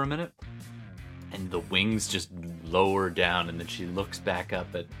herself for a minute, and the wings just lower down, and then she looks back up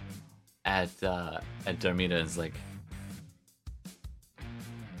at Darmida and is like,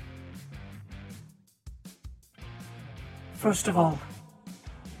 First of all,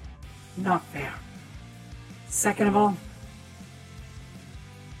 not fair. Second of all,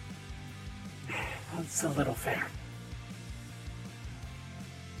 it's a little fair.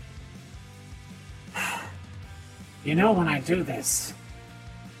 You know, when I do this,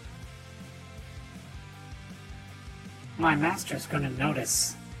 my master's gonna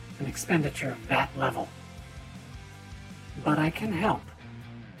notice an expenditure of that level. But I can help.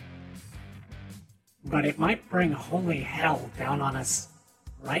 But it might bring holy hell down on us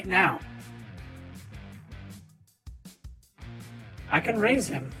right now. I can raise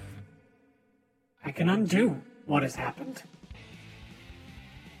him. I can undo what has happened.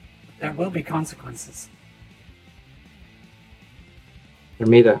 There will be consequences.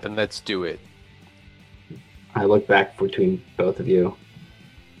 Armida, Then let's do it. I look back between both of you.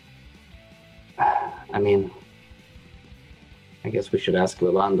 I mean, I guess we should ask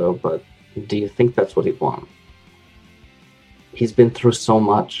Rolando, but do you think that's what he'd want? He's been through so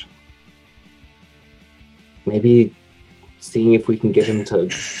much. Maybe seeing if we can get him to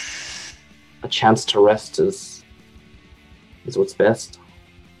a chance to rest is what's best.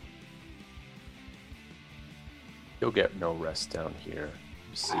 He'll get no rest down here.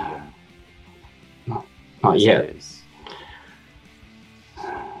 You see him. Not as yet. it is.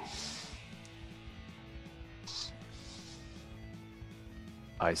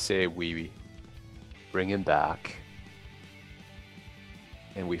 I say we bring him back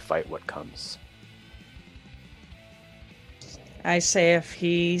and we fight what comes. I say if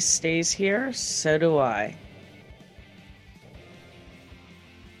he stays here, so do I.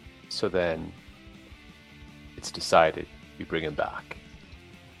 So then it's decided we bring him back.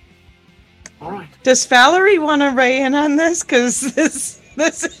 All right. Does Valerie want to weigh in on this? Because this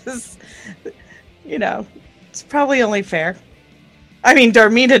is, you know, it's probably only fair. I mean,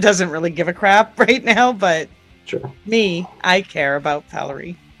 Darmita doesn't really give a crap right now, but Sure. me, I care about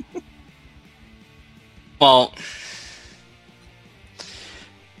Valerie. Well,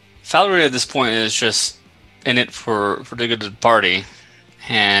 Valerie at this point is just in it for the good of the party,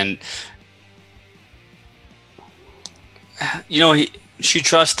 and you know she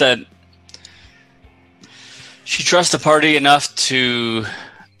trusts the party enough to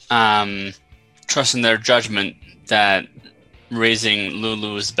trust in their judgment that raising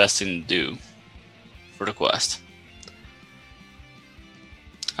Lulu is the best thing to do for the quest.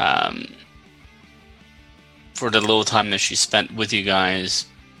 For the little time that she spent with you guys,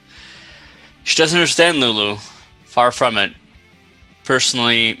 she doesn't understand Lulu. Far from it.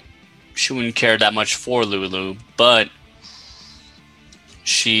 Personally, she wouldn't care that much for Lulu, but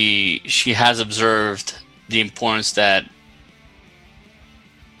she has observed the importance that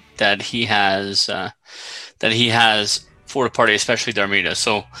he has for the party, especially Darmida.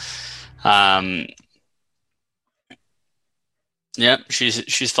 So, yeah,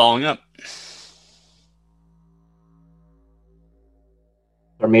 she's following up.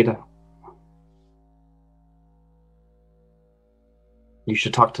 Armida, you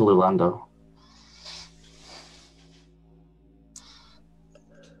should talk to Lulando.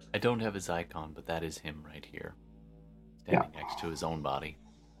 I don't have his icon, but that is him right here, standing next to his own body.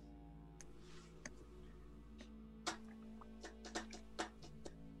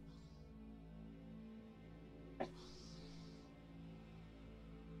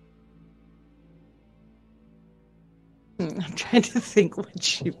 I'm trying to think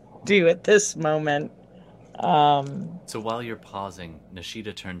what you do at this moment. So while you're pausing,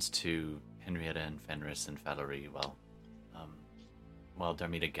 Nishida turns to Henrietta and Fenris and Valerie while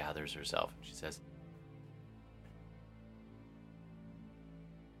Darmida gathers herself. She says,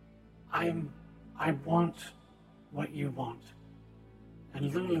 I want what you want.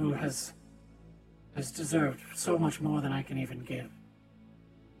 And Lulu has deserved so much more than I can even give.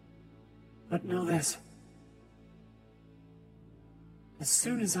 But know this. As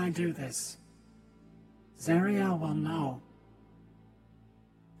soon as I do this, Zariel will know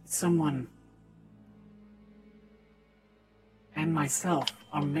that someone and myself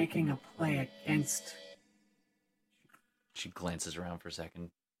are making a play against. she glances around for a second.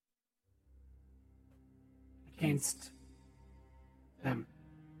 Against them.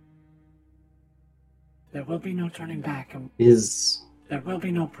 There will be no turning back, and there will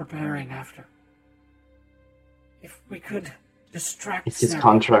be no preparing after. If we could distract It's his Zariel.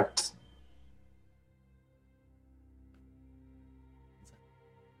 contract.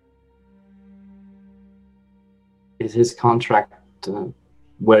 Is his contract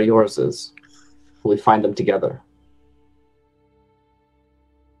where yours is? Will we find them together?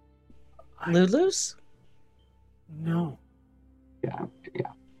 Lulu's? No. Yeah.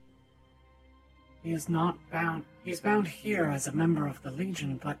 He is not bound. He's bound here as a member of the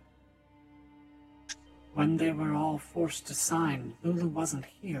Legion, but when they were all forced to sign, Lulu wasn't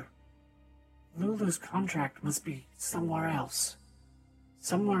here. Lulu's contract must be somewhere else.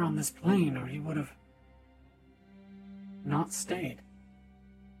 Somewhere on this plane, or he would have not stayed.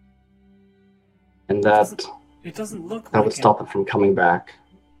 And It doesn't look that like would stop it from coming back.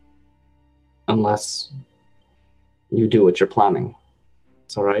 Unless you do what you're planning.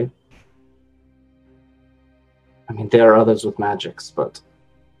 It's alright? I mean, there are others with magics, but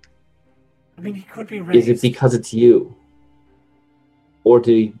I mean, he could be raised. is it because it's you? Or is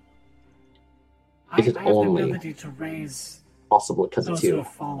it I have only the ability to raise possible because those it's who you?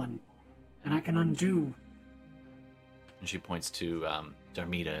 have fallen, and I can undo. And she points to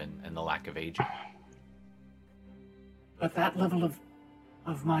Darmida and the lack of aging. But that level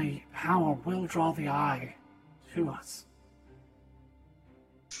of my power will draw the eye to us.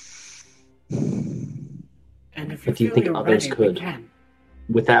 And if you But do you feel think you're others ready, could? we can.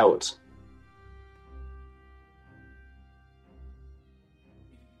 Without.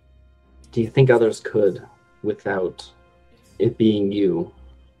 Do you think others could without it being you?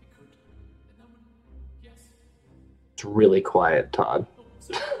 It's really quiet, Todd.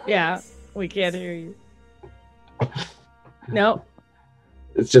 Yeah, we can't hear you. No.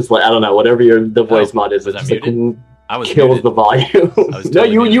 It's just like, I don't know, whatever the voice mod is, was it I just like, muted? I was kills muted. the volume. was No,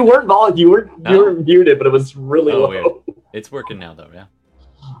 totally you muted. weren't volume. You were muted, but it was really Oh, low. weird. It's working now, though, yeah?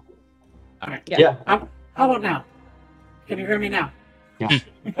 Alright. Yeah. How about now? Can you hear me now? Yeah.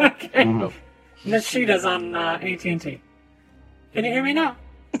 Okay. Mhm. Nishida's on AT&T. Can you hear me now?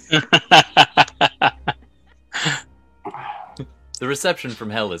 The reception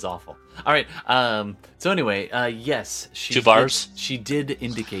from hell is awful. All right. So anyway, yes, Two bars? She did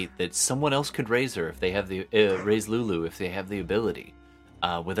indicate that someone else could raise her if they have the raise Lulu if they have the ability,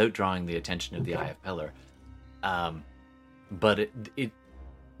 without drawing the attention of the Eye of Pellar. But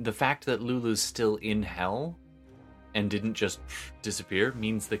the fact that Lulu's still in hell and didn't just disappear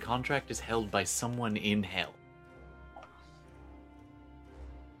means the contract is held by someone in hell.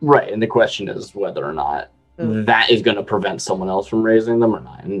 Right, and the question is whether or not that is going to prevent someone else from raising them or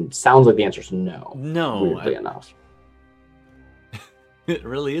not. And it sounds like the answer is no. No, Weirdly enough. It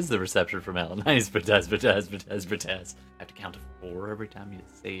really is the reception from hell. Nice, Bertez. I have to count to 4 every time you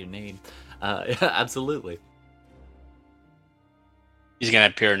say your name. Yeah, absolutely. He's gonna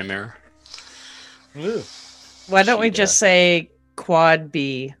appear in the mirror. Why don't we Nishida. just say quad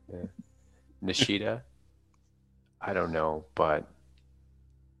B? Nishida? I don't know, but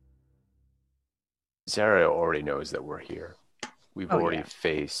Zara already knows that we're here. We've Oh, already yeah.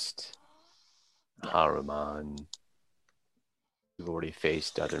 faced Haruman. We've already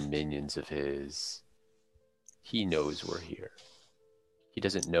faced other minions of his. He knows we're here. He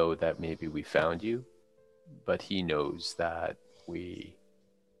doesn't know that maybe we found you, but he knows that we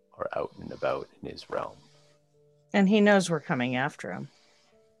are out and about in his realm. And he knows we're coming after him.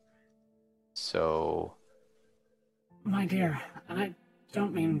 So, My dear, and I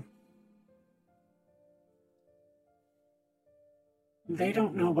don't mean... They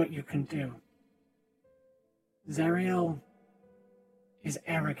don't know what you can do. Zariel is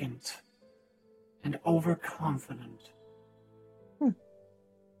arrogant and overconfident.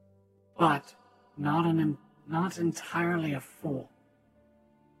 But not entirely a fool.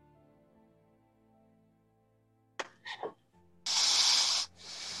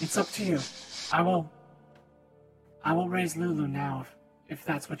 It's up to you. I will raise Lulu now if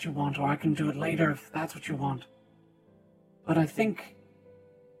that's what you want, or I can do it later if that's what you want. But I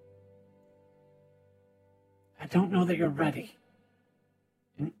don't know that you're ready.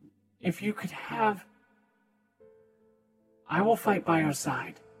 And if you could have... I will fight by your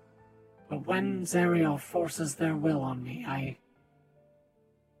side. But when Zariel forces their will on me, I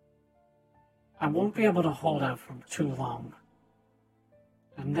won't be able to hold out for too long.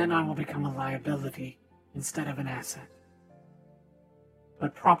 And then I will become a liability instead of an asset.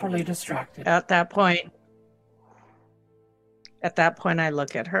 But properly distracted. At that point, I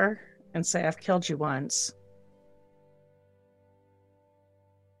look at her and say, I've killed you once.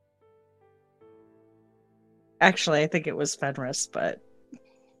 Actually, I think it was Fenris, but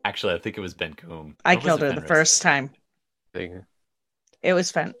Actually, I think it was Ben Coombe. I Or was killed it her the Fenris? first time. thing. It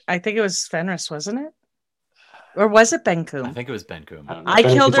was I think it was Fenris, wasn't it? Or was it Ben I Coombe? think it was Ben Coombe. I don't know. I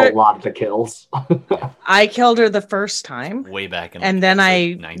Fenris killed gets her- a lot of the kills. I killed her the first time, Way back in and then I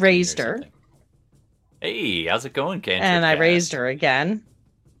episode 19 or raised her. something. Hey, how's it going, Cantrip and I Cast? raised her again.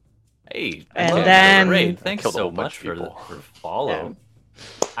 Hey, And hello, then- Raid. Thanks Killed a so whole much bunch of for people. follow.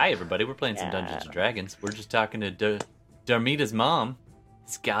 Hi, everybody. We're playing some Dungeons and Dragons. We're just talking to Darmida's mom.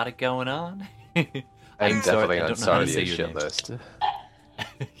 It's got it going on. I'm definitely I on don't know how to say Sarnia's your shit name. list.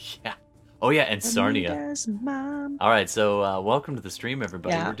 Yeah. Oh yeah, and Sarnia. Anita's mom. All right, so welcome to the stream,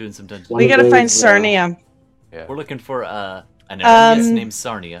 everybody. Yeah. We're doing some dungeons. One We of gotta find those, Sarnia. Yeah. We're looking for an Eremius Um, named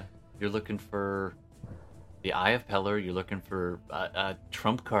Sarnia. You're looking for the Eye of Pellar. You're looking for a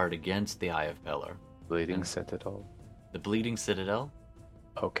trump card against the Eye of Pellar. Bleeding Citadel. The Bleeding Citadel.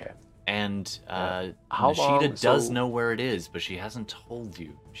 Okay. And How Nishida long- does so- know where it is, but she hasn't told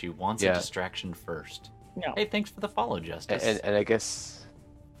you. She wants a Yeah. distraction first. No. Hey, thanks for the follow, Justice. And I guess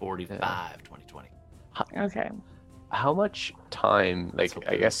 45, 2020. Okay. how much time? Like hope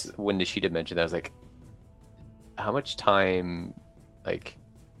I there guess is. when Nishida mentioned that, I was like, how much time? Like,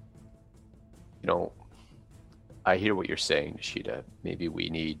 I hear what you're saying, Nishida. Maybe we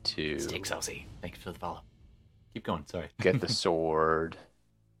need to Steak saucy. Thanks for the follow. Keep going. Sorry. get the sword,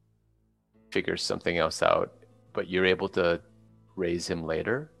 figure something else out, but you're able to raise him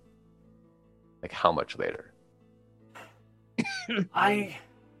later? Like how much later? I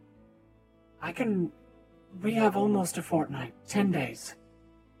can. We have almost a fortnight, 10 days.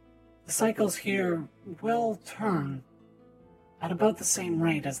 The cycles here will turn at about the same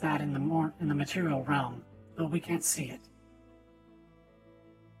rate as that in the material realm, though we can't see it.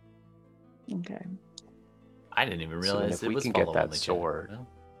 Okay. I didn't even So realize if it we was can get follow that only, chat. sword. Well,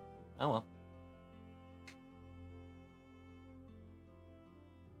 oh well.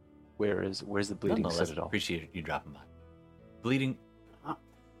 Where's the bleeding Nonetheless, citadel? appreciate you dropping by. Bleeding.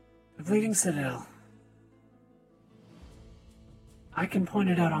 The Bleeding Citadel. I can point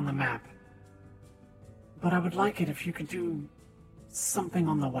it out on the map. But I would like it if you could do something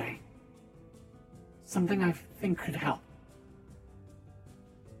on the way. Something I think could help.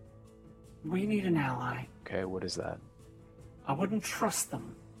 We need an ally. Okay, what is that? I wouldn't trust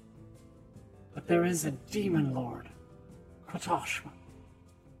them. But there is a demon lord, Kotoshma.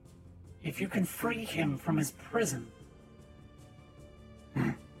 If you can free him from his prison,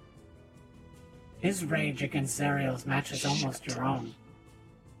 his rage against Zariel's matches almost your own.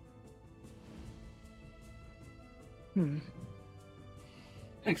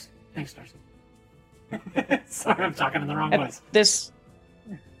 Thanks, Darcy. Sorry, I'm talking in the wrong voice.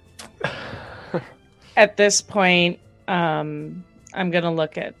 At this point, I'm gonna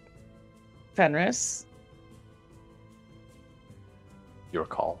look at Fenris. Your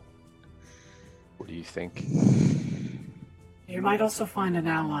call. What do you think? You might also find an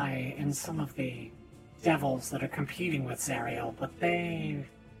ally in some of the devils that are competing with Zariel, but they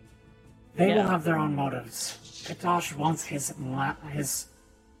will Yeah. have their own motives. Katosh wants his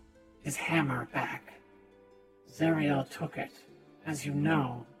hammer back. Zariel took it, as you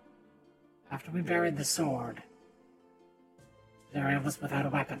know. After we buried the sword, Zariel was without a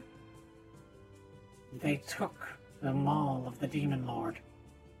weapon. They took the maul of the Demon Lord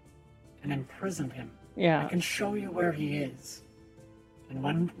and imprisoned him. I Yeah. can show you where he is. And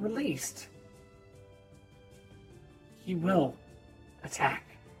when released, he will attack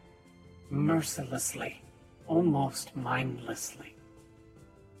mercilessly, almost mindlessly.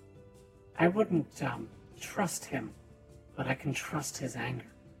 I wouldn't trust him, but I can trust his anger.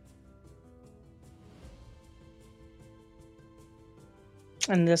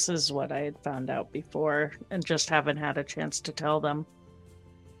 And this is what I had found out before and just haven't had a chance to tell them.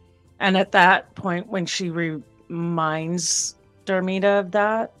 And at that point, when she reminds Darmida of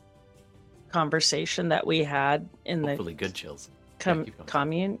that conversation that we had in the Hopefully, good chills. Yeah, keep going.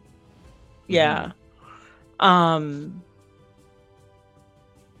 commune, yeah.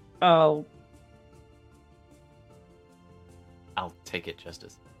 Oh, I'll take it,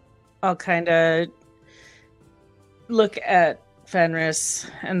 Justice. I'll kind of look at Fenris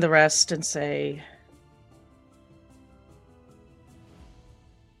and the rest and say,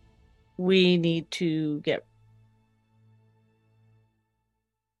 we need to get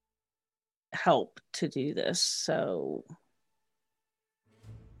help to do this, so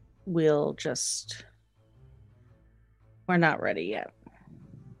we're not ready yet.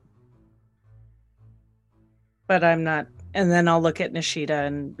 But I'm not, and then I'll look at Nishida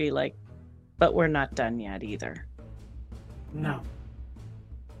and be like, but we're not done yet either. No.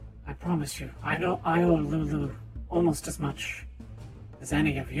 I promise you, I owe Lulu almost as much as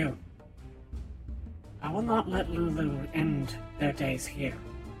any of you. I will not let Lulu end their days here.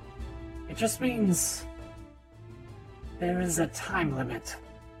 It just means there is a time limit.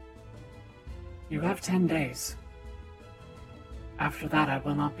 You have 10 days. After that, I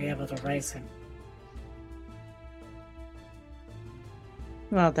will not be able to raise him.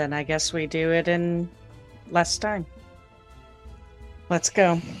 Well, then I guess we do it in less time. Let's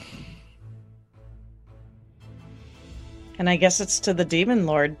go. And I guess it's to the Demon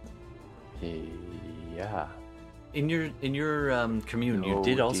Lord. Yeah. In your commune, you No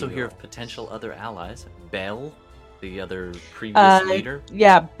did also hear deal. of potential other allies. Bel, the other previous leader.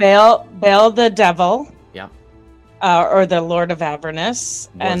 Yeah, Baal the devil. Yeah. Or the Lord of Avernus.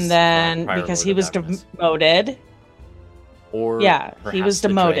 Was, And then, prior because Lord he of was Avernus. demoted. Or Yeah, he perhaps was the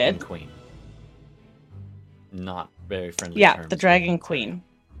Dragon demoted. Queen. Not very friendly Yeah, terms the with Dragon each other. Queen.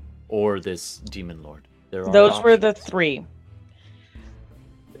 Or this Demon Lord. There are Those were the options. 3.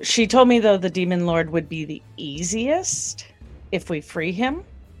 She told me, though, the Demon Lord would be the easiest if we free him.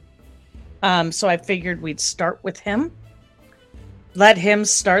 So I figured we'd start with him. Let him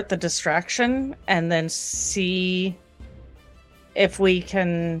start the distraction, and then see if we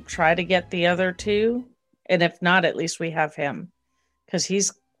can try to get the other 2. And if not, at least we have him. Because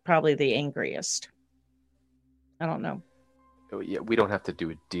he's probably the angriest. I don't know. Yeah, we don't have to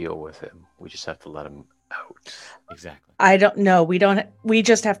do a deal with him. We just have to let him out. Exactly. I don't know. We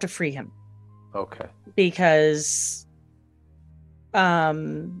just have to free him. Okay. Because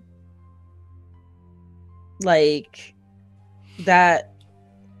like that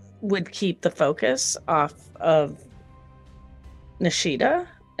would keep the focus off of Nishida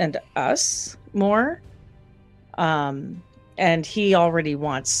and us more. And he already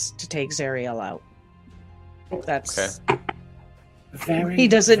wants to take Zariel out. That's Okay. Very, He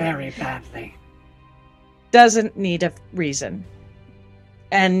doesn't- very badly. doesn't need a reason.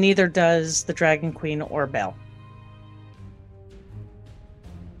 And neither does the Dragon Queen or Belle.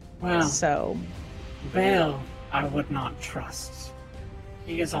 Well, So Baal, I would not trust.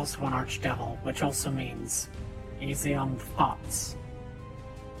 He is also an archdevil, which also means easy on thoughts.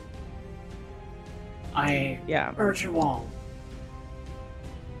 I yeah. urge you all.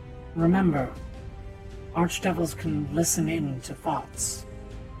 Remember, archdevils can listen in to thoughts,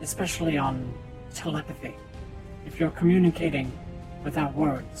 especially on telepathy, if you're communicating without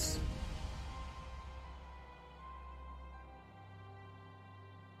words.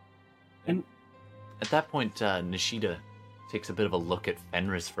 And At that point, Nishida takes a bit of a look at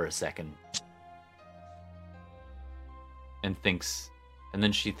Fenris for a second. And thinks... And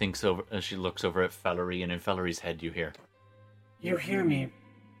then she thinks over... she looks over at Fellery, and in Fellery's head you hear... you hear me.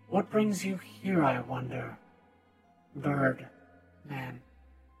 What brings you here, I wonder? Bird, man,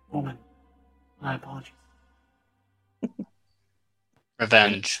 woman. My apologies.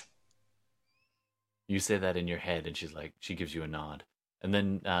 Revenge. You say that in your head, and she's like... She gives you a nod. And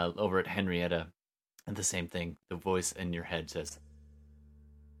then over at Henrietta, and the same thing. The voice in your head says...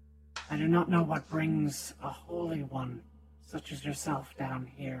 I do not know what brings a holy one such as yourself down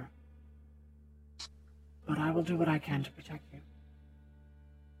here, but I will do what I can to protect you.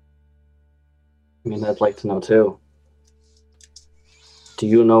 I mean, I'd like to know too. Do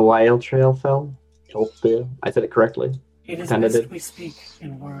you know why Eltrail fell? Eltrail? I said it correctly. It is Kinda best did. we speak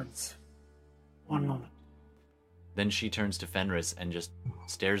in words. One moment. Then she turns to Fenris and just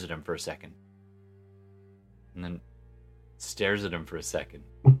stares at him for a second. And then stares at him for a second.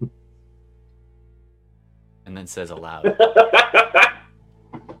 And then says aloud,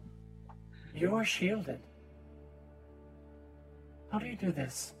 You're shielded. How do you do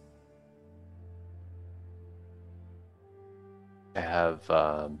this? I have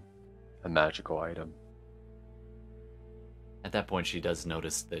a magical item. At that point, she does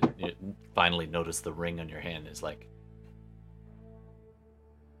notice that, finally notice the ring on your hand is like,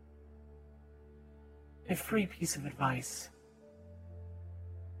 A free piece of advice.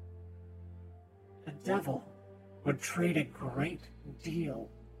 A devil would trade a great deal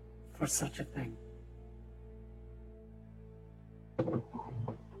for such a thing. The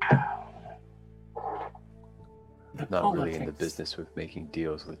Not really in the politics. business with making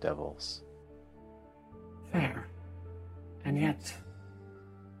deals with devils. Fair. And yet,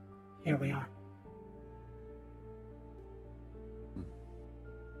 here we are.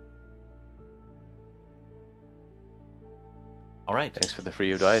 all right. Thanks for the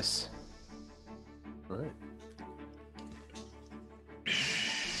free advice. All right.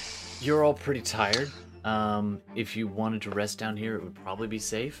 You're all pretty tired. If you wanted to rest down here, it would probably be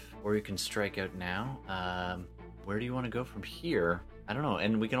safe, or you can strike out now. Where do you want to go from here? I don't know.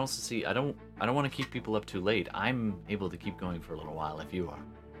 And we can also see. I don't want to keep people up too late. I'm able to keep going for a little while if you are.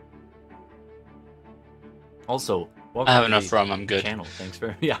 Also, welcome I have to enough the rum. I'm good. channel. Thanks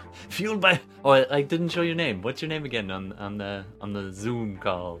for fueled by. Oh, I didn't show your name. What's your name again on the Zoom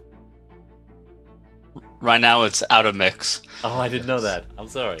call? Right now, it's out of mix. Oh, I didn't know that. I'm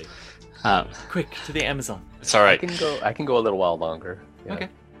sorry. Quick to the Amazon. It's all I right. can go a little while longer. Yeah. Okay.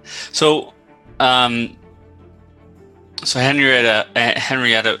 So, so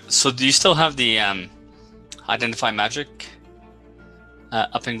Henrietta. So, do you still have the identify magic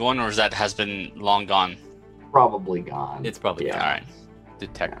up and going, or is that has been long gone? Probably gone. It's probably Yeah. All right.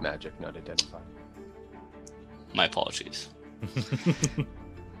 Detect magic, not identify. My apologies.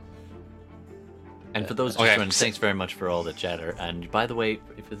 And for those just Okay. joining, thanks very much for all the chatter. And by the way,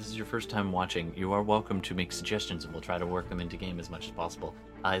 if this is your first time watching, you are welcome to make suggestions, and we'll try to work them into game as much as possible.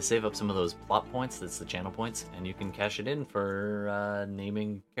 I save up some of those plot points, that's the channel points, and you can cash it in for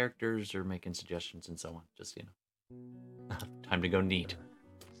naming characters or making suggestions and so on. Just, time to go neat.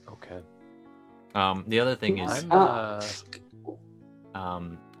 Okay. The other thing is,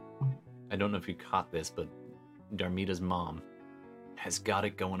 I'm I don't know if you caught this, but Darmita's mom has got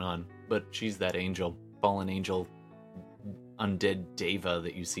it going on, but she's that angel, fallen angel, undead Deva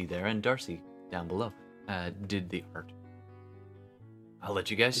that you see there, and Darcy down below did the art. I'll let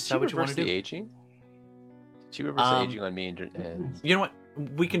you guys Did she decide what you want reverse to the do. aging? Did she reverse the aging on me and You know what?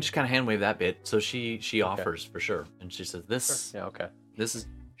 We can just kind of hand wave that bit. So she offers for sure, and she says this. Yeah, okay. This is,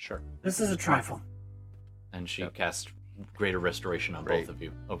 Sure. This is a trifle. and she Yep. casts greater restoration on Great. both of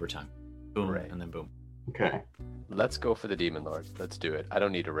you over time. Boom, Great. and then boom. Okay. Let's go for the Demon Lord. Let's do it. I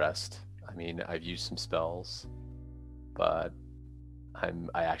don't need a rest. I mean, I've used some spells, but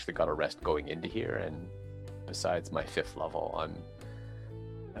I actually got a rest going into here, and besides my 5th level,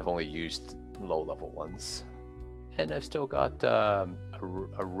 I've only used low level ones, and I've still got a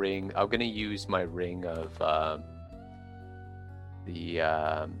ring. I'm gonna use my ring of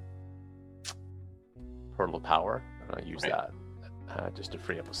the Portal of Power. I'll use Right. that just to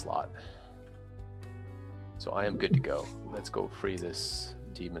free up a slot. So I am good to go. Let's go free this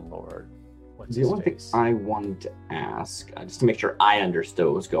Demon Lord. What's The his only thing face? I wanted to ask, just to make sure I understood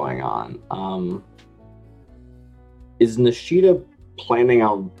what was going on, is Nishida planning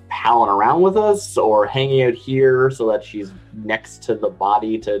on palling around with us, or hanging out here so that she's next to the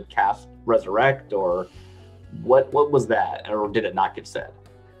body to cast Resurrect, or what was that, or did it not get said?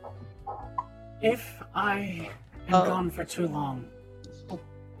 If I am Oh. gone for too long,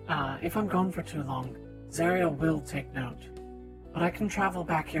 if I'm gone for too long, Zariel will take note. But I can travel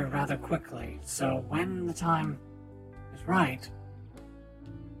back here rather quickly, so when the time is right,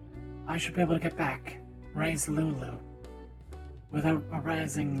 I should be able to get back, raise Lulu, without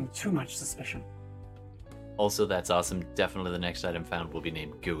arousing too much suspicion. Also, that's awesome. Definitely the next item found will be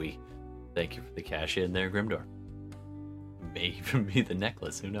named Gooey. Thank you for the cash in there, Grimdor. May even be the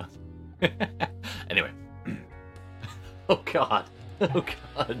necklace, who knows? Anyway. Oh god. Oh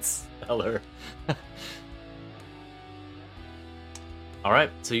god, Speller.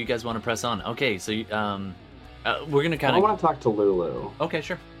 Alright, so you guys want to press on. Okay, so we're gonna I kind of... want to talk to Lulu. Okay,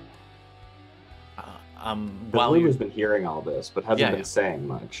 sure. Because While Lulu's you're been hearing all this, but hasn't Yeah, been yeah. saying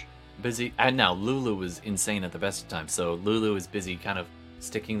much. busy... And now, Lulu was insane at the best of times, so Lulu is busy kind of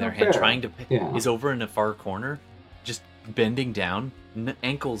sticking their Oh, hand, fair. trying to... Yeah. Is over in a far corner, just bending down,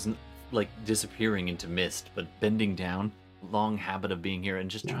 ankles like disappearing into mist, but bending down, long habit of being here, and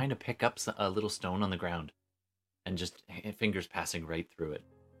just Yeah. trying to pick up a little stone on the ground, and just fingers passing right through it.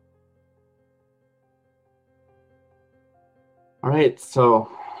 All right, so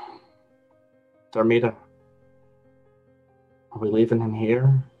Darmita, are we leaving him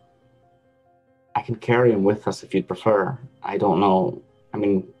here? I can carry him with us if you'd prefer. I don't know. I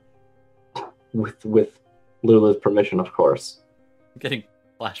mean, with Lulu's permission, of course. I'm getting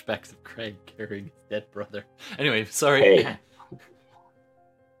flashbacks of Craig carrying his dead brother. Anyway, sorry. Hey.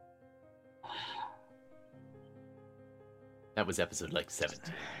 That was episode like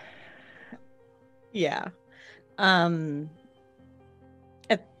 17. Yeah.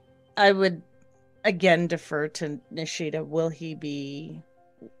 I would again defer to Nishida. Will he be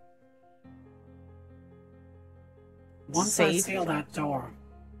Once I safe? seal that door,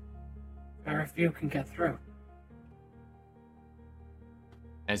 very few can get through.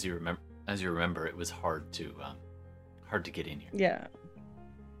 As you remember, it was hard to get in here. Yeah.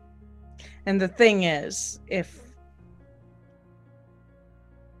 And the thing is, if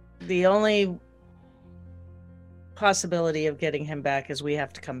the only possibility of getting him back is we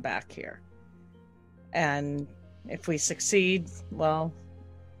have to come back here. And if we succeed, well,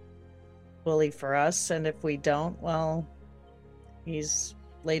 bully for us. And if we don't, well, he's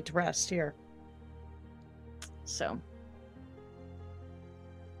laid to rest here. So,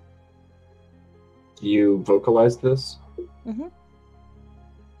 You vocalized this?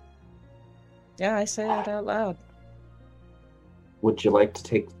 yeah, I say that out loud. Would you like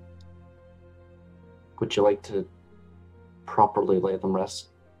to properly lay them rest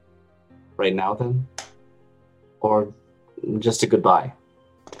right now then? Or just a goodbye?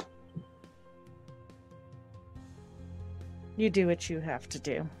 You do what you have to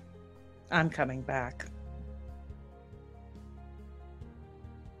do. I'm coming back.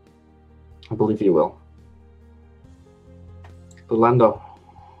 I believe you will. Orlando,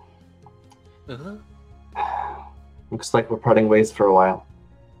 looks like we're parting ways for a while.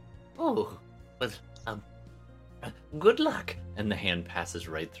 Oh, but good luck. And the hand passes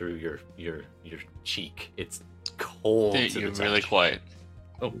right through your cheek. It's cold. Dude, to the you're touch. really quiet.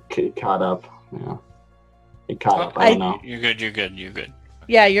 Okay, caught up. Yeah. He caught up. I don't know. You're good.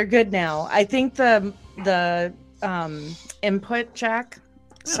 Yeah, you're good now. I think the input jack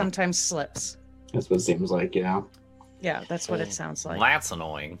sometimes slips. That's what it seems like, yeah. Yeah, that's what it sounds like. That's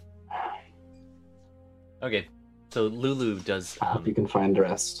annoying. Okay, so Lulu does. I hope you can find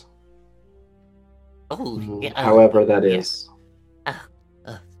rest. Oh, yeah, However that yeah. is.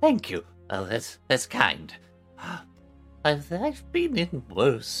 Thank you. Oh, that's kind. I've been in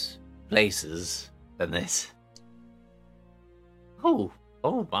worse places than this. Oh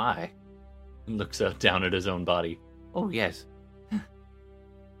my. And looks out down at his own body. Oh, yes.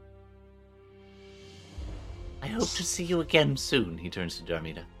 I hope to see you again soon, he turns to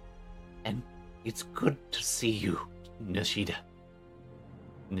Darmida. And it's good to see you, Nishida.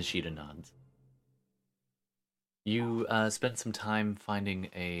 Nishida nods. You spent some time finding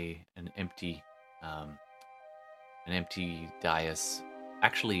an empty dais.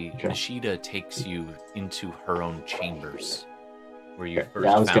 Actually, Okay. Nishida takes you into her own chambers, where you first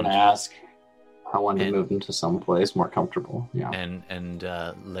Yeah, I was found going to ask. I wanted And- to move him to some place more comfortable. Yeah. and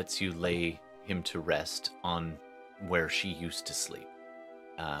lets you lay him to rest on where she used to sleep.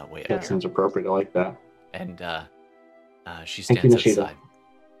 Way That up. seems appropriate. I like that. And she Thank you, stands Nishida. outside.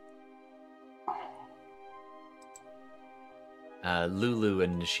 Lulu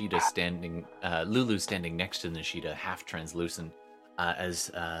and Nishida standing. Lulu standing next to Nishida, half translucent, as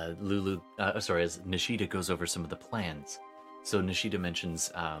Nishida goes over some of the plans. So Nishida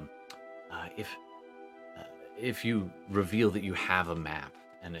mentions if you reveal that you have a map,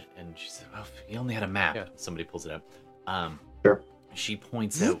 and she says, "Oh, he only had a map." Yeah. Somebody pulls it out. Sure. She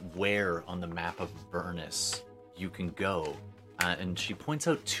points out where on the map of Vernus you can go, and she points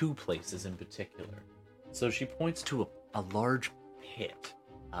out two places in particular. So she points to a large pit,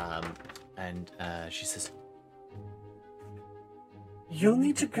 and she says, You'll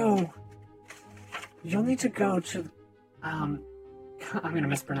need to go to, I'm gonna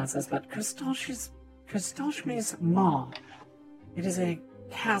mispronounce this, but Kristolshmi's Maw. It is a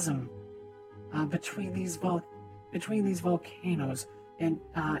chasm between these volcanoes, and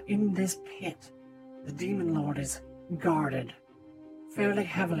in this pit, the Demon Lord is guarded, fairly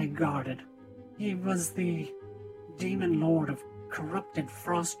heavily guarded. He was the Demon Lord of corrupted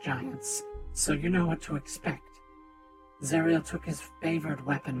frost giants, so you know what to expect. Zeriel took his favored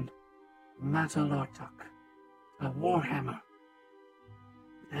weapon, Matalortok, a warhammer,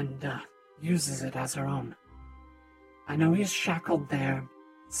 and uses it as her own. I know he's shackled there,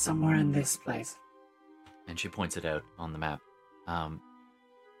 somewhere in this place. and she points it out on the map.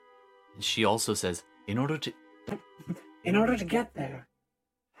 She also says, in order to get there,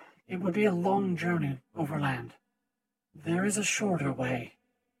 it would be a long journey overland. There is a shorter way.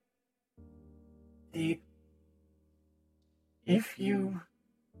 If you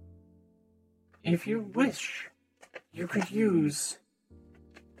wish, you could use...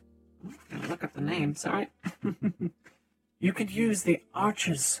 I'm gonna look up the name, sorry. You could use the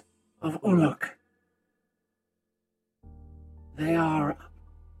Arches of Uluk. They were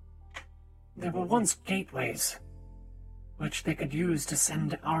once gateways, which they could use to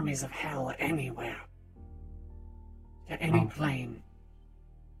send armies of hell anywhere, to any plane.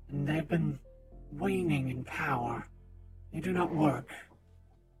 And they've been waning in power. They do not work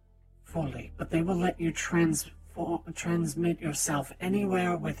fully, but they will let you transmit yourself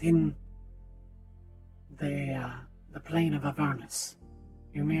anywhere within the plane of Avernus.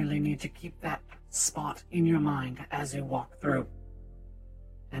 You merely need to keep that spot in your mind as you walk through,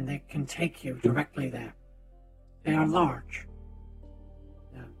 and they can take you directly there. They are large.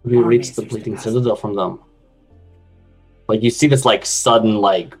 We Armies reached the used to Bleeding pass Citadel from them. Like, you see this, like, sudden,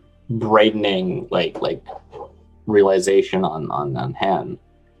 like, brightening, like realization on Han.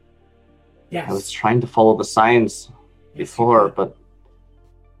 Yes. I was trying to follow the signs Yes, you before, could. but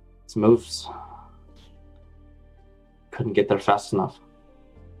its moves couldn't get there fast enough.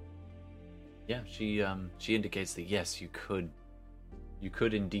 Yeah, she indicates that yes, you could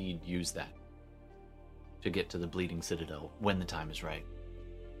indeed use that to get to the Bleeding Citadel when the time is right.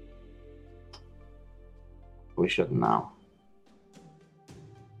 We shouldn't now.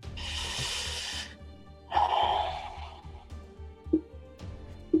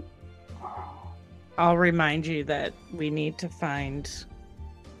 I'll remind you that we need to find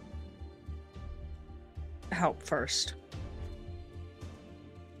help first.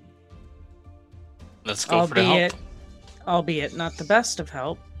 Let's go for the help. Albeit not the best of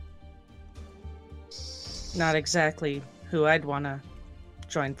help. Not exactly who I'd want to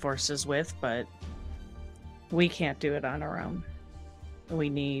join forces with, but we can't do it on our own. We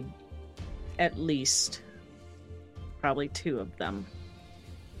need at least probably 2 of them.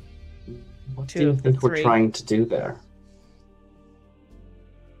 What do 2 you of the think we're 3 trying to do there?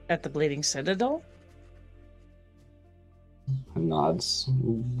 at the Bleeding Citadel. Nods.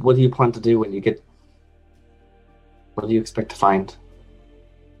 What do you plan to do when you get... What do you expect to find?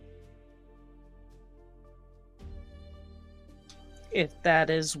 If that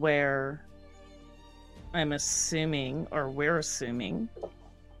is where I'm assuming, or we're assuming,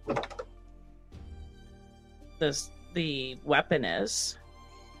 the weapon is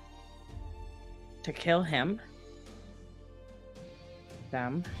to kill him,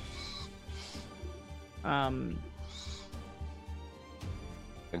 them.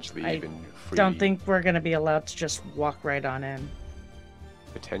 Potentially I even free. Don't think we're going to be allowed to just walk right on in.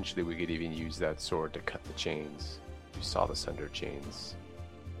 Potentially, we could even use that sword to cut the chains. You saw the Sunder chains.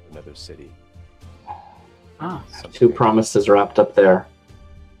 Another city. Ah, Something 2 like- promises wrapped up there.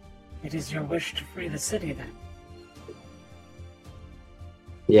 it is your wish to free the city then.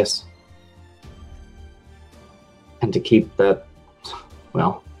 Yes. And to keep that...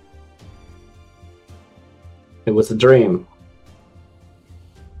 Well... It was a dream.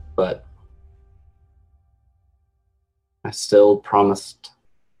 But... I still promised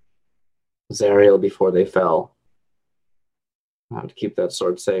Zariel before they fell how to keep that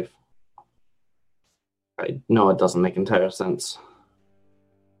sword safe. I know it doesn't make entire sense.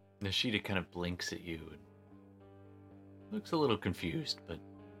 Nishida kind of blinks at you and looks a little confused, but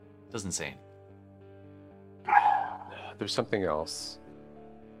doesn't say anything. There's something else.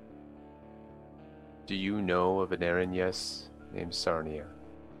 Do you know of an Erinyes named Sarnia?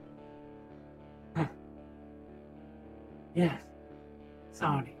 Yes.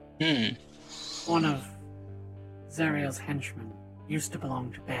 Saudi, one of Zariel's henchmen, used to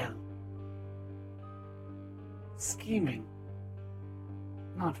belong to Baal. Scheming.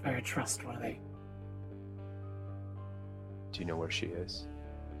 Not very trustworthy. Do you know where she is?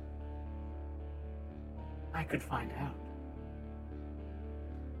 I could find out.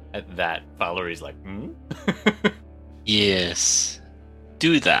 At that, Valerie's like, hmm? Yes.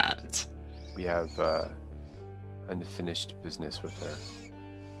 Do that. We have unfinished business with her.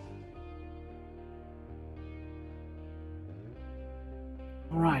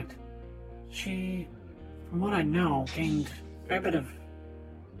 Alright. She, from what I know, gained a fair bit of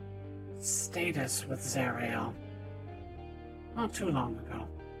status with Zariel not too long ago.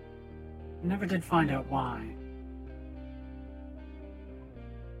 Never did find out why.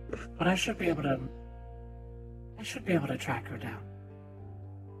 But I should be able to track her down.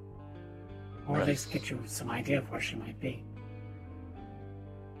 Or at Right. least get you some idea of where she might be.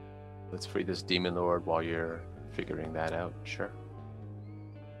 Let's free this demon lord while you're figuring that out. Sure.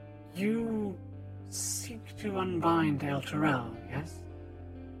 You seek to unbind El Terrell, yes?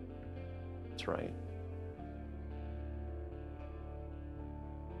 That's right.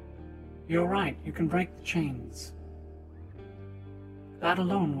 You're right, you can break the chains. That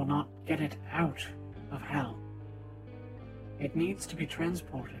alone will not get it out of hell. It needs to be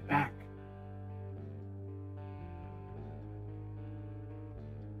transported back.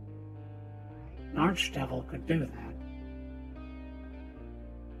 An archdevil could do that.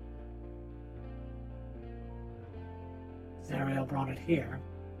 Zariel brought it here,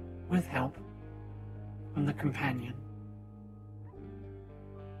 with help from the companion.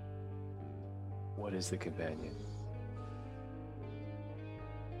 What is the companion?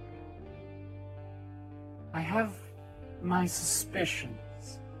 I have my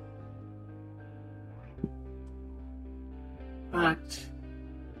suspicions. But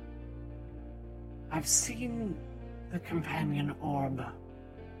I've seen the companion orb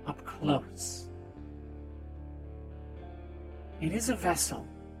up close. It is a vessel.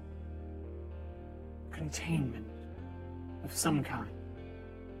 Containment of some kind.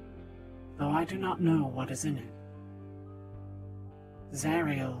 Though I do not know what is in it.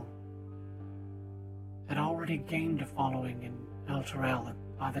 Zariel had already gained a following in El Terrell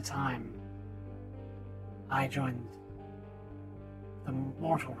by the time I joined the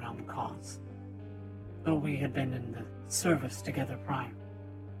Mortal Realm cause, though we had been in the service together prior.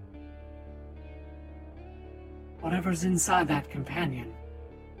 Whatever's inside that companion,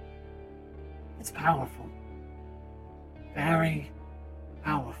 it's powerful. Very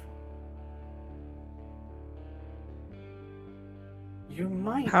powerful. You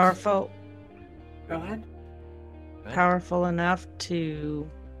might... Powerful. Go ahead. Powerful enough to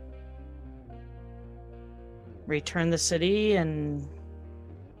return the city and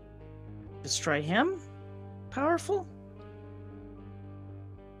destroy him? Powerful?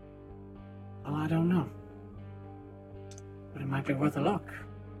 Well, I don't know. But it might be worth a look.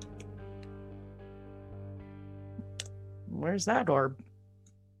 Where's that orb?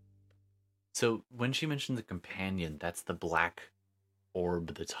 So when she mentioned the companion, that's the black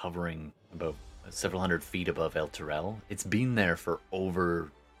orb that's hovering about several hundred feet above El Terrell. It's been there for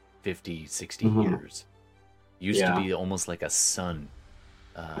over 50, 60 years. Used to be almost like a sun.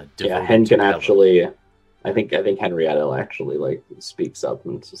 Yeah, Henkin actually, I think Henrietta actually like speaks up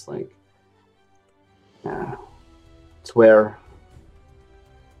and it's just like, yeah, it's where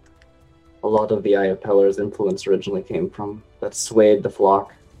a lot of the Eye of Pellar's influence originally came from. That swayed the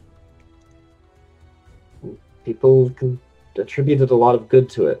flock. People attributed a lot of good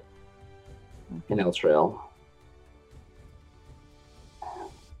to it in Eltrail.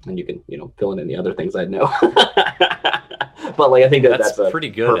 And you can, fill in the other things I'd know. But like, I think that's a pretty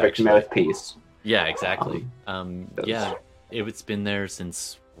good, perfect actually. mouthpiece. Yeah, exactly. Yeah, it's been there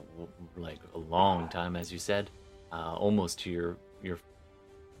since like a long time, as you said. Almost to your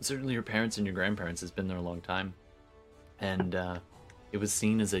certainly your parents and your grandparents has been there a long time, and it was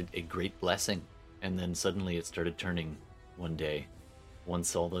seen as a great blessing. And then suddenly it started turning one day.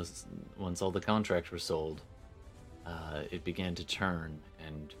 Once all the contracts were sold, it began to turn,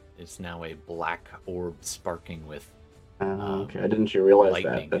 and it's now a black orb sparking with. Okay, I didn't realize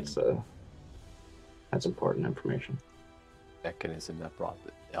that. That's important information. Mechanism that brought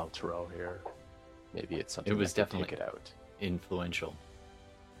El Toro here. Maybe it's something. It was that can definitely take it out. Influential.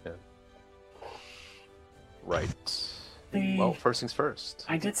 Yeah. Right. Well, first things first.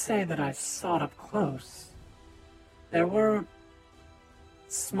 I did say that I saw it up close. There were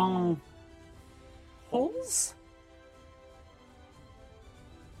small holes?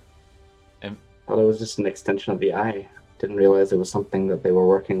 And Thought it was just an extension of the eye. Didn't realize it was something that they were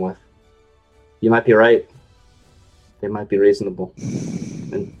working with. You might be right. They might be reasonable.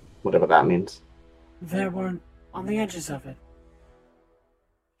 And whatever that means. There were on the edges of it,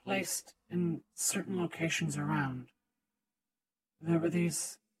 placed in certain locations around. There were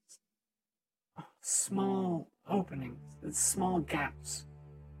these small openings, these small gaps,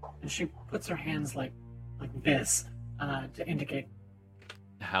 and she puts her hands like this to indicate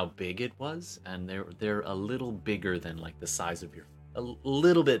how big it was, and they're a little bigger than like the size of a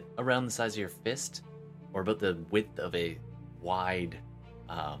little bit around the size of your fist, or about the width of a wide,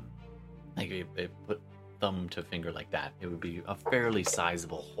 like if you put thumb to finger like that, it would be a fairly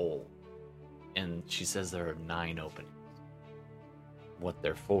sizable hole. And she says there are 9 openings. What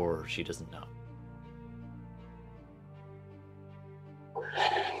they're for, she doesn't know.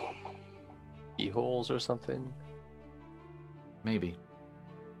 Keyholes or something? Maybe.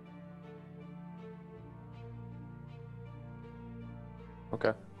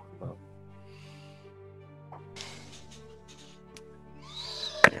 Okay. Well.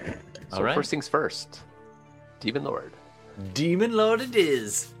 So All right. first things first. Demon Lord. Demon Lord it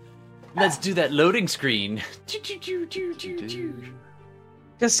is. Let's do that loading screen.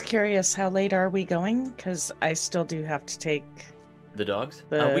 Just curious, how late are we going? Because I still do have to take The dogs?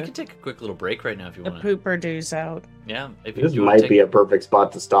 We can take a quick little break right now if you the want to. pooper dues out. Yeah. If This you wanna might be a perfect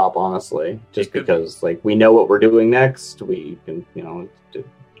spot to stop, honestly. Just It could because, like, we know what we're doing next. We can, the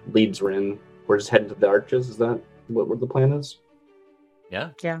leads are in. We're just heading to the arches. Is that what the plan is? Yeah.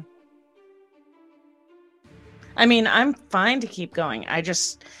 Yeah. I mean, I'm fine to keep going. I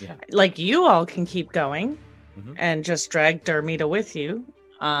just, like, you all can keep going and just drag Dermida with you.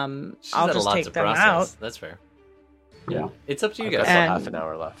 I'll just take them out. That's fair. Yeah. It's up to you I've got guys. still half an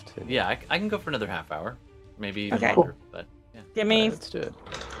hour left. Yeah, I can go for another half hour. Maybe even Okay. longer. But yeah. Give me, Let's do it.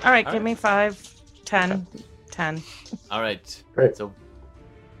 all right, All give right. me 5, 10, 10. All right. Great. So,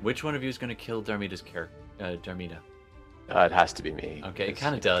 which one of you is going to kill Darmida's character? Darmida. It has to be me. Okay, it because-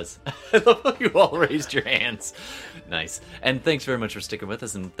 kind of does. I love how you all raised your hands. Nice. And thanks very much for sticking with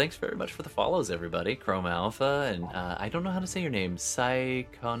us, and thanks very much for the follows, everybody. Chrome Alpha, and I don't know how to say your name.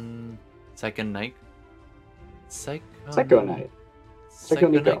 Psychonike? Psychonite. Psychoniko.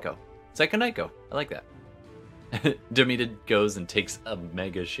 Psychoniko. I like that. Dermida goes and takes a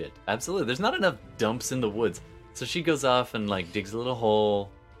mega shit. Absolutely. There's not enough dumps in the woods. So she goes off and like digs a little hole.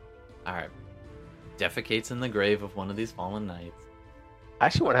 Alright. Defecates in the grave of one of these fallen knights. I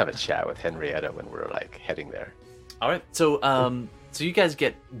actually want to have a chat with Henrietta when we're like heading there. Alright, so so you guys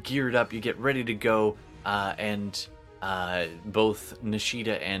get geared up, you get ready to go, and both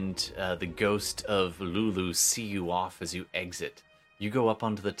Nishida and the ghost of Lulu see you off as you exit. You go up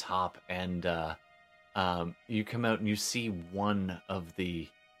onto the top, and you come out and you see one of the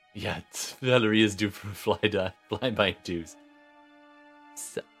Yeah, Valerie is due for a flyby twos.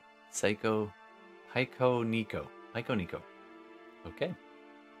 Psycho, Heiko Nico. Okay.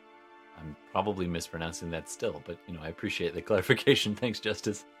 I'm probably mispronouncing that still, but I appreciate the clarification. Thanks,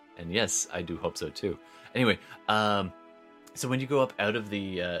 Justice. And yes, I do hope so too. Anyway, so when you go up out of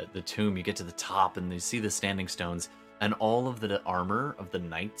the tomb, you get to the top, and you see the standing stones, and all of the armor of the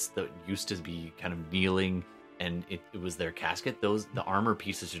knights that used to be kind of kneeling, and it was their casket. The armor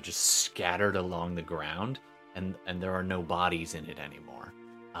pieces are just scattered along the ground, and there are no bodies in it anymore.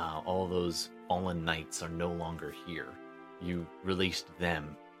 All those fallen knights are no longer here. You released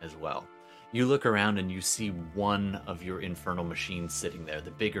them as well. You look around and you see one of your infernal machines sitting there,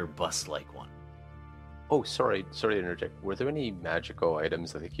 the bigger bus-like one. Oh, sorry to interject. Were there any magical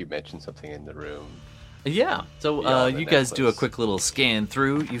items? I think you mentioned something in the room. Yeah, so Beyond the you guys do a necklace. quick little scan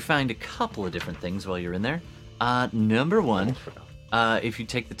through. You find a couple of different things while you're in there. Number one, if you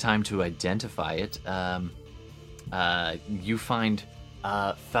take the time to identify it, you find,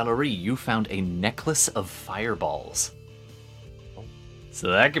 Valerie, you found a necklace of fireballs. So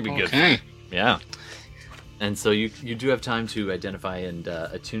that could be good. Okay. Yeah. And so you do have time to identify and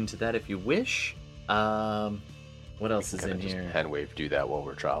attune to that if you wish. What else is Can I in just here? hand wave do that while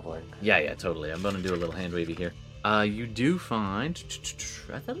we're traveling? Yeah, totally. I'm going to do a little hand wavy here. You do find...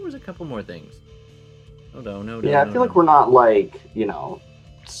 I thought there was a couple more things. No. Yeah, I feel like we're not like,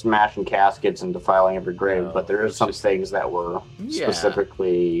 smashing caskets and defiling every grave, No, but there is it's some just- things that were Yeah.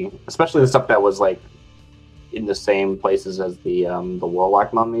 specifically, especially the stuff that was like in the same places as the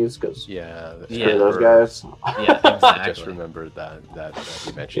warlock mummies, because Yeah. Yeah. those guys. Yeah, I exactly. just remembered that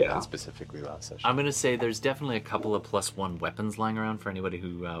you mentioned Yeah. that specifically last session. I'm going to say there's definitely a couple of +1 weapons lying around for anybody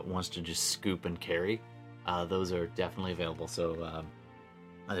who wants to just scoop and carry. Those are definitely available. So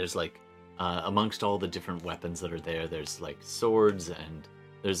there's like, amongst all the different weapons that are there, there's like swords, and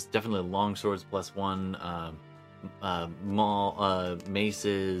there's definitely long swords +1,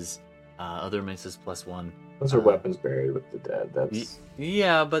 maces, other maces +1. Those are weapons buried with the dead. That's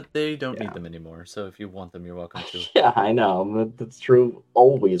Yeah, but they don't Yeah. need them anymore. So if you want them, you're welcome to. yeah, I know. But that's true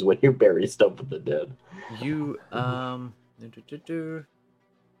always when you bury stuff with the dead. You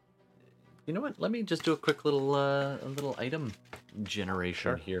you know what? Let me just do a quick little item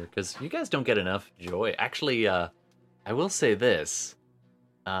generation here, because you guys don't get enough joy. Actually, I will say this.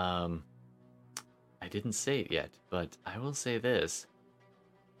 I didn't say it yet, but I will say this.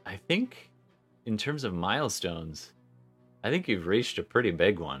 I think, in terms of milestones, I think you've reached a pretty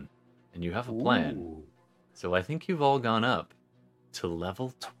big one, and you have a plan. Ooh, So I think you've all gone up to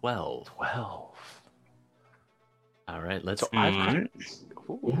level 12. 12. All right, let's So I've got... Alright.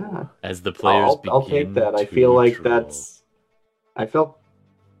 Ooh. Yeah, as the players I'll take begin that. I to feel like troll. that's. I felt.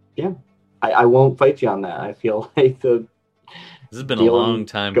 Yeah, I won't fight you on that. I feel like the This has been a dealing- long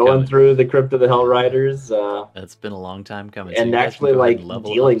time going coming. through the Crypt of the Hell Riders, That's been a long time coming. So and you guys can actually go ahead like and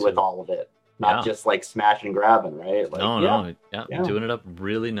level dealing up with to- all of it, not Yeah. just like smashing and grabbing, right? Like, No, yeah, Yeah. doing it up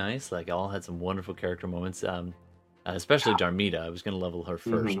really nice. Like, all had some wonderful character moments. Especially Darmida. I was gonna level her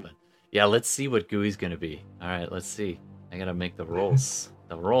 1st, Mhm. but yeah, let's see what Gooey's gonna be. All right, let's see. I gotta make the rolls.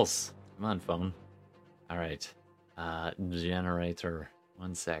 The rolls. Come on, phone. All right. Generator.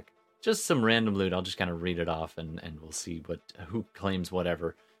 1 sec. Just some random loot. I'll just kind of read it off, and we'll see who claims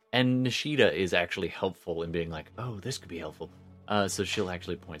whatever. And Nishida is actually helpful in being like, oh, this could be helpful. So she'll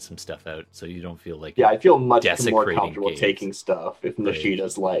actually point some stuff out, so you don't feel like Yeah, I feel much more Desecrating comfortable games. taking stuff if Right.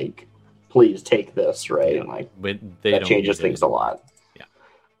 Nishida's like, "Please take this," right? Yeah. And like they that don't changes need it things a anymore. lot. Yeah.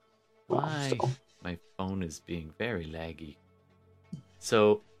 Well, Why? so- My phone is being very laggy.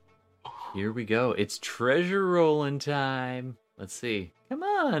 So, here we go. It's treasure rolling time. Let's see. Come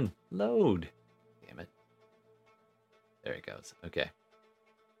on, load. Damn it. There it goes. Okay.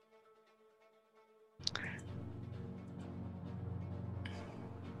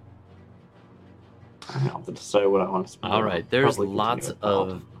 I have to decide what I want to spend. All right. There's Probably lots continue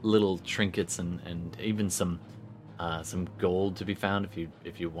with of little trinkets and even some gold to be found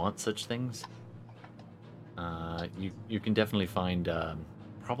if you want such things. You can definitely find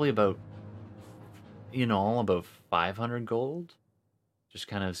probably about about 500 gold, just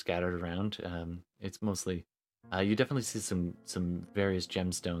kind of scattered around. It's mostly you definitely see some various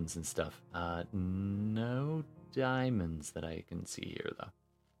gemstones and stuff. No diamonds that I can see here though.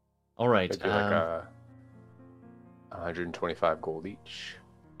 All right. It'd be like 125 gold each.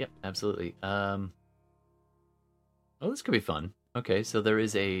 Yep, absolutely. Oh, this could be fun. Okay, so there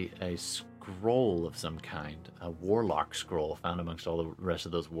is a scroll of some kind, a warlock scroll found amongst all the rest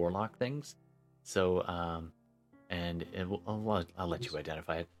of those warlock things. So, and I'll let you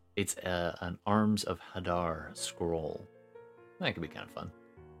identify it. It's an Arms of Hadar scroll. That could be kind of fun.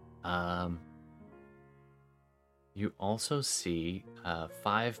 You also see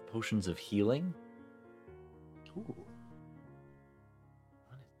 5 potions of healing. Ooh,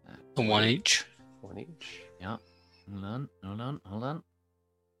 What is that? One each. one each. Yeah. Hold on.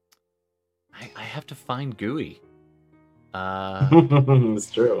 I have to find Gooey.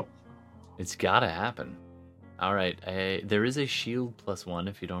 It's true. It's gotta happen. All right. There is a shield +1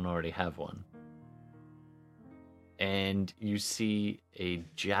 if you don't already have one. And you see a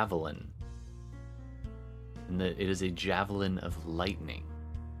javelin. And it is a javelin of lightning.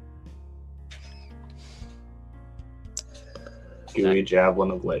 Gooey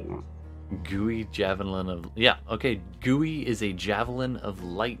javelin of lightning. Gooey javelin of... Yeah, okay. Gooey is a javelin of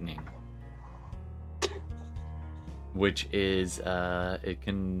lightning. Which is, it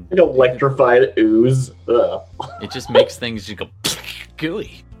can... An electrified ooze. Ugh. It just makes things just go...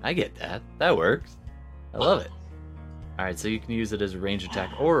 Gooey. I get that. That works. I love it. Alright, so you can use it as a range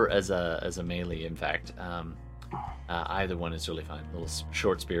attack or as a melee, in fact. Either one is really fine. A little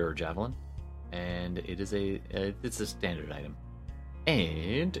short spear or javelin. And it is it's a standard item.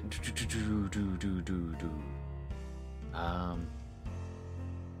 And...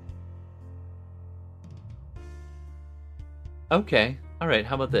 Okay. Alright,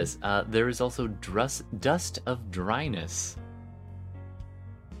 how about this? There is also Dust of Dryness,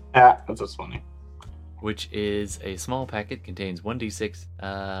 That's just funny. which is a small packet, contains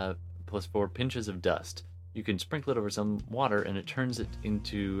 1d6 plus 4 pinches of dust. You can sprinkle it over some water, and it turns it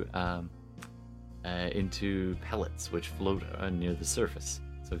into pellets, which float near the surface.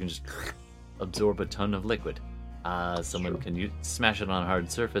 So it can just absorb a ton of liquid. Someone can smash it on a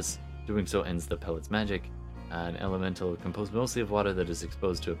hard surface. Doing so ends the pellet's magic. An elemental composed mostly of water that is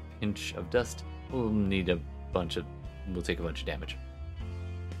exposed to a pinch of dust will take a bunch of damage.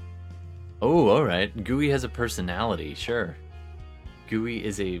 Oh, alright. Gooey has a personality, sure. Gooey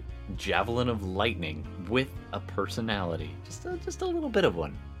is a javelin of lightning with a personality. Just a little bit of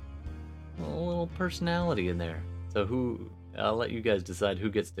one. A little personality in there. So I'll let you guys decide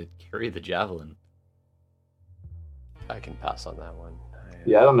who gets to carry the javelin. I can pass on that one.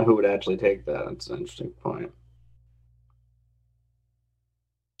 Yeah, I don't know who would actually take that. That's an interesting point.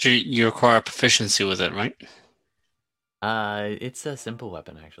 You require proficiency with it, right? It's a simple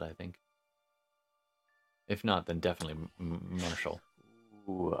weapon, actually, I think. If not, then definitely Marshall.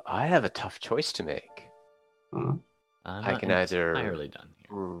 Ooh, I have a tough choice to make. I'm I not can either entirely done here.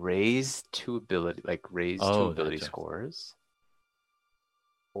 raise two ability gotcha. scores,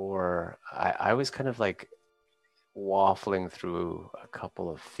 or I was kind of like waffling through a couple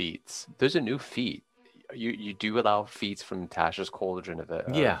of feats. There's a new feat. You do allow feats from Tasha's Cauldron of it.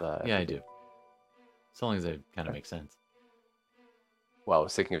 Yeah, I do. As long as it kind of makes sense. Well, I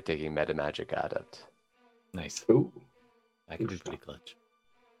was thinking of taking Meta Magic Adept. Nice. Ooh. That could be pretty clutch.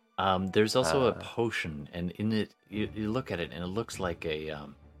 There's also a potion, and in it, you look at it, and it looks like a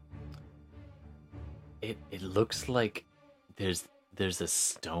it looks like there's a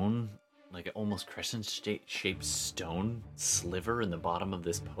stone, like an almost crescent-shaped stone sliver in the bottom of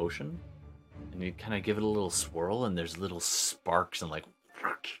this potion, and you kind of give it a little swirl, and there's little sparks and like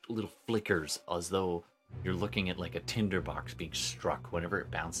little flickers, as though you're looking at like a tinderbox being struck whenever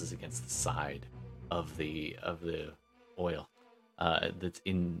it bounces against the side of the oil that's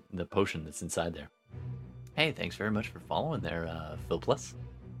in the potion that's inside there. Hey, thanks very much for following there, Phil Plus.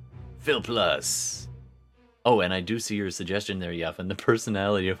 Phil Plus. Oh, and I do see your suggestion there, Yuffin, the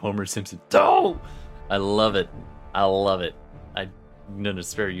personality of Homer Simpson. Oh! I love it. I'm going to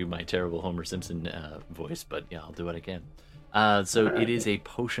spare you my terrible Homer Simpson voice, but yeah, I'll do what I can. So it is a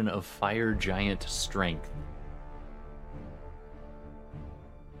potion of Fire Giant Strength.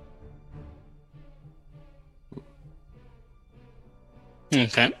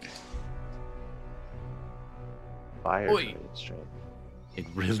 Okay. Fire Oi. Giant Strength. It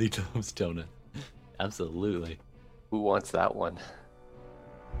really does, don't it? Absolutely. Who wants that one?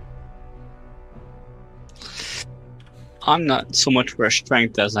 I'm not so much for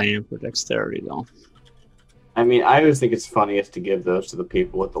strength as I am for dexterity, though. I mean, I always think it's funniest to give those to the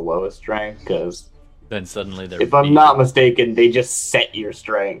people with the lowest strength, because Then suddenly they're... if I'm not mistaken, they just set your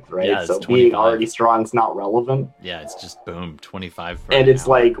strength, right? Yeah, it's so 25. being already strong is not relevant. Yeah, it's just boom, 25 for And an it's hour.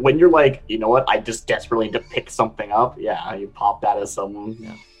 like, when you're like, you know what, I just desperately need to pick something up, yeah, you pop that as someone.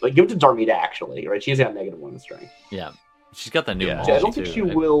 Yeah. Like, give it to Darmita, actually, right? She's got -1 strength. Yeah. She's got that new Yeah. maul, I don't think too, she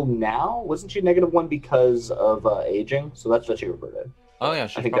right? will now. Wasn't she -1 because of aging? So that's what she reverted. Oh, yeah,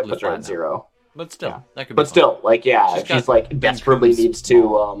 she's I think that probably puts her flat at now. 0. But still, Yeah. that could be But fun. still, like, yeah, She's if she's got like Ben desperately Coon's needs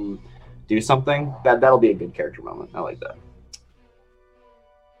to do something, that'll be a good character moment. I like that.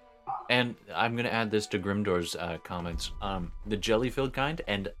 And I'm gonna add this to Grimdor's comments. The jelly-filled kind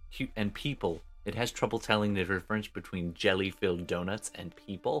and people. It has trouble telling the difference between jelly-filled donuts and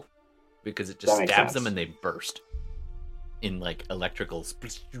people because it just That makes stabs sense. them and they burst in like electrical.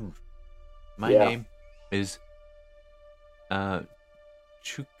 My Yeah. name is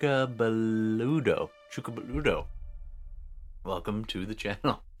Chukabaludo. Chukabaludo. Welcome to the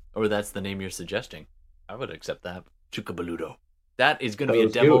channel. Or that's the name you're suggesting. I would accept that. Chukabaludo. That is going to be a That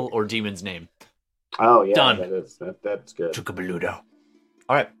was devil good. or demon's name. Oh yeah, Done. That's good. Chukabaludo.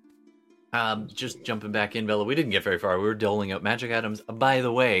 All right. Just jumping back in, Bella. We didn't get very far. We were doling out magic items. By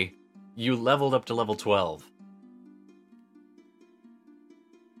the way, you leveled up to level 12.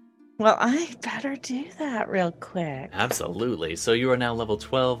 Well, I better do that real quick. Absolutely. So you are now level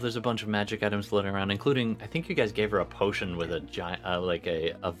 12. There's a bunch of magic items floating around, including I think you guys gave her a potion with a giant, like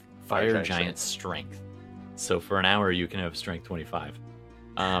a fire giant giant strength. So for an hour you can have strength 25.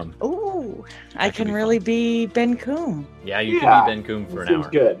 Ooh, I That could can be really fun. be Ben Coom. Yeah, you Yeah, can be Ben Coom for an Seems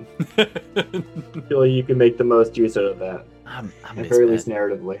hour. good. I feel like you can make the most use out of that, I'm at Miss very Ben. least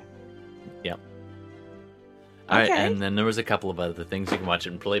narratively. All right, Okay. and then there was a couple of other things you can watch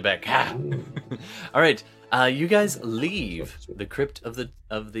it in playback. Ha! All right, you guys leave the crypt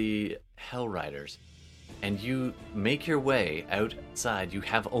of the Hell Riders, and you make your way outside. You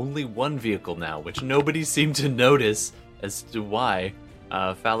have only one vehicle now, which nobody seemed to notice as to why.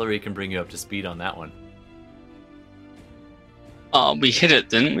 Valerie can bring you up to speed on that one. Oh, we hit it,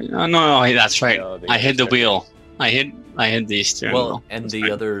 didn't we? Oh, no, that's right. No, they I hit the just- wheel. I hit the steering Well, wheel. and That's the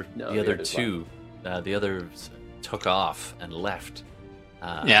right. other No, the other others two, the others took off and left.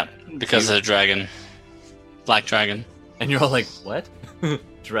 Yeah, because of the dragon. Black dragon. And you're all like, what?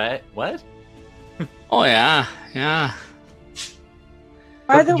 What? Oh, yeah. Yeah.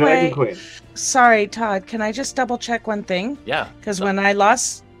 By That's the Dragon way, Queen. sorry, Todd, can I just double check one thing? Yeah. Because when I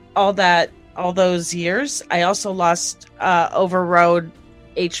lost all those years, I also lost overrode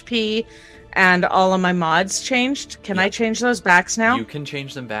HP, and all of my mods changed. Can I change those backs now? You can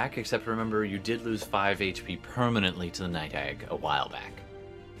change them back, except remember you did lose 5 HP permanently to the Night Hag a while back.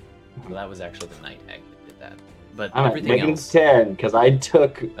 Well, that was actually the Night Hag that did that. But I'm at everything else, -10 because I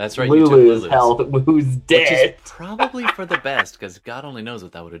took that's right, you took Lulu's Lulu's. health. Who's Which is dead? probably for the best, because God only knows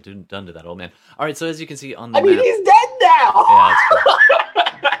what that would have done to that old man. All right, so as you can see on the I mean, map, he's dead now. Yeah,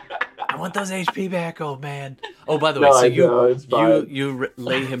 I want those HP back, old man. Oh, by the way, No, so I know, it's fine. you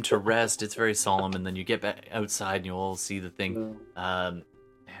lay him to rest. It's very solemn, and then you get back outside, and you all see the thing.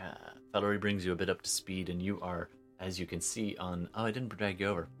 Valerie brings you a bit up to speed, and you are, as you can see on... Oh, I didn't drag you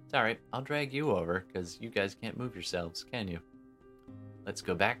over. It's all right. I'll drag you over, because you guys can't move yourselves, can you? Let's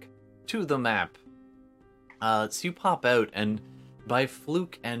go back to the map. So you pop out, and by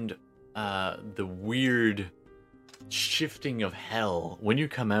fluke and the weird shifting of hell, when you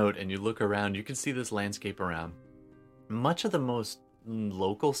come out and you look around, you can see this landscape around. Much of the most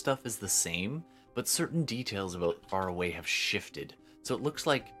local stuff is the same, but certain details about far away have shifted. So it looks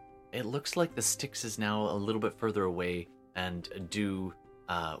like the Styx is now a little bit further away and due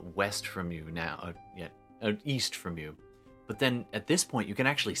west from you now, east from you. But then at this point, you can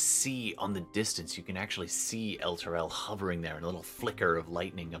actually see on the distance, you can actually see El Terrell hovering there, and a little flicker of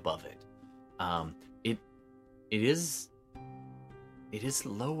lightning above it. It is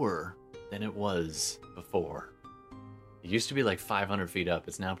lower than it was before. It used to be like 500 feet up.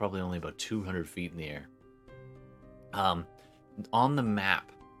 It's now probably only about 200 feet in the air. On the map,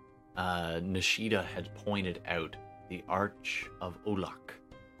 Nishida had pointed out the Arch of Ulak.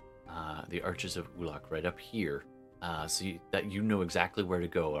 The Arches of Ulak right up here. So that you know exactly where to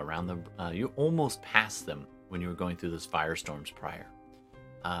go around them. You almost passed them when you were going through those firestorms prior.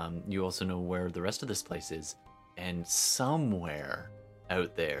 You also know where the rest of this place is. And somewhere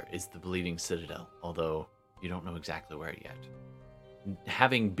out there is the Bleeding Citadel, although you don't know exactly where yet.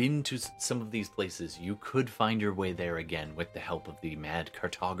 Having been to some of these places, you could find your way there again with the help of the Mad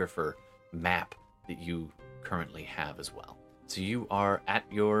Cartographer map that you currently have as well. So you are at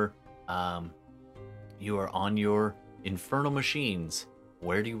your, you are on your infernal machines.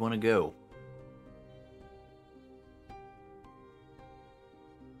 Where do you want to go?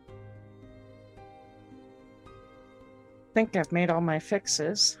 I think I've made all my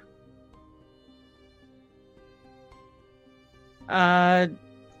fixes.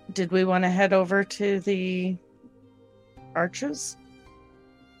 Did we want to head over to the arches?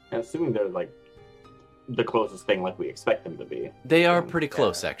 Assuming they're like the closest thing, like we expect them to be. They are pretty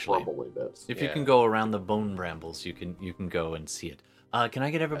close, actually. Horrible bits. If you Yeah. can go around the bone brambles, you can go and see it. Can I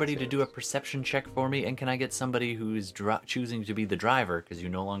get everybody to do a perception check for me? And can I get somebody who is choosing to be the driver, because you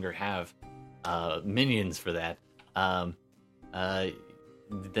no longer have minions for that?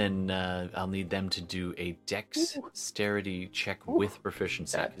 then I'll need them to do a dexterity check with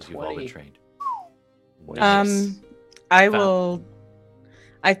proficiency Nat because you've all been 20. trained. I Found- will.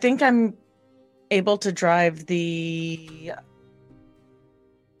 I think I'm able to drive the.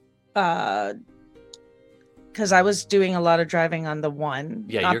 Because I was doing a lot of driving on the one.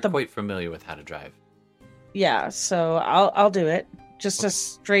 Yeah, not you're the. quite familiar with how to drive. Yeah, so I'll do it. Just a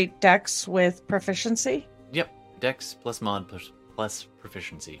straight dex with proficiency. Yep, dex plus mod plus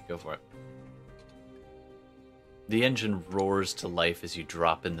proficiency. Go for it. The engine roars to life as you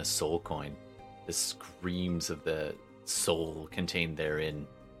drop in the soul coin. The screams of the soul contained therein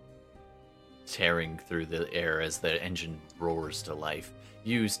tearing through the air as the engine roars to life.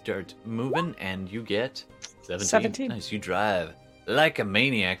 You start moving and you get 17. Nice, you drive like a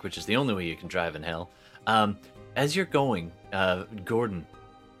maniac, which is the only way you can drive in hell. As you're going, Gordon,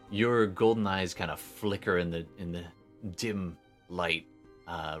 your golden eyes kind of flicker in the dim light,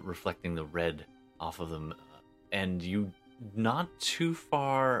 reflecting the red off of them, and you not too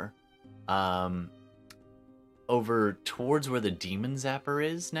far over towards where the demon zapper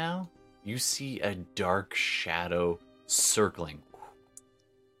is now. You see a dark shadow circling.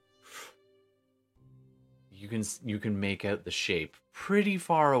 You can make out the shape pretty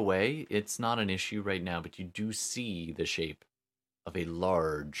far away. It's not an issue right now, but you do see the shape of a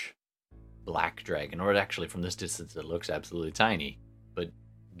large black dragon. Or actually, from this distance, it looks absolutely tiny. But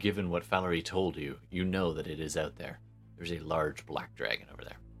given what Valerie told you, you know that it is out there. There's a large black dragon over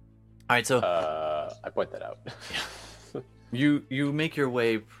there. All right, so I point that out. you make your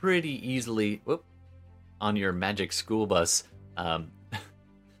way pretty easily on your magic school bus.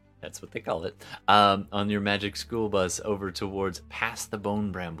 That's what they call it. On your magic school bus over towards past the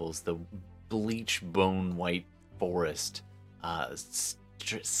bone brambles, the bleach bone white forest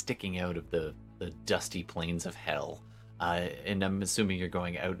sticking out of the dusty plains of hell. And I'm assuming you're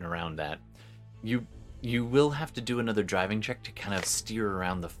going out and around that. You will have to do another driving check to kind of steer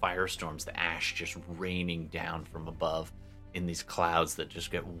around the firestorms, the ash just raining down from above in these clouds that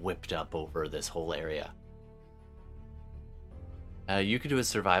just get whipped up over this whole area. You could do a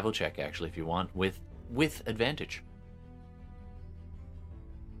survival check, actually, if you want, with advantage.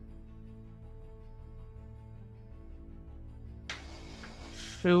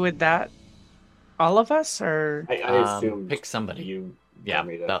 Who would that? All of us, or I assume pick somebody. You, Yeah,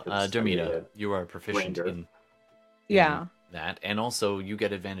 Dermida, 'cause Dermida, you are proficient Ranger. in yeah? that, and also you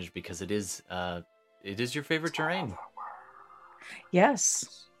get advantage because it is your favorite terrain. Yes.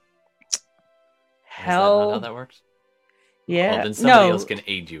 Is that not Hell, how that works? yeah. Well, then somebody No, else can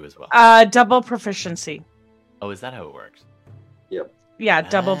aid you as well. double proficiency. Oh, is that how it works? Yeah,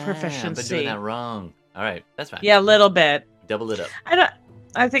 double I've been proficiency. doing that wrong. All right, that's fine. Yeah, a little bit. Double it up.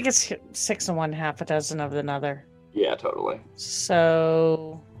 I think it's 6 and 1, half a dozen of another. Yeah, totally.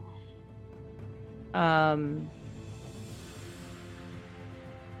 So, I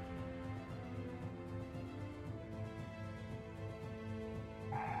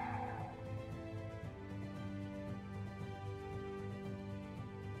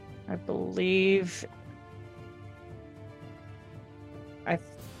believe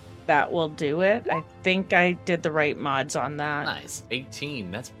that will do it. I think I did the right mods on that. Nice.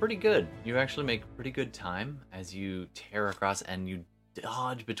 18. That's pretty good. You actually make pretty good time as you tear across and you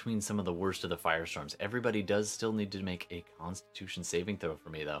dodge between some of the worst of the firestorms. Everybody does still need to make a Constitution saving throw for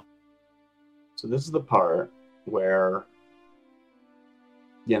me, though. So this is the part where,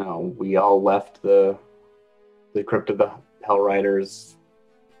 we all left the Crypt of the Hell Riders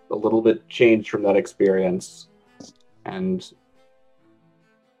a little bit changed from that experience. And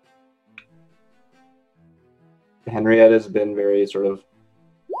Henriette has been very sort of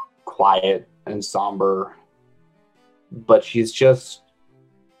quiet and somber, but she's just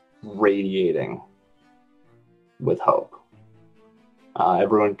radiating with hope.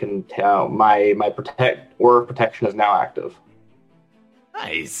 Everyone can tell my aura of protection is now active.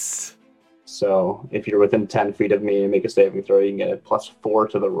 Nice. So if you're within 10 feet of me and make a saving throw, you can get a +4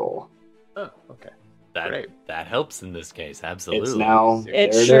 to the roll. Oh, okay. That helps in this case, absolutely. It's now.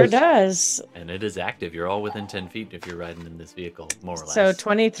 It there sure is. does. And it is active. You're all within 10 feet if you're riding in this vehicle, more or less. So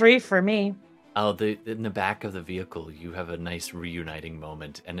 23 for me. Oh, in the back of the vehicle, you have a nice reuniting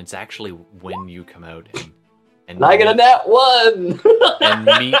moment, and it's actually when you come out and I get a nat 1! and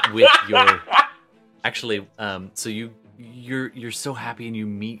meet with your. Actually, so you're so happy, and you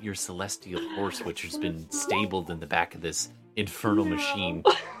meet your celestial horse, which has been stabled in the back of this infernal machine.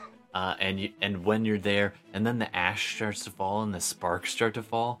 And when you're there, and then the ash starts to fall, and the sparks start to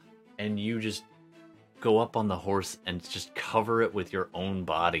fall, and you just go up on the horse and just cover it with your own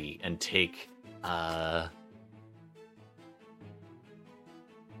body and take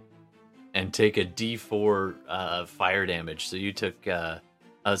and take a D4 fire damage. So you took,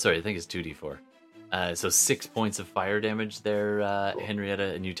 sorry, I think it's 2D4. So 6 points of fire damage there,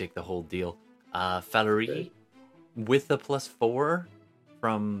 Henrietta, and you take the whole deal. Valerie, with the +4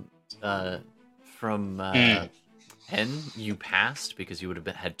 from Hen, you passed because you would have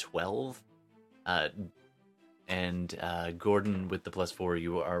had 12. And Gordon with the +4,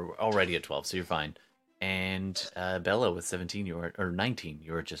 you are already at 12, so you're fine. And Bella with 17, or 19,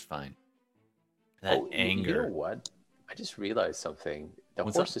 you are just fine. That anger. You know what? I just realized something. The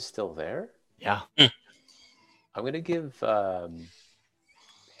What's horse up? is still there. Yeah. I'm gonna give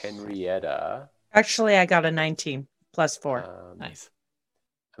Henrietta. Actually, I got a 19 +4. Nice.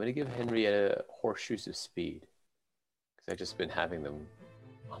 I'm gonna give Henrietta horseshoes of speed because I've just been having them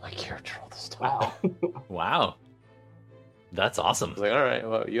on my character all this time. Wow. Wow. That's awesome. I was like, all right,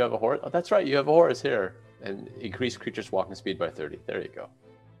 well, you have a horse. Oh, that's right, you have a horse here, and increase creatures' walking speed by 30. There you go.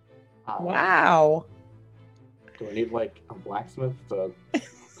 Wow. Do I need like a blacksmith to?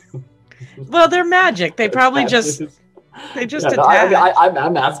 Well, they're magic. They probably just Yeah, attack.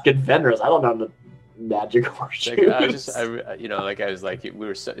 I'm asking Fenris. I don't know the magic horseshoes. Like, I was like, we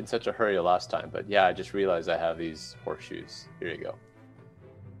were in such a hurry last time, but yeah, I just realized I have these horseshoes. Here you go.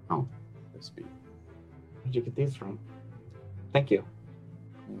 Oh. Speed. Where'd you get these from? Thank you.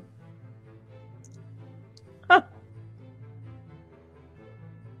 Huh.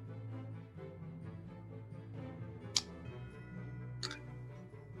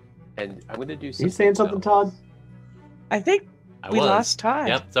 And I'm going to do Are something. you saying something, else. Todd? I think I we was. lost Todd.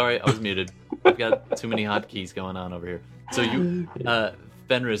 Yep, sorry, I was muted. I've got too many hotkeys going on over here. So you,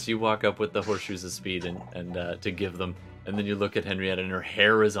 Fenris, you walk up with the horseshoes of speed and to give them, and then you look at Henrietta, and her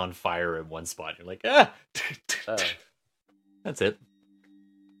hair is on fire in one spot. You're like, ah! That's it.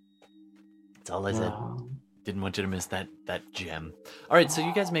 That's all I said. Didn't want you to miss that gem. All right, so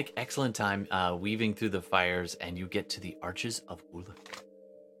you guys make excellent time weaving through the fires, and you get to the Arches of Uluk.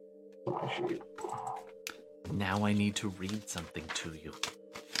 Now I need to read something to you.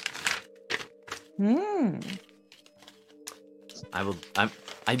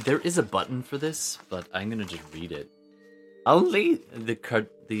 There is a button for this, but I'm gonna just read it. Only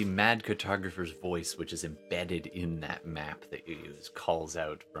the mad cartographer's voice, which is embedded in that map that you use, calls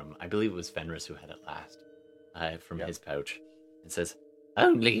out from, I believe it was Fenris who had it last, from his pouch. It says,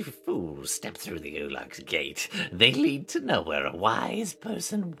 "Only fools step through the Uluk's gate. They lead to nowhere a wise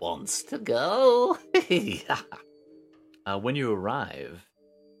person wants to go." When you arrive,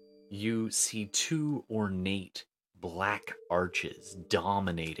 you see two ornate black arches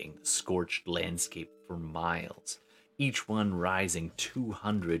dominating the scorched landscape for miles, each one rising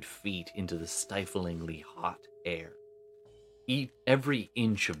 200 feet into the stiflingly hot air. Every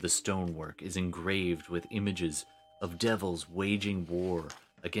inch of the stonework is engraved with images of devils waging war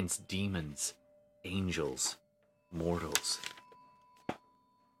against demons, angels, mortals.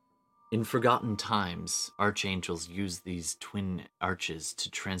 In forgotten times, archangels used these twin arches to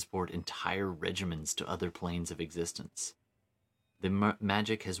transport entire regiments to other planes of existence. The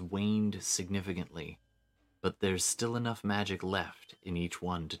magic has waned significantly, but there's still enough magic left in each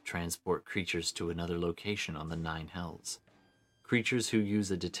one to transport creatures to another location on the Nine Hells. Creatures who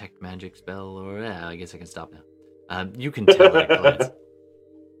use a detect magic spell, or I guess I can stop now. You can tell at a glance.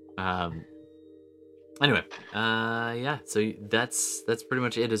 Anyway, so that's pretty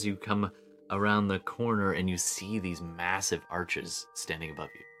much it as you come around the corner and you see these massive arches standing above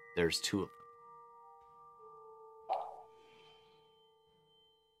you. There's two of them.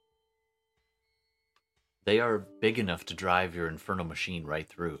 They are big enough to drive your infernal machine right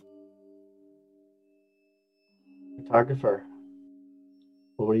through. Photographer,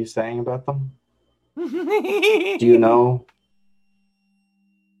 what were you saying about them? Do you know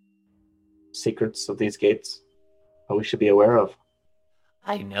secrets of these gates that we should be aware of?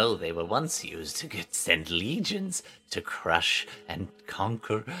 I know they were once used to send legions to crush and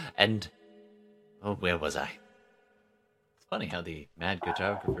conquer and... Oh, where was I? It's funny how the Mad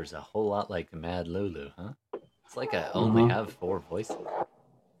Cartographer's a whole lot like the Mad Lulu, huh? It's like I only have 4 voices.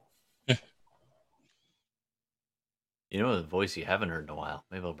 You know the voice you haven't heard in a while?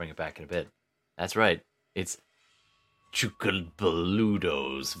 Maybe I'll bring it back in a bit. That's right. It's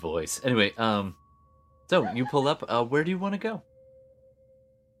Chukalbaludo's voice. Anyway, so you pull up. Where do you want to go?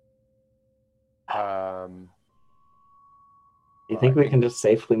 You think we can just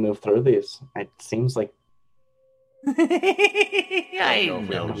safely move through these? It seems like I don't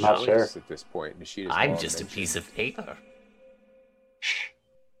know if we have know. I'm not sure. at this point. Nishida's I'm mom just a mentioned piece of paper.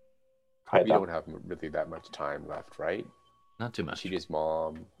 quiet We down. don't have really that much time left, right? Not too much. Nishida's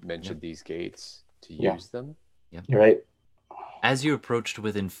mom mentioned these gates to Yeah. use them. You're right. As you approached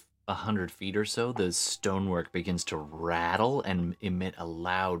within 100 feet or so, the stonework begins to rattle and emit a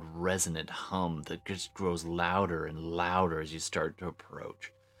loud, resonant hum that just grows louder and louder as you start to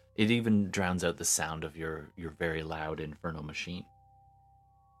approach. It even drowns out the sound of your very loud infernal machine.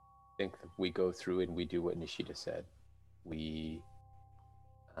 I think that we go through and we do what Nishida said. We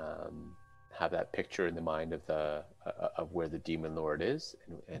have that picture in the mind of the of where the demon lord is,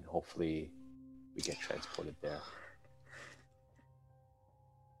 and hopefully we get transported there.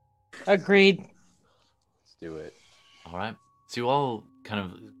 Agreed. Let's do it. All right. So you all kind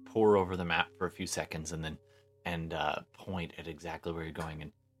of pore over the map for a few seconds and then point at exactly where you're going.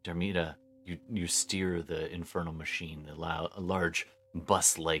 And Darmida, you steer the infernal machine, the large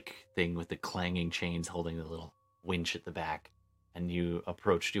bus-like thing with the clanging chains holding the little winch at the back. And you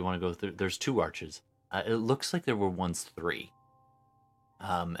approach. Do you want to go through? There's 2 arches. It looks like there were once 3.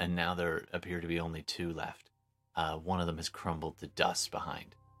 And now there appear to be only 2 left. One of them has crumbled to dust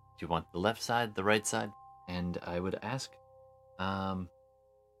behind. Do you want the left side, the right side? And I would ask,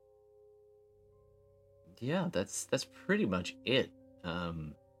 yeah, that's pretty much it.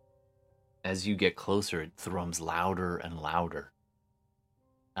 As you get closer, it thrums louder and louder.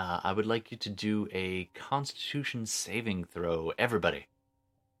 I would like you to do a Constitution saving throw, everybody.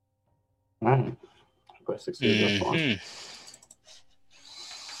 All right. If I succeed this one.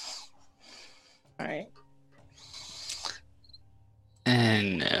 All right.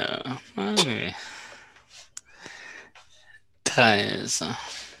 And okay. That is.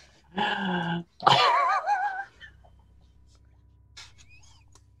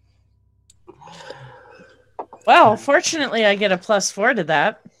 Well, fortunately, I get a +4 to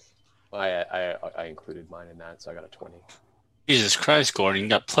that. I included mine in that, so I got a 20. Jesus Christ, Gordon, you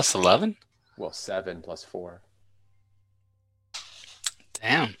got +11? Well, 7 plus 4.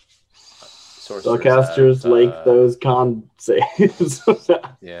 Damn. Spellcasters like those con saves.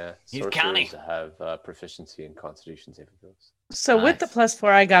 Yeah, He's counting. sorcerers have proficiency in Constitution saving throws. So with the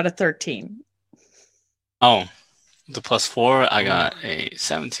 +4, I got a 13. Oh, the +4, I got a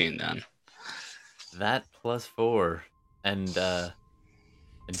 17 then. That +4. And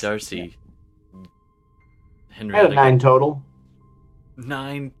Darcy. I Henrietta. had a 9 total.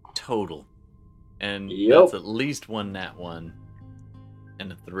 9 total. And Yep. that's at least 1 nat 1.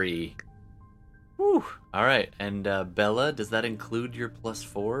 And a 3. Whew. All right. And Bella, does that include your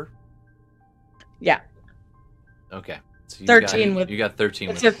 +4? Yeah. Okay. So 13 with. you got 13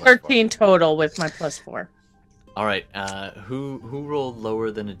 It's with a the +4. 13 total with my +4. All right. Who rolled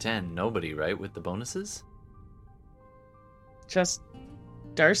lower than a 10? Nobody, right? With the bonuses? Just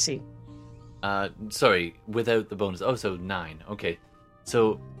Darcy. Sorry, without the bonus. Oh, so 9. Okay.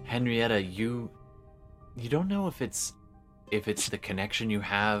 So Henrietta, you don't know if it's the connection you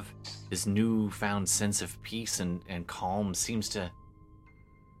have, this newfound sense of peace and calm seems to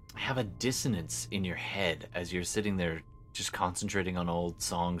have a dissonance in your head as you're sitting there just concentrating on old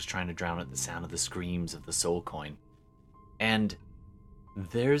songs, trying to drown out the sound of the screams of the soul coin. And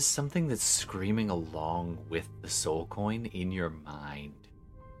there's something that's screaming along with the soul coin in your mind.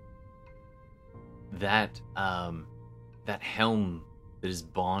 That helm that is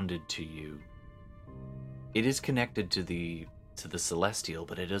bonded to you, it is connected to the celestial,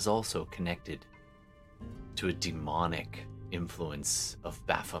 but it is also connected to a demonic influence of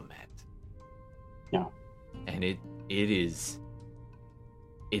Baphomet. Yeah. And it's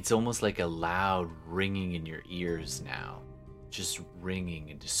almost like a loud ringing in your ears now. Just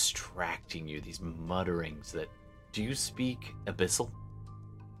ringing and distracting you, these mutterings that... Do you speak Abyssal?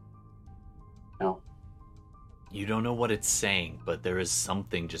 No. You don't know what it's saying, but there is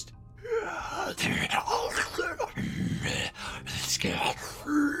something just...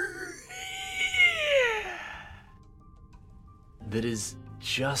 that is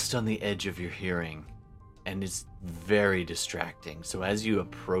just on the edge of your hearing, and it's very distracting. So as you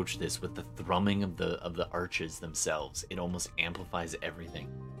approach this with the thrumming of the arches themselves, it almost amplifies everything.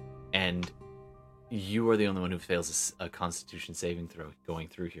 And you are the only one who fails a Constitution saving throw going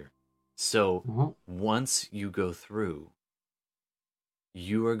through here. So once you go through,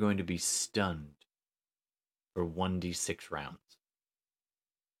 you are going to be stunned for 1d6 rounds.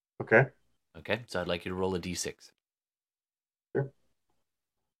 Okay. Okay, so I'd like you to roll a d6. Sure.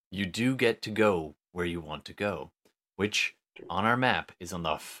 You do get to go where you want to go, which on our map is on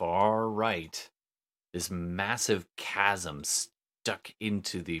the far right. This massive chasm stuck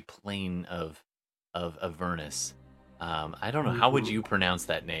into the plane of Avernus. I don't know, how would you pronounce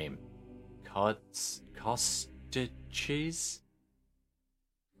that name? Costaches?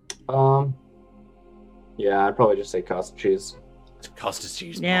 Yeah, I'd probably just say Costa cheese.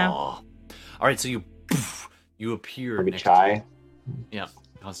 Costaches. Yeah. All right, so you appear Maybe next chai. Yeah.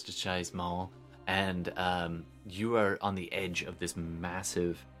 Kostachai Mall, and you are on the edge of this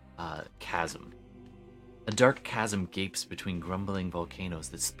massive chasm. A dark chasm gapes between grumbling volcanoes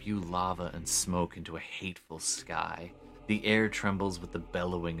that spew lava and smoke into a hateful sky. The air trembles with the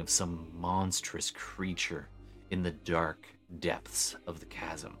bellowing of some monstrous creature in the dark depths of the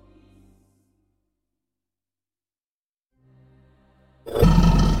chasm.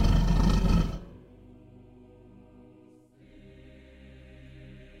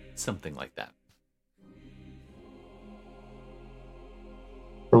 Something like that.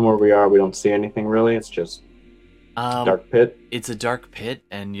 From where we are, we don't see anything really. It's just dark pit. It's a dark pit,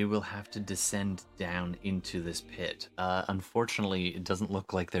 and you will have to descend down into this pit. Unfortunately, it doesn't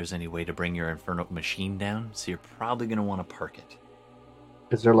look like there's any way to bring your Inferno machine down, so you're probably going to want to park it.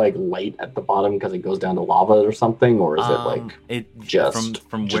 Is there like light at the bottom because it goes down to lava or something, or is it like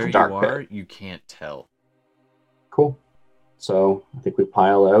from just where a dark you are? pit? You can't tell. Cool. So I think we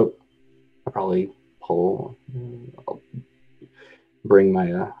pile out. I'll probably I'll bring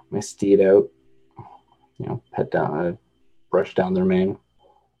my my steed out. Pet down, brush down their mane,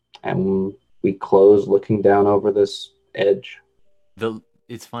 and we close, looking down over this edge.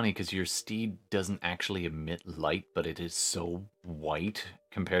 It's funny because your steed doesn't actually emit light, but it is so white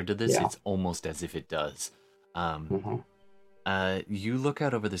compared to this. Yeah. It's almost as if it does. Mm-hmm. You look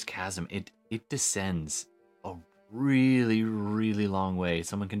out over this chasm. It descends a really, really long way.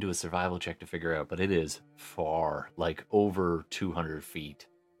 Someone can do a survival check to figure out, but it is far, like over 200 feet.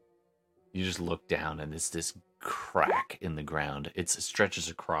 You just look down, and it's this crack in the ground. It stretches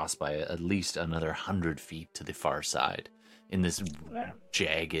across by at least another 100 feet to the far side in this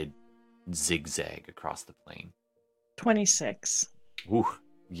jagged zigzag across the plain. 26. Ooh,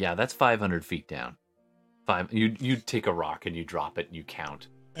 yeah, that's 500 feet down. You take a rock and you drop it and you count.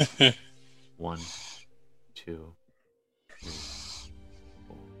 1, 2, 3,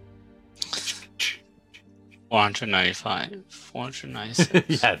 4. 495,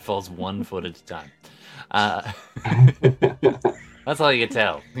 496. Yeah, it falls 1 foot at a time. That's all you can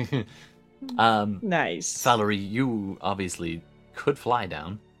tell. Nice. Valerie, you obviously could fly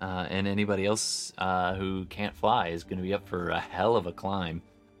down, and anybody else who can't fly is going to be up for a hell of a climb.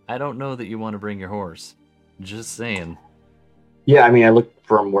 I don't know that you want to bring your horse. Just saying. Yeah, I mean, I looked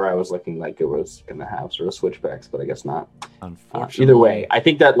from where I was looking like it was going to have sort of switchbacks, but I guess not. Unfortunately. Either way, I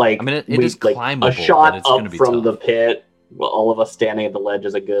think that I mean, it is climbable, a shot but it's going to up be from tough. the pit, well, all of us standing at the ledge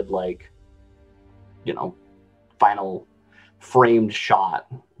is a good, final framed shot.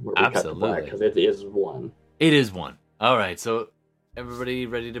 Where we Absolutely. Because it is one. It is one. All right, so everybody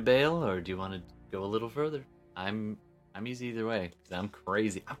ready to bail, or do you want to go a little further? I'm easy either way. 'Cause I'm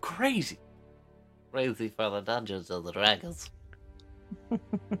crazy. I'm crazy. Crazy for the Dungeons and the Dragons.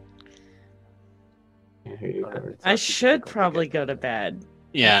 Here you go. I should probably go to bed.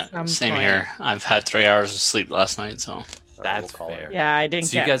 Yeah, Some same point. here. I've had 3 hours of sleep last night, so That's we'll call it. fair. Yeah, I didn't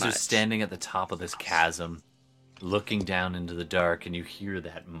So you get guys much. are standing at the top of this chasm, looking down into the dark, and you hear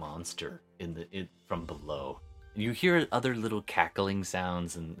that monster from below. You hear other little cackling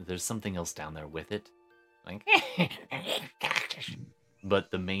sounds, and there's something else down there with it, like.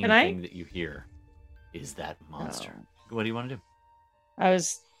 But the main Can I- thing that you hear is that monster. What do you want to do?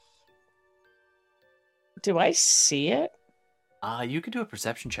 Do I see it? You could do a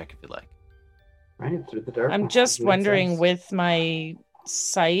perception check if you like. Right through the dark. I'm just Makes wondering sense. with my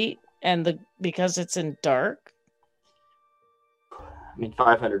sight and because it's in dark. I mean,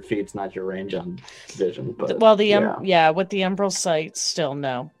 500 feet's not your range on vision, but Well, with the umbral sight, still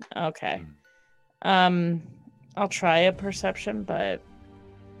no. Okay. I'll try a perception, but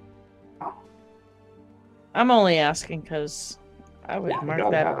I'm only asking because I would yeah, mark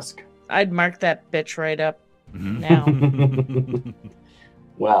gotta that. ask. I'd mark that bitch right up Mm-hmm. now.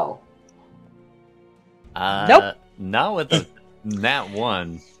 Well, Nope. Not with the nat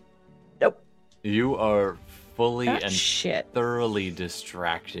 1. Nope. You are fully Ah, and shit. thoroughly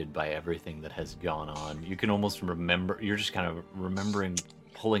distracted by everything that has gone on. You can almost remember, you're just kind of remembering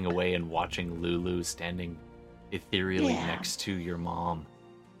pulling away and watching Lulu standing ethereally Yeah. next to your mom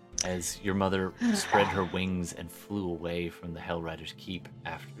as your mother spread her wings and flew away from the Hellrider's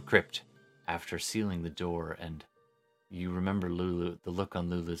crypt after sealing the door. And you remember Lulu, the look on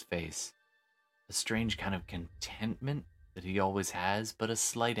Lulu's face, a strange kind of contentment that he always has, but a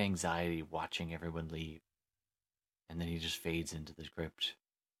slight anxiety watching everyone leave. And then he just fades into the crypt.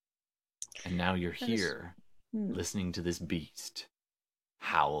 And now you're That is- here, Hmm. listening to this beast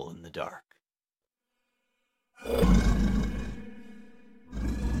howl in the dark.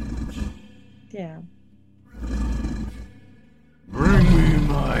 Yeah. Bring me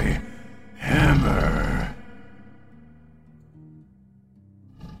my hammer.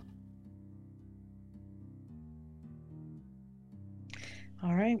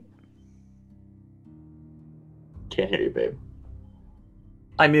 Can't hear you, babe.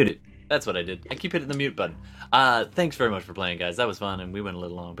 I muted. That's what I did. I keep hitting the mute button. Thanks very much for playing, guys. That was fun, and we went a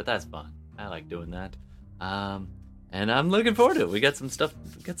little long, but that's fun. I like doing that. And I'm looking forward to it. We got some stuff.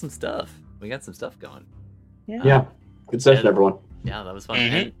 We got some stuff going. Yeah. Good session, everyone. Yeah, that was fun.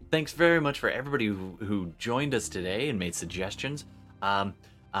 Mm-hmm. And thanks very much for everybody who joined us today and made suggestions. By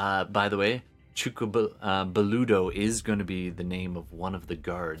the way, Chukabaludo is going to be the name of one of the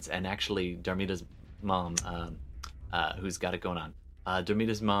guards, and actually Darmita's mom, who's got it going on.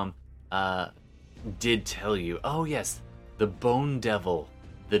 Darmita's mom did tell you, oh yes, the bone devil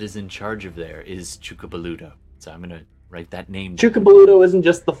that is in charge of there is Chukabaludo. So I'm going to write that name down. Chukabaludo isn't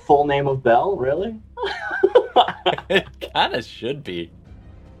just the full name of Belle, really? It kind of should be.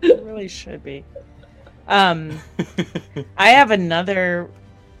 It really should be. I have another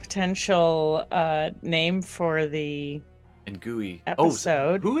potential name for the And Gooey.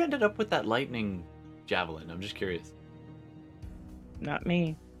 episode. Oh, who ended up with that lightning javelin? I'm just curious. Not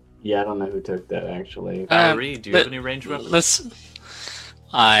me. Yeah, I don't know who took that, actually. Valerie, do you have any range weapons?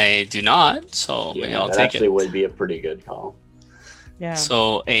 I do not, so maybe Yeah, I'll that take actually it. would be a pretty good call. Yeah.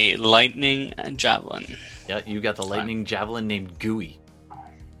 So a lightning javelin. Yeah, you got the lightning javelin named Gooey.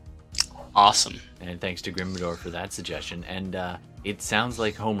 Awesome. And thanks to Grimmador for that suggestion. And it sounds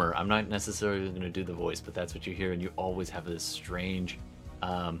like Homer. I'm not necessarily going to do the voice, but that's what you hear. And you always have this strange,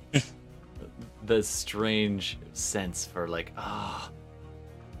 the strange sense for like, a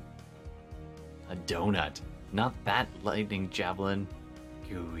donut. Not that lightning javelin.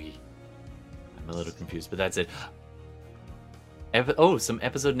 Gooey. I'm a little confused, but that's it. Some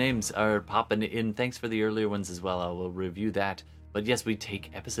episode names are popping in. Thanks for the earlier ones as well. I will review that. But yes, we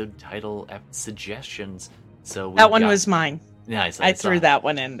take episode title suggestions. So that one was mine. Nice. I threw that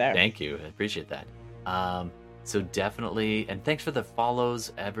one in there. Thank you. I appreciate that. So definitely, and thanks for the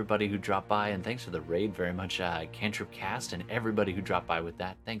follows, everybody who dropped by, and thanks for the raid very much, Cantrip Cast, and everybody who dropped by with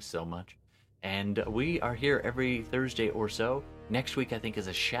that. Thanks so much. And we are here every Thursday or so. Next week, I think, is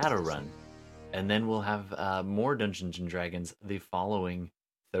a Shadowrun. And then we'll have more Dungeons and Dragons the following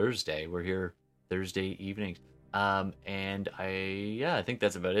Thursday. We're here Thursday evenings. And I think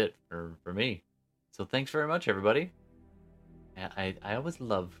that's about it for me. So thanks very much, everybody. I always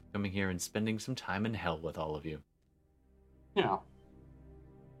love coming here and spending some time in hell with all of you. Yeah.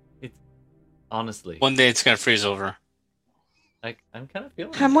 It's honestly, One day it's gonna freeze over. I'm kind of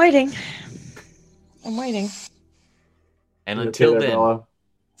feeling. I'm waiting. I'm waiting. And You until okay there, then, Bella?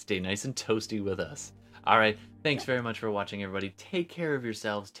 stay nice and toasty with us. All right. Thanks very much for watching, everybody. Take care of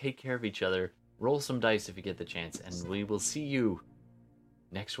yourselves. Take care of each other. Roll some dice if you get the chance, and we will see you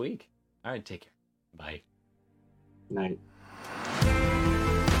next week. All right. Take care. Bye. Night.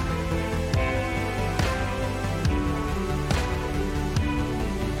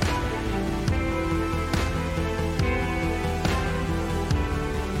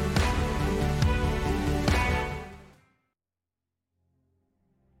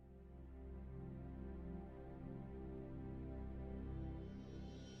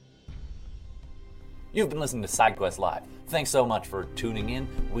 You've been listening to SideQuest Live. Thanks so much for tuning in.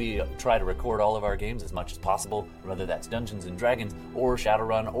 We try to record all of our games as much as possible, whether that's Dungeons & Dragons or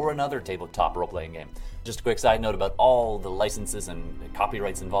Shadowrun or another tabletop role-playing game. Just a quick side note about all the licenses and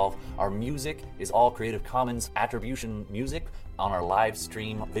copyrights involved. Our music is all Creative Commons attribution music on our live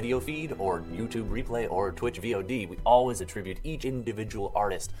stream video feed or YouTube replay or Twitch VOD. We always attribute each individual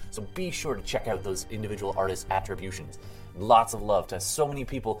artist, so be sure to check out those individual artist attributions. Lots of love to so many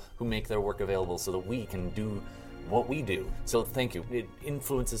people who make their work available so that we can do what we do. So thank you. It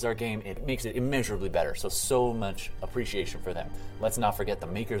influences our game. It makes it immeasurably better. So much appreciation for them. Let's not forget the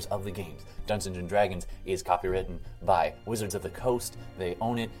makers of the games. Dungeons & Dragons is copywritten by Wizards of the Coast. They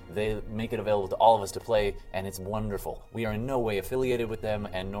own it. They make it available to all of us to play, and it's wonderful. We are in no way affiliated with them,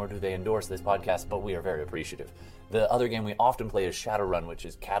 and nor do they endorse this podcast, but we are very appreciative. The other game we often play is Shadowrun, which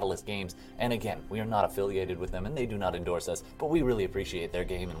is Catalyst Games, and again, we are not affiliated with them, and they do not endorse us, but we really appreciate their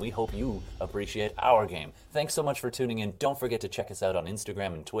game, and we hope you appreciate our game. Thanks so much for tuning in. Don't forget to check us out on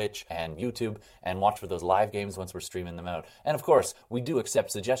Instagram and Twitch and YouTube, and watch for those live games once we're streaming them out. And of course, we do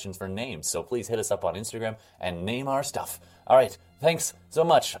accept suggestions for names, so please hit us up on Instagram and name our stuff. All right, thanks so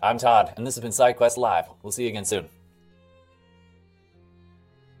much. I'm Todd, and this has been SideQuest Live. We'll see you again soon.